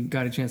glad we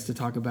got a chance to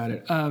talk about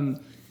it.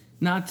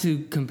 Not to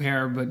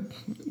compare, but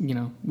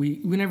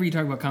whenever you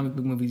talk about comic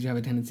book movies, you have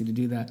a tendency to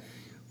do that.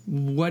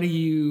 What do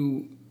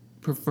you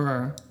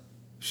prefer,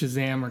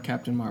 Shazam or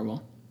Captain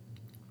Marvel?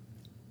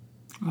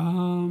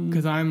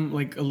 Because I'm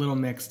like a little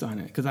mixed on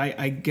it. Because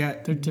I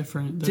get they're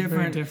different. They're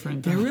very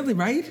different. They're really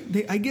right.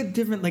 I get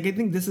different. Like I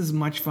think this is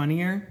much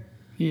funnier.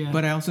 Yeah.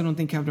 But I also don't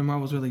think Captain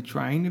Marvel's really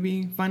trying to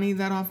be funny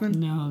that often.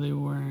 No, they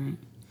weren't.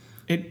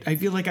 I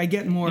feel like I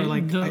get more the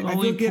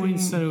only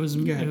points that it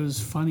was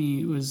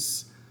funny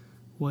was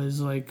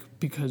like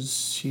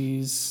because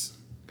she's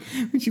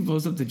when she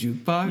blows up the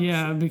jukebox.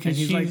 Yeah, because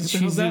she's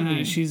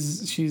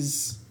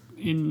she's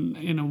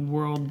in a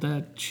world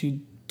that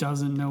she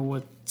doesn't know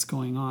what's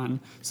going on,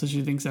 so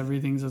she thinks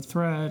everything's a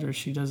threat, or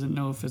she doesn't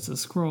know if it's a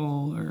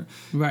scroll, or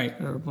right,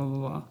 or blah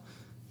blah blah.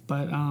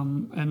 But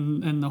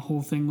and the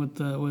whole thing with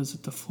the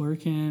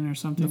Flurkin or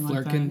something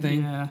like that. The Flurkin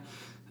thing, yeah.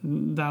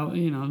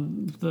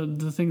 That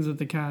the things with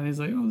the cat. He's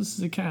like, oh, this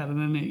is a cat, and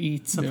then it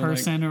eats a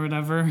person or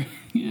whatever.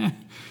 Yeah,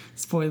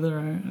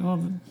 spoiler.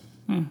 Well,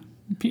 yeah.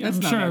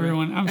 I'm sure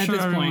everyone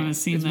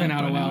has seen that. It's been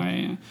out a while.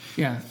 Anyway,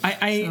 yeah.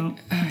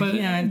 But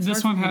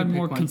this one had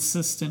more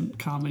consistent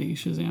comedy.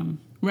 Shazam.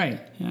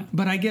 Right. Yeah.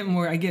 But I get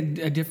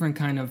a different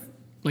kind of,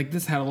 like,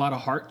 this had a lot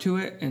of heart to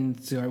it,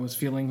 and so I was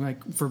feeling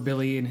like for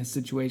Billy and his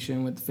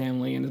situation with the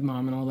family and his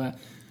mom and all that.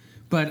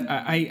 But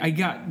I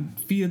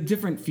got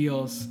different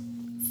feels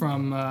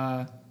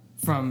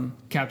from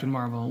Captain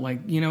Marvel,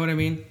 like, you know what I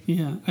mean?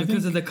 Yeah.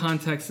 Because of the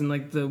context and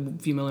like the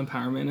female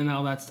empowerment and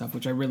all that stuff,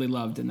 which I really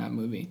loved in that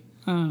movie.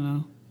 I don't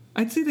know.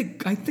 I'd say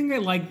I think I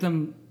like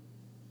them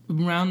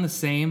around the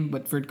same,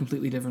 but for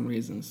completely different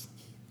reasons.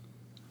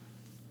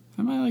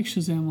 I might like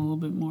Shazam a little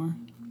bit more.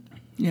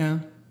 Yeah.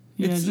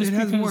 It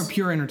has more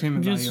pure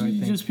entertainment value, I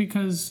think. Just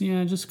because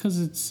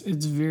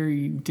it's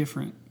very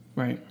different.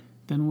 Right.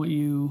 Than what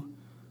you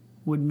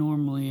would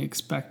normally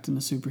expect in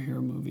a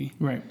superhero movie.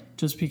 Right.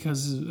 Just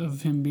because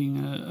of him being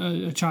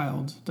a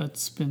child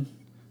that's been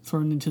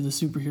thrown into the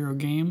superhero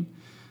game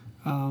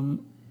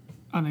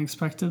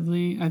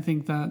unexpectedly. I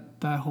think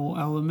that whole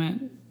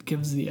element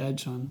gives the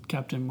edge on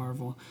Captain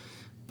Marvel.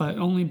 But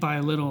only by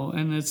a little,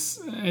 and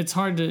it's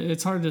hard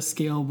to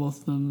scale both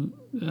of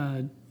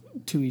them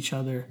to each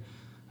other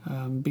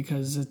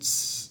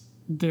because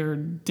they're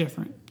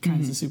different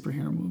kinds of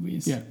superhero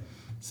movies. Yeah.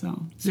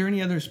 So, is there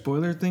any other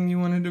spoiler thing you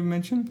wanted to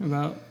mention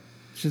about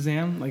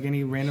Shazam? Like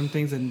any random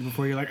things that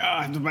before you're like,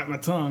 I have to bite my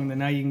tongue, then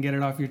now you can get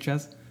it off your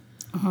chest?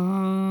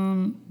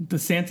 The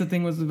Santa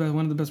thing was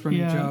one of the best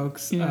running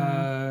jokes.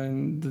 Yeah.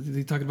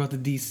 They talked about the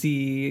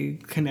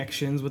DC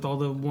connections with all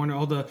the Warner,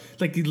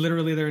 like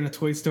literally they're in a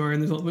toy store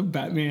and there's all the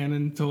Batman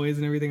and toys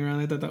and everything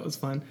around. I thought that was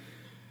fun.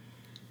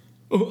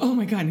 Oh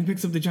my God! And he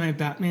picks up the giant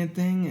Batman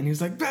thing and he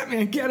was like,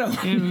 "Batman, get him!"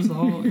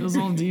 Yeah, it was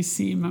all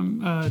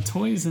DC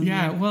toys.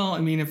 And well, I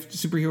mean, if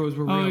superheroes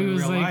were real in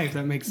real life,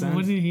 that makes sense.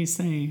 What did he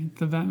say?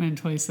 The Batman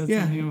toy said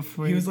something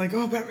before. He was like,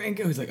 "Oh, Batman,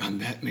 go!" He's like, "I'm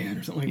Batman"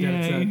 or something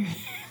like that.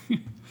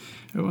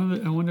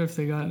 I wonder if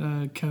they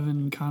got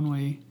Kevin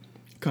Conway.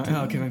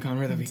 Kevin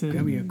Conroy,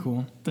 that'd be a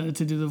cool. To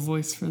do the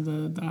voice for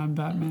the I'm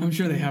Batman. I'm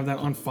sure they have that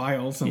on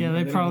file somewhere.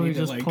 Yeah, they probably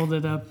just pulled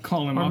it up.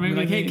 Call him up and be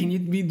like, hey, can you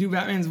do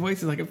Batman's voice?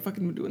 He's like, I've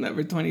fucking been doing that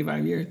for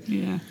 25 years.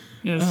 Yeah,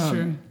 that's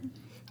true.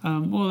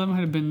 Well, that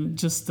might have been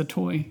just the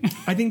toy.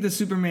 I think the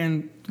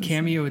Superman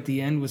cameo at the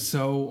end was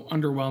so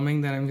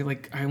underwhelming that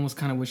I almost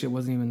kind of wish it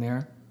wasn't even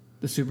there.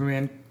 The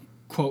Superman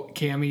quote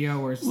cameo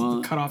where it's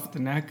cut off at the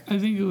neck. I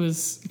think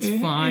it's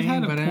fine. It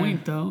had a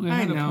point though. It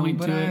had a point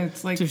to it.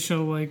 It's like to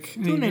show like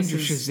don't end your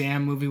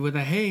Shazam movie with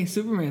a hey,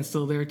 Superman's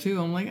still there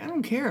too. I'm like, I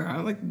don't care. I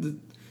like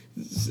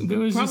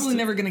probably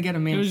never gonna get a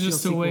Man. It was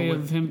just a way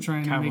of him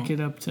trying to make it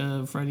up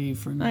to Freddy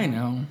for I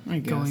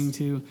guess. Going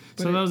to.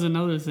 So that was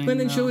another thing. But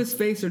then show his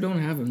face or don't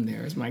have him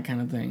there is my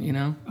kind of thing, you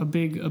know. A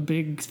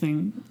big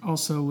thing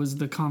also was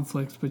the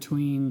conflict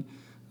between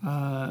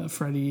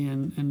Freddy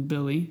and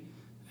Billy,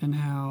 and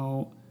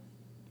how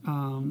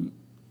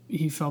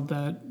he felt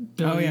that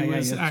Billy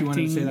was acting. You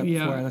wanted to say that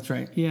before. That's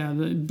right. Yeah,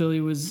 that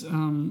Billy was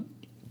being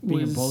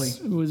a bully.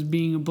 Was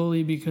being a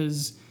bully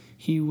because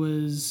he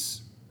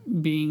was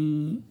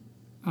being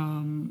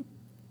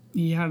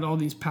he had all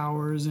these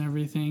powers and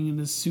everything, and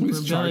his super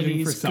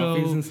abilities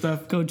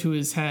go to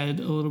his head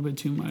a little bit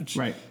too much.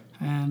 Right.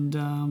 And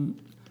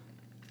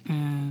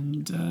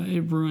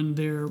it ruined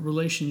their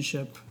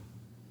relationship.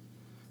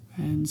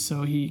 And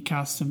so he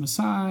cast him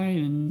aside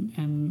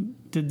and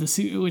did the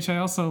suit, which I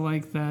also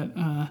like that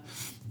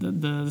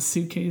the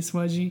suitcase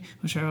wedgie,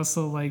 which I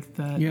also like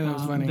that that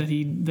was funny. that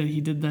he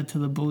did that to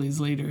the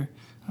bullies later.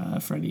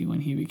 Freddy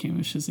when he became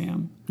a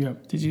Shazam.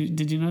 Yep. Did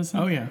you notice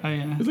that? Oh yeah. Oh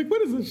yeah. It's like,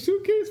 what is a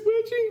suitcase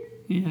wedgie?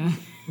 Yeah.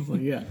 I was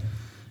like, yeah.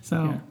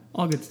 So Yeah.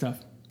 All good stuff.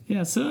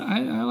 yeah, so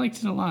I liked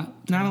it a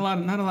lot. Not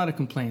a lot of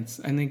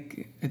complaints. I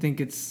think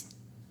it's.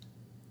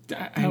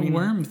 I That mean,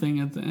 worm thing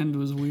at the end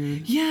was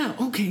weird. Yeah.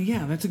 Okay.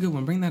 Yeah, that's a good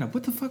one. Bring that up.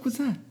 What the fuck was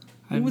that?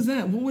 What was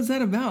that? What was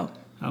that about?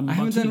 I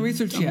haven't done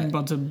research yet. I'm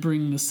about to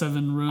bring the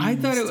 7 rooms I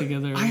thought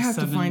together. I have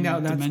to find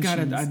out. That's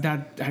dimensions.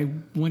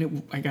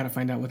 I gotta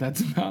find out what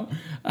that's about.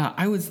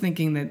 I was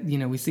thinking that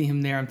we see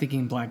him there. I'm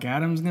thinking Black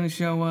Adam's gonna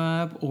show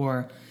up,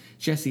 or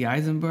Jesse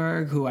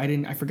Eisenberg, who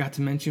I forgot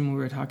to mention when we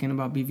were talking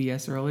about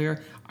BVS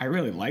earlier. I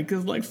really like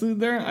his Lex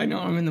Luthor. I know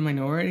I'm in the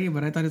minority,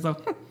 but I thought it's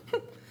like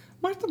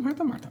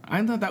Martha.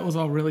 I thought that was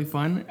all really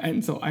fun,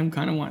 and so I'm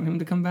kind of wanting him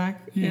to come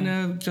back in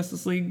a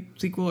Justice League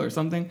sequel or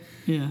something.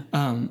 Yeah.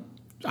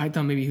 I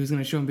thought maybe he was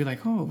going to show and be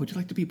like, "Oh, would you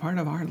like to be part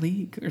of our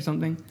league or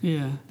something?"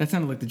 Yeah. That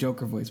sounded like the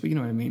Joker voice, but you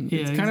know what I mean.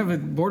 Yeah, it's kind of a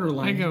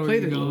borderline. I go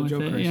Played where it a you're little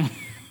going with Joker. it,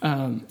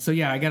 yeah. So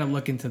yeah, I got to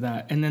look into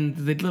that. And then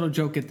the little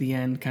joke at the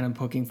end, kind of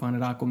poking fun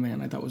at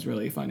Aquaman, I thought was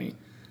really funny.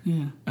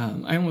 Yeah.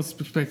 I almost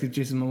expected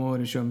Jason Momoa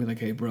to show and be like,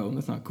 "Hey, bro,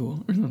 that's not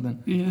cool" or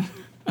something. Yeah.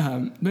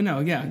 But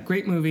no, yeah,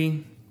 great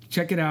movie.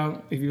 Check it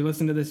out. If you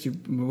listen to this,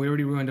 we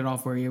already ruined it all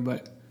for you,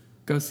 but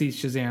go see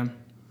Shazam.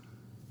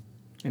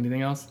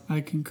 Anything else?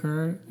 I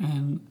concur,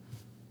 and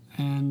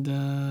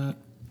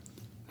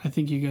I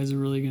think you guys are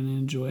really going to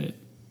enjoy it.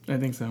 I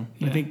think so.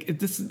 Yeah. I think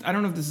I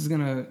don't know if this is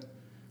gonna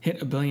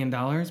hit $1 billion,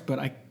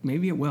 but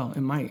maybe it will.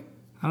 It might.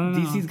 I don't know.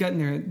 DC's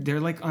gotten they're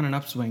like on an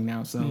upswing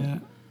now. So yeah,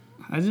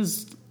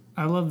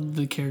 I love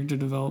the character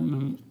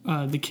development,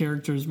 the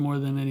characters more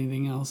than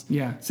anything else.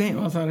 yeah, same.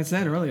 That's what I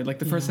said earlier. Like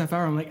the first half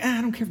hour, I'm like, I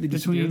don't care if they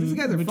disappear. These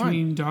guys are fun.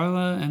 Between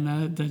Darla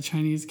and the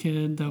Chinese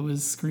kid that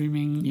was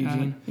screaming,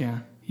 Eugene,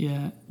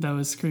 that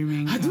was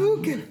screaming.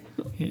 Hadouken!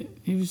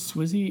 He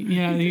was he?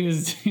 Yeah, he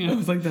was. I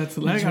was like, that's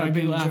I got a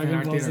big laugh in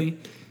our theater.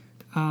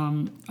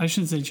 I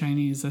shouldn't say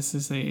Chinese. I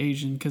should say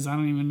Asian because I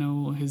don't even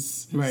know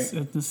his Right.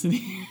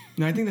 ethnicity.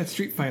 No, I think that's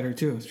Street Fighter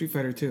 2. Street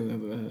Fighter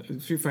 2.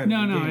 Street Fighter.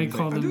 No, the I game.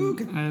 called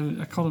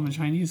him. I called him a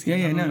Chinese kid.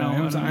 Yeah, no.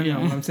 I know. Yeah.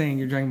 I'm saying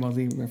your Dragon Ball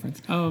Z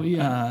reference. Oh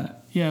yeah,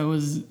 yeah. It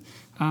was,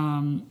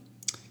 and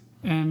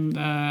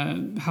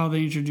how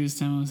they introduced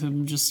him was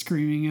him just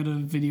screaming at a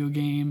video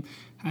game,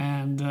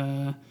 and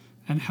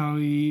how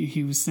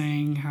he was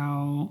saying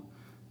how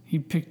he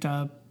picked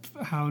up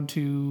how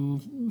to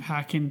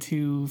hack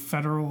into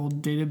federal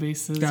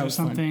databases or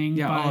something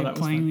by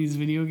playing these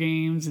video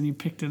games, and he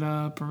picked it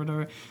up or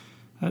whatever.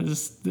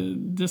 Just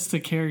the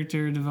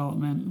character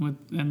development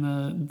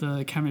and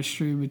the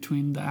chemistry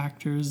between the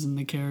actors and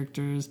the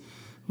characters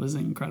was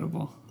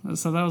incredible.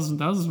 So that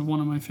was one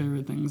of my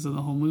favorite things of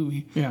the whole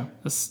movie. Yeah,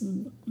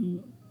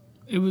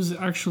 it was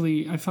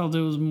actually, I felt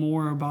it was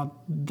more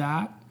about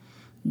that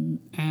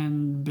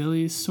and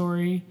Billy's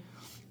story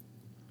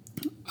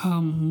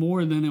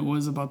more than it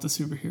was about the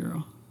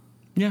superhero.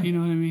 Yeah, you know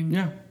what I mean.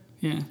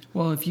 Yeah.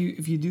 Well, if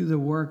you do the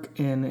work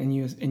and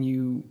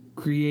you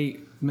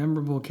create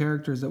memorable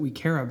characters that we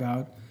care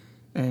about,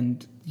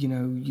 and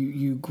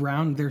you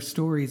ground their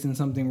stories in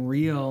something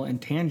real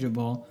and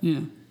tangible. Yeah.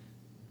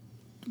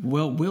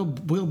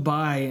 We'll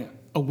buy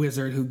a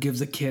wizard who gives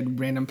a kid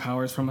random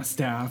powers from a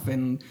staff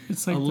and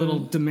it's like a little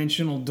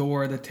dimensional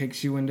door that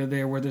takes you into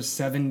there where there's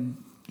 7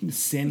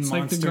 sin it's monsters.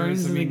 Like the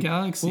Guardians of the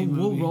Galaxy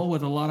we'll roll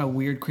with a lot of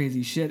weird,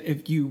 crazy shit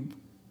if you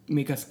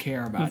make us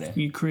care about it.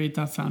 You create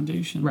that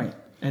foundation, right?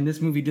 And this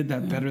movie did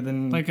that better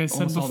than, like I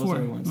said before, all those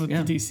other ones. With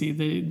the DC.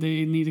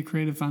 They need to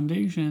create a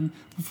foundation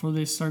before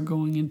they start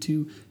going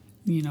into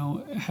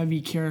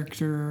heavy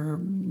character,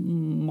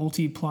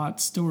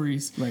 multi-plot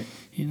stories. Right.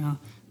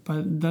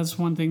 But that's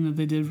one thing that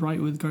they did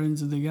right with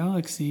Guardians of the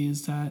Galaxy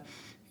is that,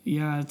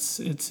 it's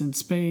in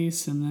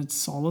space and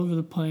it's all over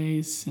the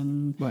place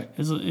and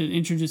it's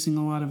introducing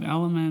a lot of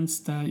elements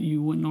that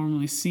you wouldn't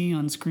normally see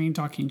on screen,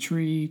 talking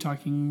tree,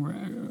 talking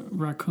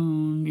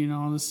raccoon,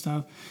 all this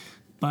stuff.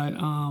 But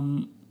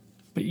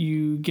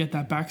you get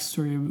that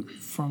backstory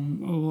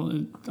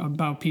from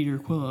about Peter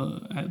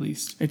Quill, at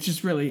least. It's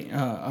just really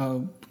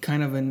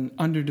kind of an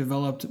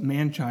underdeveloped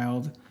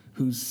man-child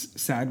who's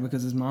sad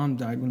because his mom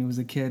died when he was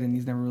a kid, and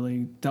he's never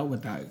really dealt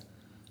with that.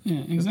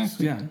 Yeah,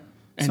 exactly. Yeah.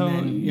 And so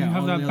then, you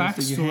have that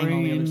backstory, you hang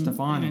all the other stuff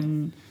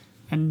on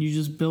and you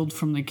just build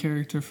from the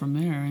character from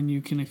there, and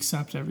you can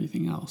accept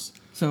everything else.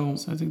 So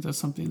I think that's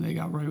something they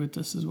got right with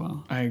this as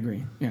well. I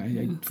agree.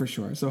 Yeah, for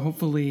sure. So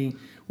hopefully,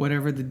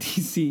 whatever the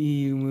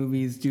DCEU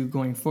movies do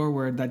going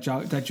forward, that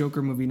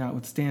Joker movie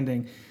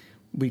notwithstanding,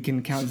 we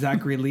can count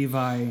Zachary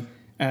Levi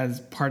as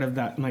part of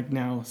that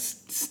now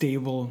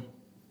stable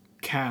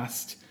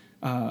cast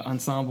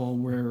ensemble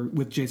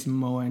with Jason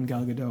Momoa and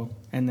Gal Gadot,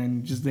 and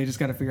then they just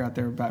got to figure out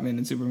their Batman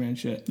and Superman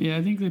shit. Yeah,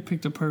 I think they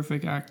picked a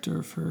perfect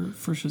actor for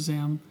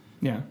Shazam.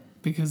 Yeah,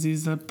 because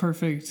he's the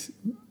perfect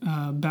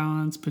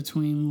balance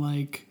between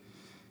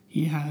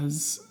he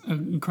has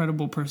an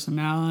incredible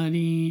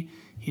personality,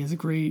 he has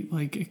great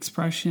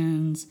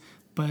expressions,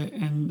 but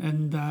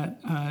and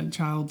that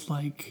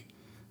childlike,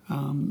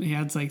 he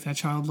adds that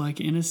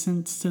childlike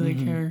innocence to the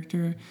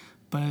character.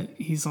 but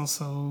he's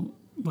also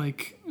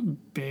like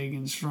big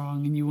and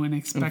strong, and you wouldn't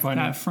expect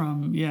that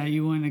from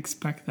you wouldn't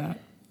expect that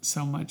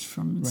so much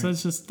from. Right. So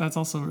it's just that's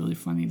also really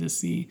funny to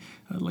see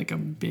like a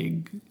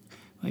big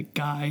like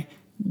guy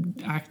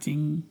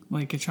acting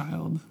like a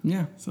child.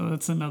 Yeah. So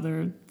that's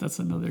another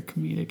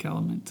comedic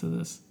element to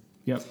this.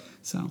 Yep.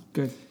 So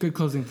good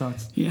closing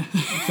thoughts. Yeah.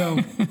 So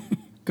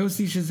go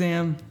see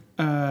Shazam.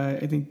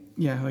 I think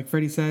like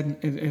Freddy said,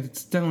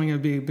 it's definitely gonna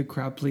be a big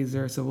crowd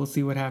pleaser. So we'll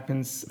see what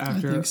happens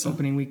after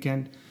opening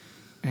weekend.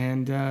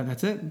 And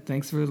that's it.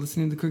 Thanks for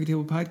listening to the Crooked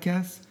Table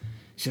Podcast.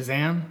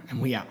 Shazam,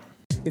 and we out.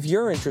 If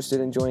you're interested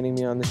in joining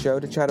me on the show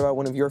to chat about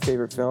one of your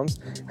favorite films,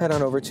 head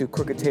on over to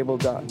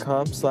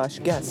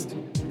crookedtable.com/guest.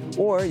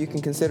 Or you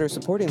can consider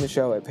supporting the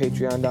show at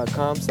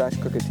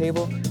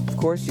patreon.com/crookedtable. Of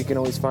course, you can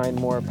always find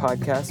more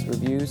podcasts,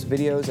 reviews,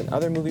 videos, and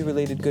other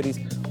movie-related goodies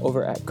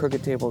over at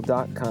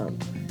crookedtable.com.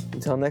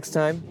 Until next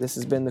time, this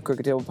has been the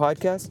Crooked Table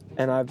Podcast,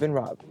 and I've been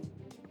Rob.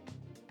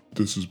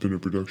 This has been a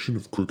production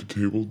of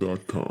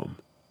crookedtable.com.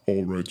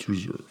 All rights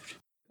reserved.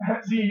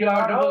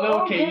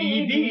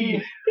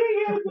 CROOKED.